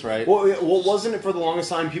password is, right? Well, wasn't it for the longest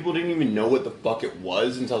time? People didn't even know what the fuck it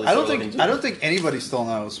was until they I started don't looking think into it. anybody still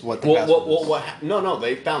knows what the password is. No,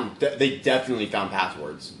 they definitely found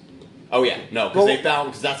passwords. Oh yeah, no,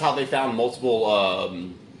 because that's how they found multiple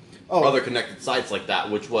other connected sites like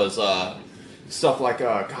that, which was stuff like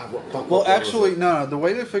God. Well, actually, no. The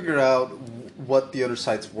way to figure out what the other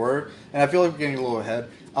sites were, and I feel like we're getting a little ahead,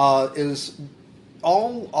 is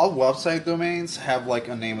all website domains have like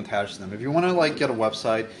a name attached to them. If you want to like get a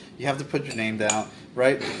website, you have to put your name down,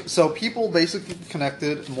 right? So people basically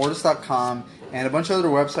connected Mortis.com and a bunch of other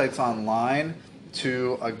websites online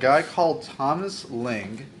to a guy called Thomas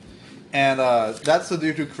Ling. And that's the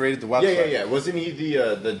dude who created the website. Yeah. Wasn't he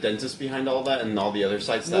the dentist behind all that and all the other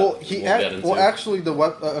sites that Well, get into? well, actually, the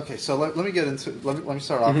web. Okay, so let me get into. Let me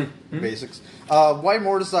start off with basics. Why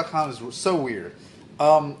Mortis.com is so weird.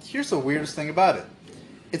 Here's the weirdest thing about it.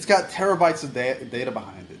 It's got terabytes of data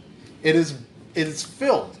behind it. It is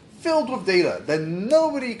filled with data that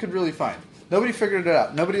nobody could really find. Nobody figured it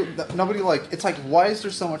out. Nobody like. It's like, why is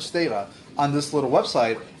there so much data on this little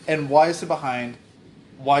website, and why is it behind?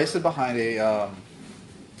 Why is it behind a?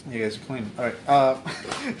 You guys are clean. All right.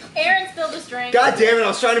 Aaron spilled his drink. God damn it! I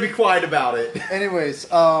was trying to be quiet about it. Anyways,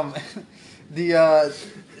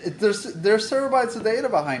 there's terabytes of data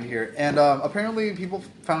behind here, and apparently people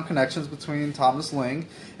found connections between Thomas Ling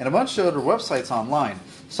and a bunch of other websites online.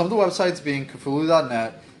 Some of the websites being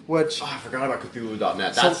Cthulhu.net, which I forgot about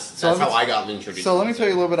Cthulhu.net. So That's let me- how I got introduced. So let me tell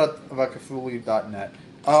you a little bit about Cthulhu.net.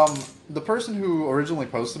 The person who originally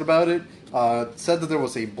posted about it said that there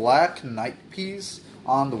was a black knight piece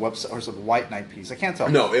on the website, or is it a white knight piece? I can't tell.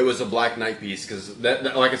 No, it was a Black Knight piece because,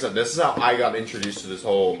 like I said, this is how I got introduced to this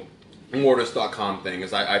whole Mortis.com thing. Is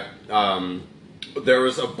there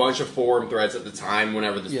was a bunch of forum threads at the time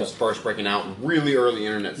whenever this was first breaking out, really early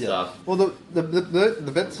internet stuff. Well, the bit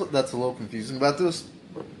that's a little confusing about this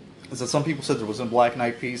is that some people said there wasn't a black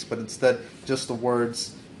knight piece, but instead just the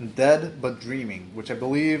words "dead but dreaming," which I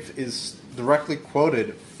believe is directly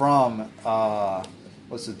quoted from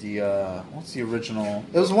what's the original?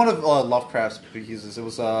 It was one of Lovecraft's pieces. It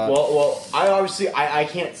was Well, I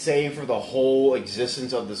can't say for the whole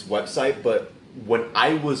existence of this website, but when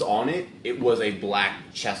I was on it, it was a black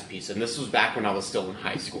chess piece, and this was back when I was still in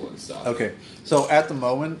high school and stuff. okay. So at the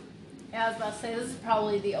moment, Yeah, I was about to say this is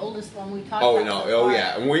probably the oldest one we talked Oh about. no! so Oh far.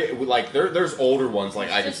 yeah, and we like there's older ones like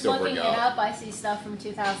I can Just still looking bring it up. up, I see stuff from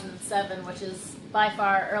 2007, which is by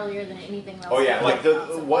far earlier than anything else. Oh yeah, we've like talked about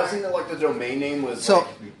so far. wasn't it like the domain name was So- like,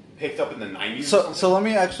 picked up in the 90s? or something? so let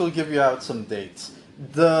me actually give you out some dates.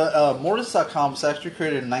 The Mortis.com was actually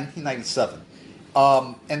created in 1997,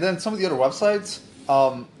 and then some of the other websites.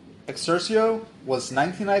 Exercio was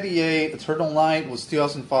 1998, Eternal Night was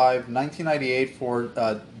 2005, 1998 for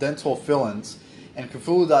Dental Fill-ins, and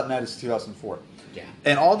Cthulhu.net is 2004. Yeah.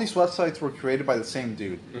 And all these websites were created by the same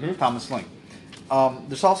dude, Thomas Ling.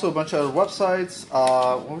 There's also a bunch of other websites.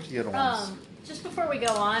 What were the other ones? Just before we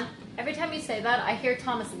go on, every time you say that, I hear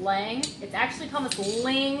Thomas Lang. It's actually Thomas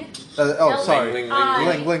Ling. Sorry.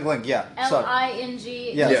 Ling. Ling, yeah. Sorry.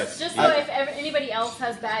 L-I-N-G. Yes. Just so if anybody else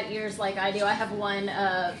has bad ears like I do, I have one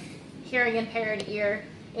hearing impaired ear.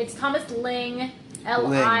 It's Thomas Ling,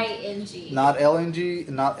 L-I-N-G. Not LNG,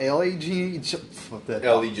 not LAG.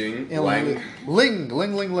 L.E. Jing. Lang.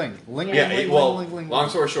 Ling. Yeah, long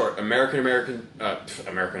story short, American,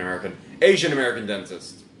 Asian American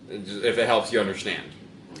dentist, if it helps you understand.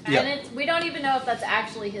 And we don't even know if that's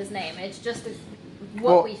actually his name. It's just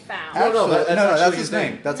what we found. Actually, that's that's actually his his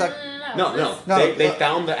name. name. That's No. No, They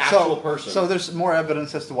found the actual person. So there's more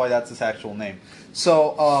evidence as to why that's his actual name.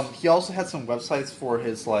 So he also had some websites for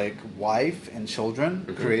his like wife and children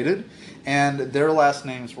created, and their last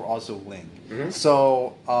names were also Ling.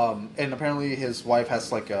 So and apparently his wife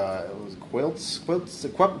has like a quilt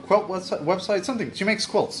website, something. She makes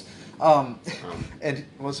quilts. And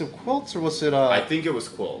was it quilts or was it? I think it was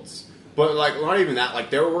quilts. But, like, not even that. Like,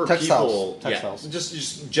 there were Textiles. people... Textiles. Yeah,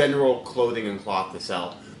 just general clothing and cloth to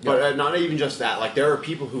sell. But not even just that. Like, there are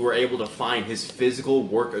people who were able to find his physical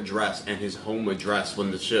work address and his home address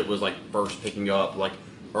when the shit was, like, first picking up, like,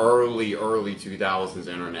 early 2000s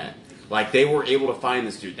internet. Like, they were able to find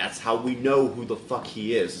this dude. That's how we know who the fuck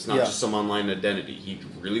he is. It's not just some online identity. He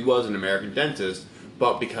really was an American dentist,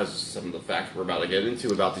 but because of some of the facts we're about to get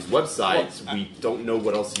into about these websites, we don't know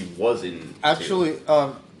what else he was in. Actually,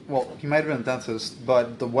 well, he might have been a dentist,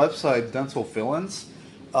 but the website Dental Fill-Ins,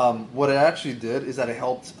 what it actually did is that it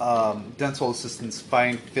helped dental assistants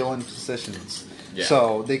find fill-in positions. Yeah.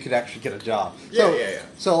 So they could actually get a job. Yeah.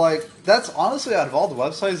 So, like, that's honestly, out of all the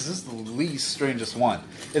websites, this is the least strangest one.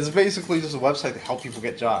 It's basically just a website to help people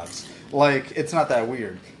get jobs. Like, it's not that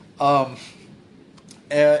weird.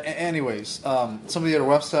 Anyways, some of the other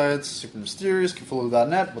websites, super mysterious,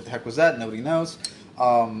 Cthulhu.net, what the heck was that? Nobody knows.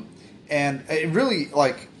 And it really,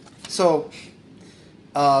 like, so,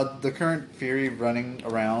 the current theory running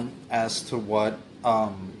around as to what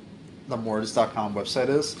the Mortis.com website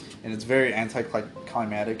is, and it's very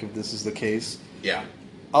anticlimactic if this is the case. Yeah.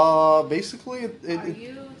 Basically, Are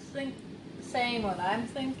you saying what I'm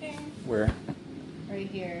thinking? Where? Right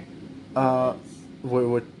here.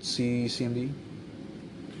 What CMD?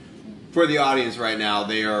 For the audience right now,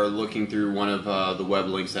 they are looking through one of the web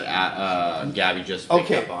links that Gabby just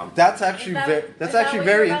picked up on. That's actually Is that what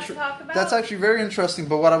you're about to talk about? that's actually very interesting.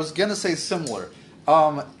 But what I was gonna say is similar.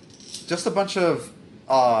 Just a bunch of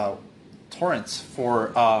torrents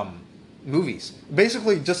for movies.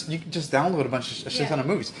 Basically, you could just download a shit ton of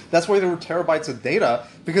movies. That's why there were terabytes of data,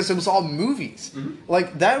 because it was all movies. Mm-hmm.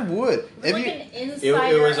 Like that would. It was like an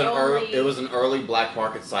insider it was an early black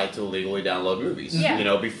market site to illegally download movies. Yeah. You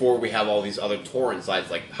know, before we have all these other torrent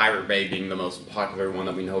sites, like Pirate Bay being the most popular one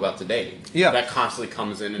that we know about today. Yeah. That constantly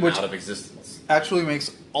comes in and out of existence. Actually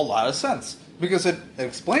makes a lot of sense, because it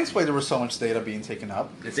explains why there was so much data being taken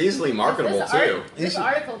up. It's easily marketable too. This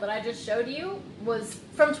article that I just showed you was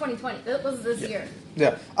from 2020. It was this year.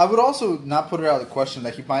 Yeah, I would also not put it out of the question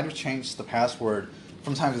that he might have changed the password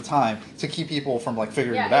from time to time to keep people from like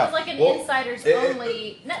figuring it out. Yeah, it was like an insiders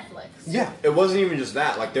only Netflix. Yeah, it wasn't even just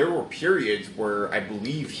that. Like there were periods where I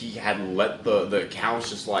believe he had let the accounts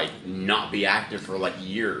just like not be active for like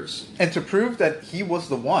years. And to prove that he was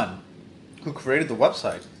the one who created the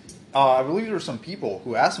website, I believe there were some people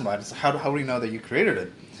who asked him about it. So how do we know that you created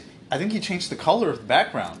it? I think he changed the color of the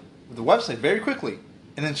background of the website very quickly,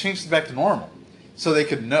 and then changed it back to normal, so they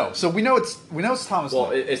could know. So we know it's Thomas.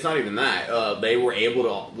 Well, it's not even that. They were able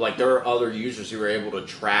to, like, there are other users who were able to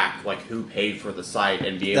track like who paid for the site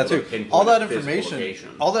and be able to pinpoint all that the physical information. location.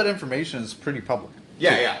 All that information is pretty public.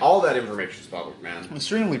 Yeah, all that information is public, man.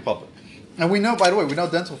 Extremely public. And we know, by the way,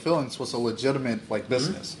 Dental Fillings was a legitimate like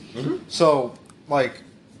business. Mm-hmm. So like,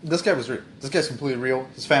 this guy was real. This guy's completely real.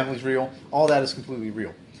 His family's real. All that is completely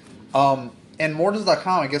real. And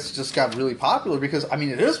Mortons.com, I guess, just got really popular because, I mean,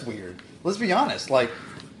 it is weird. Let's be honest. Like,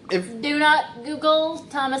 Do not Google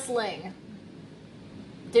Thomas Ling.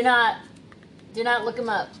 Do not look him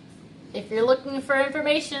up. If you're looking for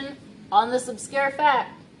information on this obscure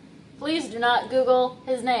fact, please do not Google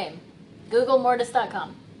his name. Google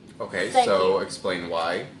Mortis.com. Okay, Thank so you. explain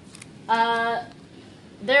why.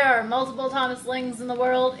 There are multiple Thomas Lings in the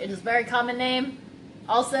world. It is a very common name.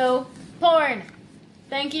 Also, porn.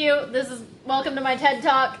 Thank you. Welcome to my TED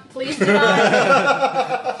Talk. Please do not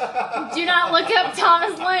do not look up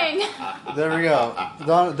Thomas Ling. there we go.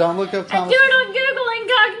 Don't look up I Thomas. do it on Google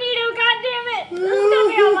Incognito. God damn it! This is gonna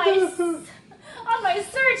be on my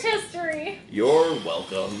search history. You're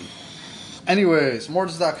welcome. Anyways,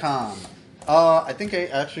 Mortons.com. I think I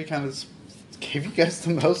actually kind of gave you guys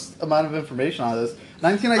the most amount of information on this.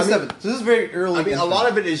 1997. So this is very early. I mean, a lot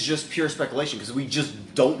of it is just pure speculation because we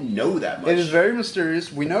just don't know that much. It is very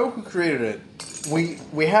mysterious. We know who created it.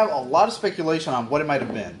 We have a lot of speculation on what it might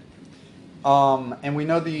have been. And we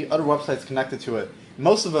know the other websites connected to it.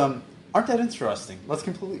 Most of them aren't that interesting. Let's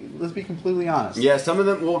be completely honest. Yeah, some of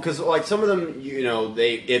them. Well, because like some of them, you know,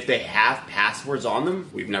 if they have passwords on them,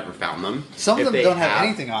 we've never found them. Some of them don't have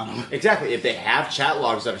anything on them. Exactly. If they have chat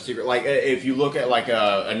logs that are secret, like if you look at like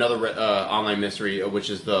another online mystery, which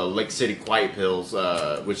is the Lake City Quiet Pills,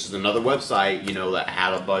 which is another website, you know, that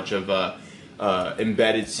had a bunch of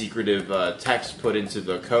embedded secretive text put into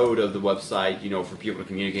the code of the website, you know, for people to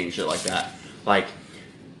communicate and shit like that. Like,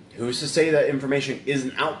 who's to say that information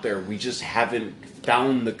isn't out there? We just haven't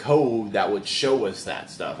found the code that would show us that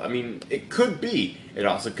stuff. I mean, it could be. It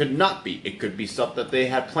also could not be. It could be stuff that they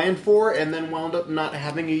had planned for and then wound up not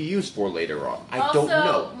having a use for later on. I don't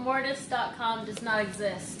know. Also, Mortis.com does not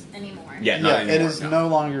exist anymore. Yeah, not anymore, it is no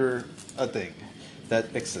longer a thing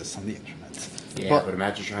that exists on the internet. Yeah, but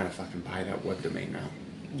imagine trying to fucking buy that web domain now.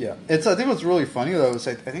 Yeah, I think what's really funny though is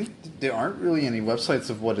I think there aren't really any websites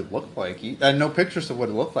of what it looked like, and no pictures of what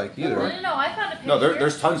it looked like either. No, I found a picture. No,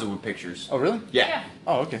 there's tons of pictures. Oh, really? Yeah.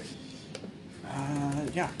 Oh, okay.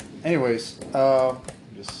 Yeah. Anyways,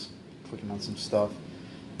 just clicking on some stuff.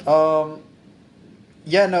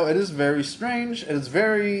 Yeah, no, it is very strange. It is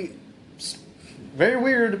very, very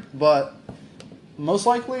weird, but most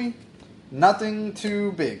likely nothing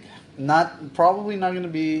too big. Probably not going to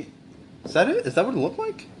be. Is that it? Is that what it looked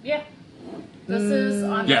like? Yeah. This is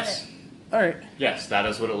on Yes. Reddit. All right. Yes, that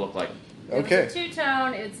is what it looked like. Okay. It's a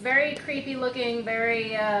two-tone. It's very creepy looking.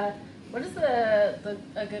 Very. What is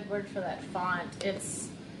a good word for that font? It's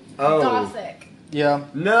gothic. Yeah.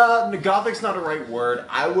 No, Gothic's not a right word.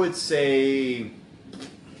 I would say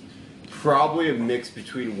probably a mix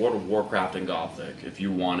between World of Warcraft and Gothic, if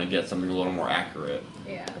you want to get something a little more accurate.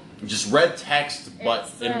 Yeah. Just red text, but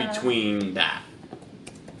It's, in between that.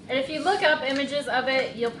 And if you look up images of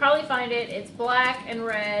it, you'll probably find it. It's black and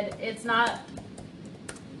red. It's not.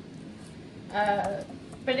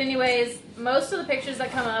 But anyways, most of the pictures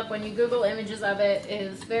that come up when you Google images of it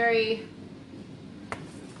is very,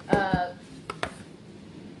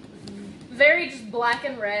 very just black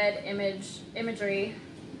and red imagery.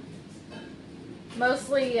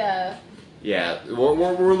 Mostly, Yeah,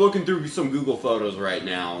 we're looking through some Google photos right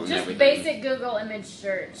now and just everything. basic Google image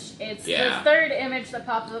search. It's the third image that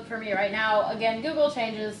pops up for me right now. Again, Google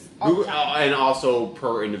changes all Google, the time. and also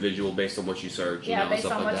per individual based on what you search. Yeah, and based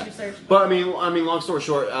stuff on like what that. you search. But I mean, long story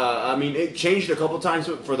short, it changed a couple times,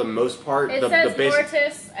 but for the most part, It the says basic.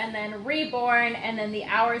 Mortis, and then Reborn, and then the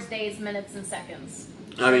hours, days, minutes, and seconds.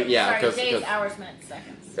 I mean, yeah, Sorry, because days, hours, minutes,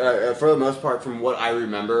 seconds. for the most part, from what I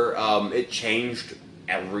remember, it changed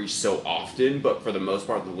every so often, but for the most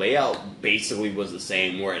part, the layout basically was the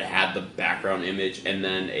same, where it had the background image and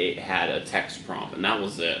then it had a text prompt, and that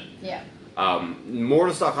was it. Yeah.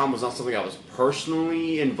 Mortis.com was not something I was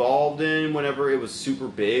personally involved in whenever it was super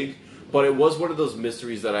big, but it was one of those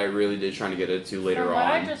mysteries that I really did trying to get into later From what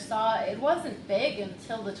on. I just saw, it wasn't big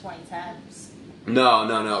until the 2010s. No,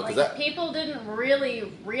 Like, because people didn't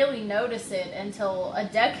really notice it until a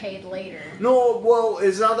decade later. No, well,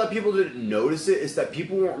 it's not that people didn't notice it, it's that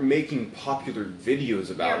people weren't making popular videos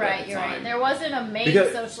about it at the time. Right. There wasn't a main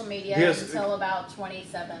social media until about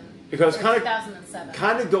 2007.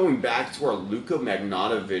 Kind of going back to our Luca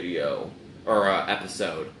Magnotta video, or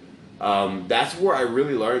episode, that's where I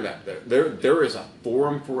really learned that there is a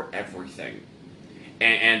forum for everything.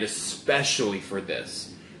 And especially for this.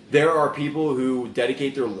 There are people who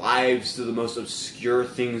dedicate their lives to the most obscure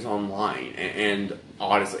things online, and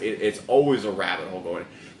honestly, it's always a rabbit hole going.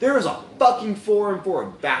 There is a fucking forum for a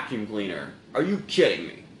vacuum cleaner. Are you kidding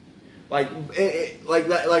me? Like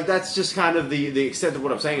that's just kind of the extent of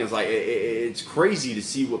what I'm saying. Is like it's crazy to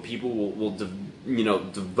see what people will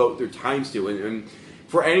devote their times to, and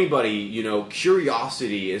for anybody,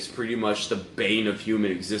 curiosity is pretty much the bane of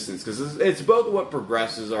human existence, because it's both what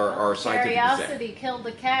progresses our scientific Curiosity killed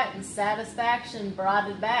the cat, and satisfaction brought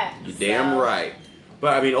it back. You're damn right.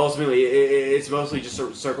 But I mean, ultimately, it's mostly just sort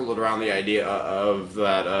of circled around the idea of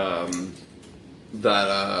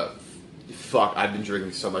fuck, I've been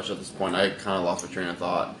drinking so much at this point, I kind of lost my train of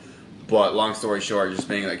thought. But long story short, just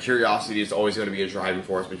being like, curiosity is always going to be a driving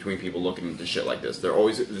force between people looking into shit like this.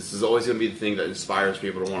 This is always going to be the thing that inspires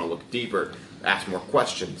people to want to look deeper, ask more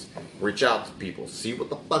questions, reach out to people, see what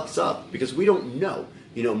the fuck's up, because we don't know.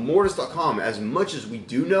 Mortis.com, as much as we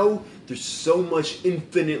do know, there's so much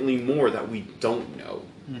infinitely more that we don't know.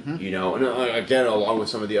 Mm-hmm. And again, along with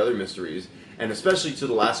some of the other mysteries, and especially to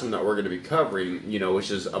the last one that we're going to be covering,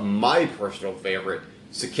 which is my personal favorite,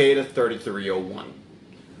 Cicada 3301.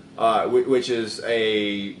 Which is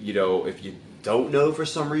if you don't know for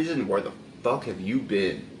some reason, where the fuck have you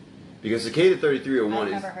been? Because Cicada 3301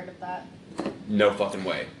 I've never heard of that. No fucking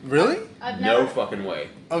way. Really? No fucking way.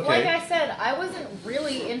 Okay. Like I said, I wasn't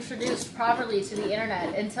really introduced properly to the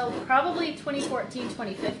internet until probably 2014,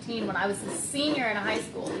 2015, when I was a senior in high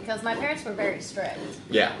school, because my parents were very strict.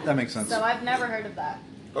 Yeah. That makes sense. So I've never heard of that.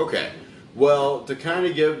 Okay. Well, to kind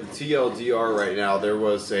of give the TLDR right now, there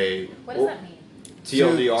was a... What does that mean?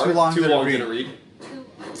 TLDR? Too long didn't read. Too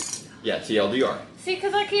long. Yeah, TLDR. See,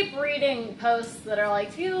 because I keep reading posts that are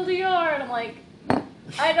like TLDR, and I'm like,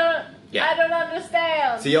 I don't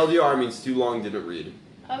understand. TLDR means too long didn't read.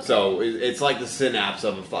 Okay. So it's like the synapse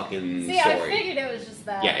of a fucking See, story. I figured it was just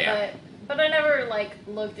that. Yeah. But I never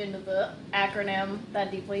looked into the acronym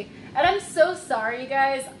that deeply. And I'm so sorry, you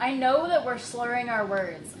guys. I know that we're slurring our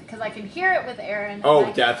words because I can hear it with Aaron. Oh, and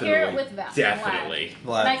I can definitely. hear it with Vlad. Definitely.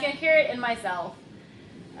 Vlad. And I can hear it in myself.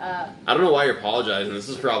 I don't know why you're apologizing. This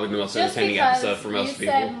is probably the most Just entertaining because episode for most you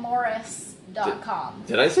people. said Morris.com.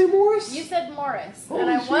 Did I say Morris? You said Morris. Holy and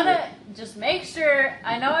I shit. want to just make sure.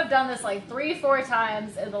 I know I've done this 3-4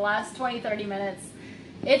 times in the last 20-30 minutes.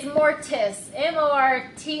 It's Mortis.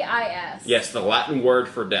 Mortis. Yes, the Latin word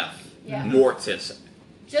for death. Yeah. Mortis.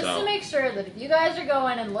 Just So. to make sure that if you guys are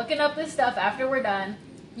going and looking up this stuff after we're done,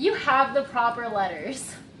 you have the proper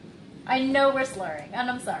letters. I know we're slurring, and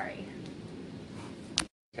I'm sorry.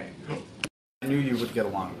 Okay. I knew you would get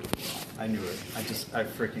along with me. I knew it. I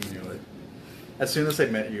freaking knew it. As soon as I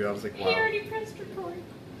met you, I was like, wow. He already pressed record.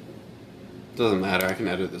 Doesn't matter. I can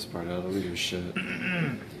edit this part out. I don't give a shit.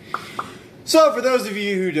 So, for those of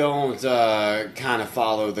you who don't kind of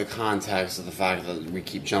follow the context of the fact that we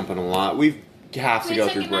keep jumping a lot, we have to We go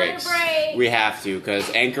took through another breaks. break. We have to, because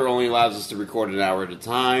Anchor only allows us to record an hour at a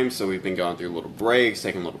time, so we've been going through little breaks,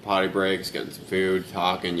 taking little potty breaks, getting some food,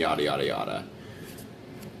 talking, yada, yada, yada.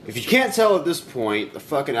 If you can't tell at this point, the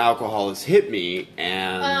fucking alcohol has hit me,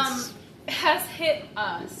 and... Has hit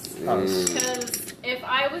us. Because if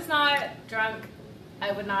I was not drunk,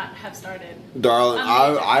 I would not have started. Darling,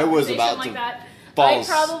 I was conversation about like to... that. fall I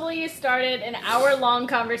probably started an hour-long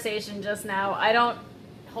conversation just now. I don't...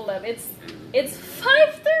 Hold up. It's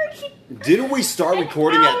 5:30. Didn't we start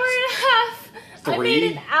recording an at... hour and a half. I 3?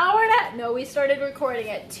 made an hour and a half. No, we started recording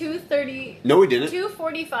at 2:30. No, we didn't.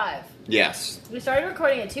 2:45. Yes. We started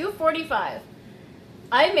recording at 2:45.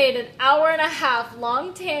 I made an hour and a half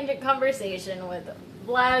long tangent conversation with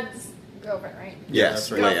Vlad's girlfriend, right? Yes,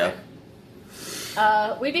 that's right.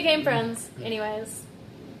 Leia. We became friends, anyways.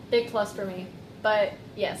 Big plus for me. But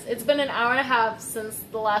yes, it's been an hour and a half since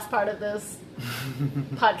the last part of this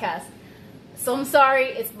podcast. So I'm sorry,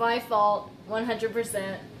 it's my fault,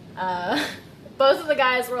 100%. Both of the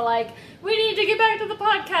guys were like, we need to get back to the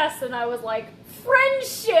podcast, and I was like,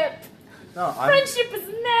 friendship! No, Friendship is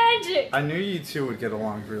magic! I knew you two would get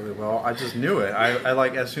along really well. I just knew it. I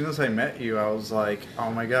as soon as I met you, I was like,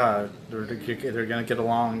 oh my god, they're gonna get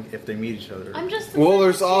along if they meet each other. I'm just Well,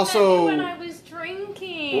 there's that you met also- me when I was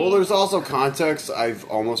drinking. Well, there's also context. I've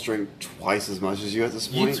almost drank twice as much as you at this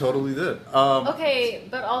point. You totally did. Okay,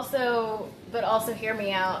 but also hear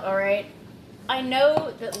me out, alright? I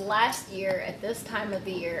know that last year, at this time of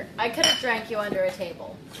the year, I could have drank you under a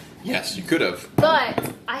table. Yes, you could have.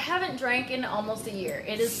 But I haven't drank in almost a year.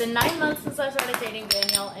 It has been 9 months since I started dating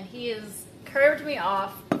Daniel, and he has curbed me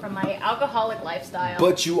off from my alcoholic lifestyle.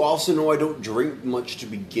 But you also know I don't drink much to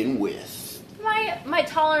begin with. My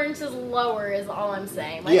tolerance is lower, is all I'm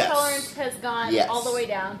saying. My Yes. tolerance has gone Yes. all the way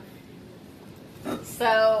down.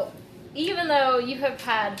 So, even though you have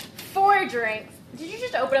had 4 drinks, did you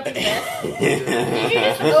just open up your fist? Did you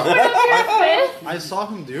just open up your fist? I saw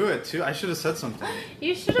him do it too. I should have said something.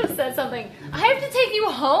 You should have said something. I have to take you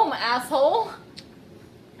home, asshole.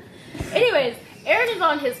 Anyways, Aaron is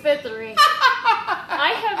on his 5th drink.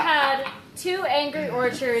 I have had 2 Angry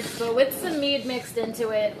Orchards, but with some mead mixed into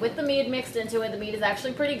it. With the mead mixed into it, the mead is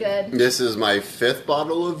actually pretty good. This is my 5th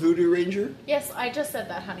bottle of Voodoo Ranger. Yes, I just said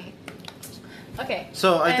that, honey. Okay.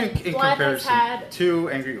 So I And think in Vlad has comparison, had 2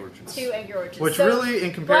 Angry Orchards. 2 Angry Orchards. Which So really,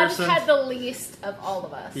 in comparison, Vlad had the least of all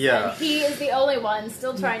of us. Yeah. And he is the only one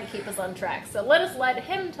still trying to keep us on track. So let us let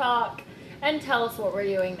him talk and tell us what we're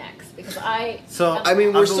doing next. Because So, I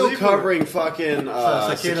mean, we're I still believe covering fucking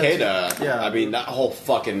Cicada. Cicada. Yeah. I mean, that whole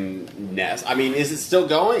fucking nest. I mean, is it still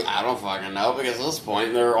going? I don't fucking know, because at this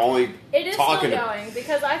point, they're only It is talking. still going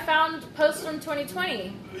because I found posts from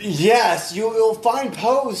 2020. Yes, you'll find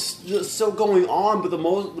posts just still going on,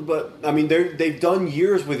 but I mean, they've done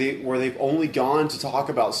years where they've only gone to talk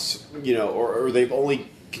about, or they've only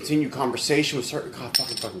continued conversation with certain. God,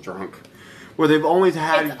 fucking drunk. Where they've only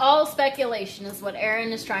had. It's all speculation, is what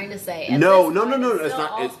Aaron is trying to say. At No, this point, it's still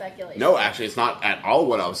not. all speculation. No, actually, it's not at all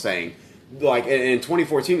what I was saying. Like in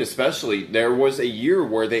 2014, especially, there was a year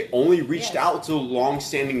where they only reached out to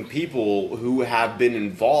long-standing people who have been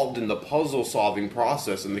involved in the puzzle-solving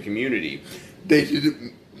process in the community. They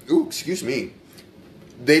didn't. Ooh, excuse me.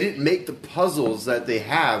 They didn't make the puzzles that they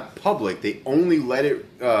have public. They only let it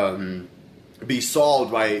be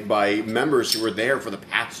solved by members who were there for the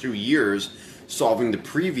past 2 years, solving the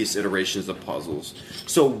previous iterations of puzzles.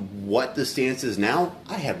 So what the stance is now,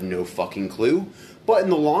 I have no fucking clue. But in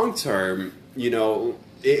the long term,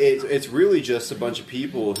 it's really just a bunch of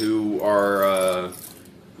people who are,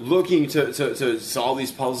 looking to solve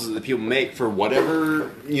these puzzles that people make for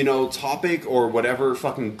whatever, topic or whatever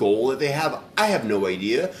fucking goal that they have. I have no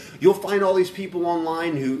idea. You'll find all these people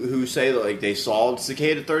online who say that, like, they solved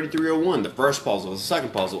Cicada 3301, the first puzzle, the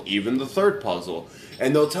second puzzle, even the third puzzle.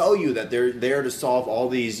 And they'll tell you that they're there to solve all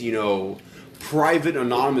these, private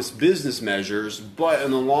anonymous business measures, but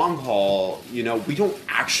in the long haul, we don't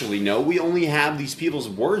actually know. We only have these people's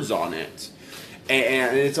words on it.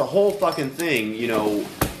 And it's a whole fucking thing,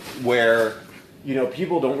 where,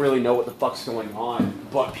 people don't really know what the fuck's going on,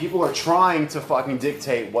 but people are trying to fucking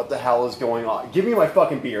dictate what the hell is going on. Give me my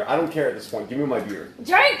fucking beer. I don't care at this point. Give me my beer.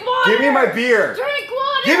 Drink water! Give me my beer! Drink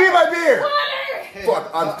water! Give me my beer! Water! Hey,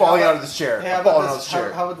 Fuck, I'm falling out of this chair. Hey, I'm falling out of this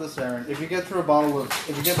chair. how about this, Aaron? If you get through a bottle of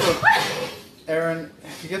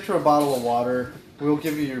water, we'll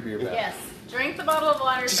give you your beer back. Yes. Drink the bottle of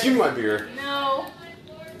water. Just give me my beer. No.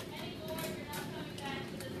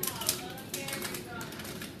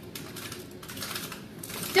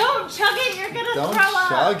 Don't chug it, you're gonna Don't throw up.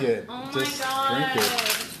 chug it. Oh my Just god. drink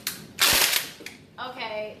it.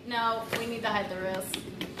 Okay, no, we need to hide the risk.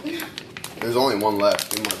 There's only one left.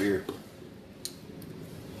 Give me my beer.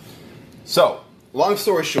 So, long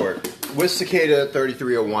story short, with Cicada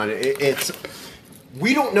 3301, it's...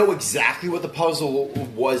 We don't know exactly what the puzzle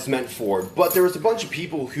was meant for, but there was a bunch of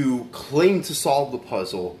people who claimed to solve the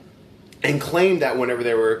puzzle and claimed that whenever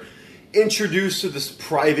they were introduced to this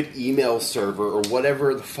private email server or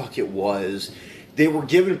whatever the fuck it was, they were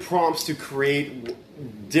given prompts to create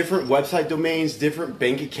different website domains, different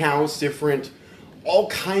bank accounts, different all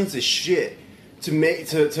kinds of shit to make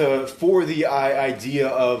for the idea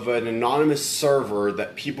of an anonymous server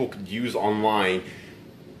that people could use online.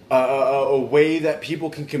 A way that people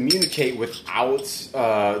can communicate without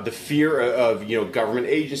the fear of government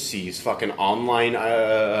agencies, fucking online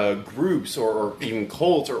groups, or even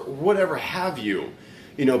cults, or whatever have you.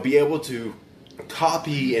 Be able to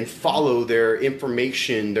copy and follow their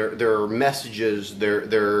information, their messages,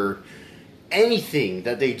 their anything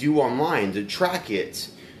that they do online to track it.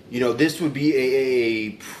 This would be a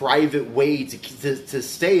private way to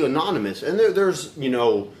stay anonymous. And there's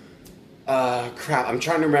crap, I'm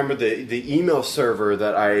trying to remember the email server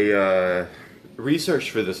that I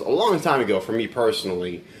researched for this a long time ago for me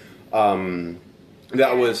personally,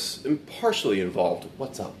 that was partially involved.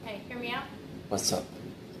 What's up? Hey, hear me out. What's up?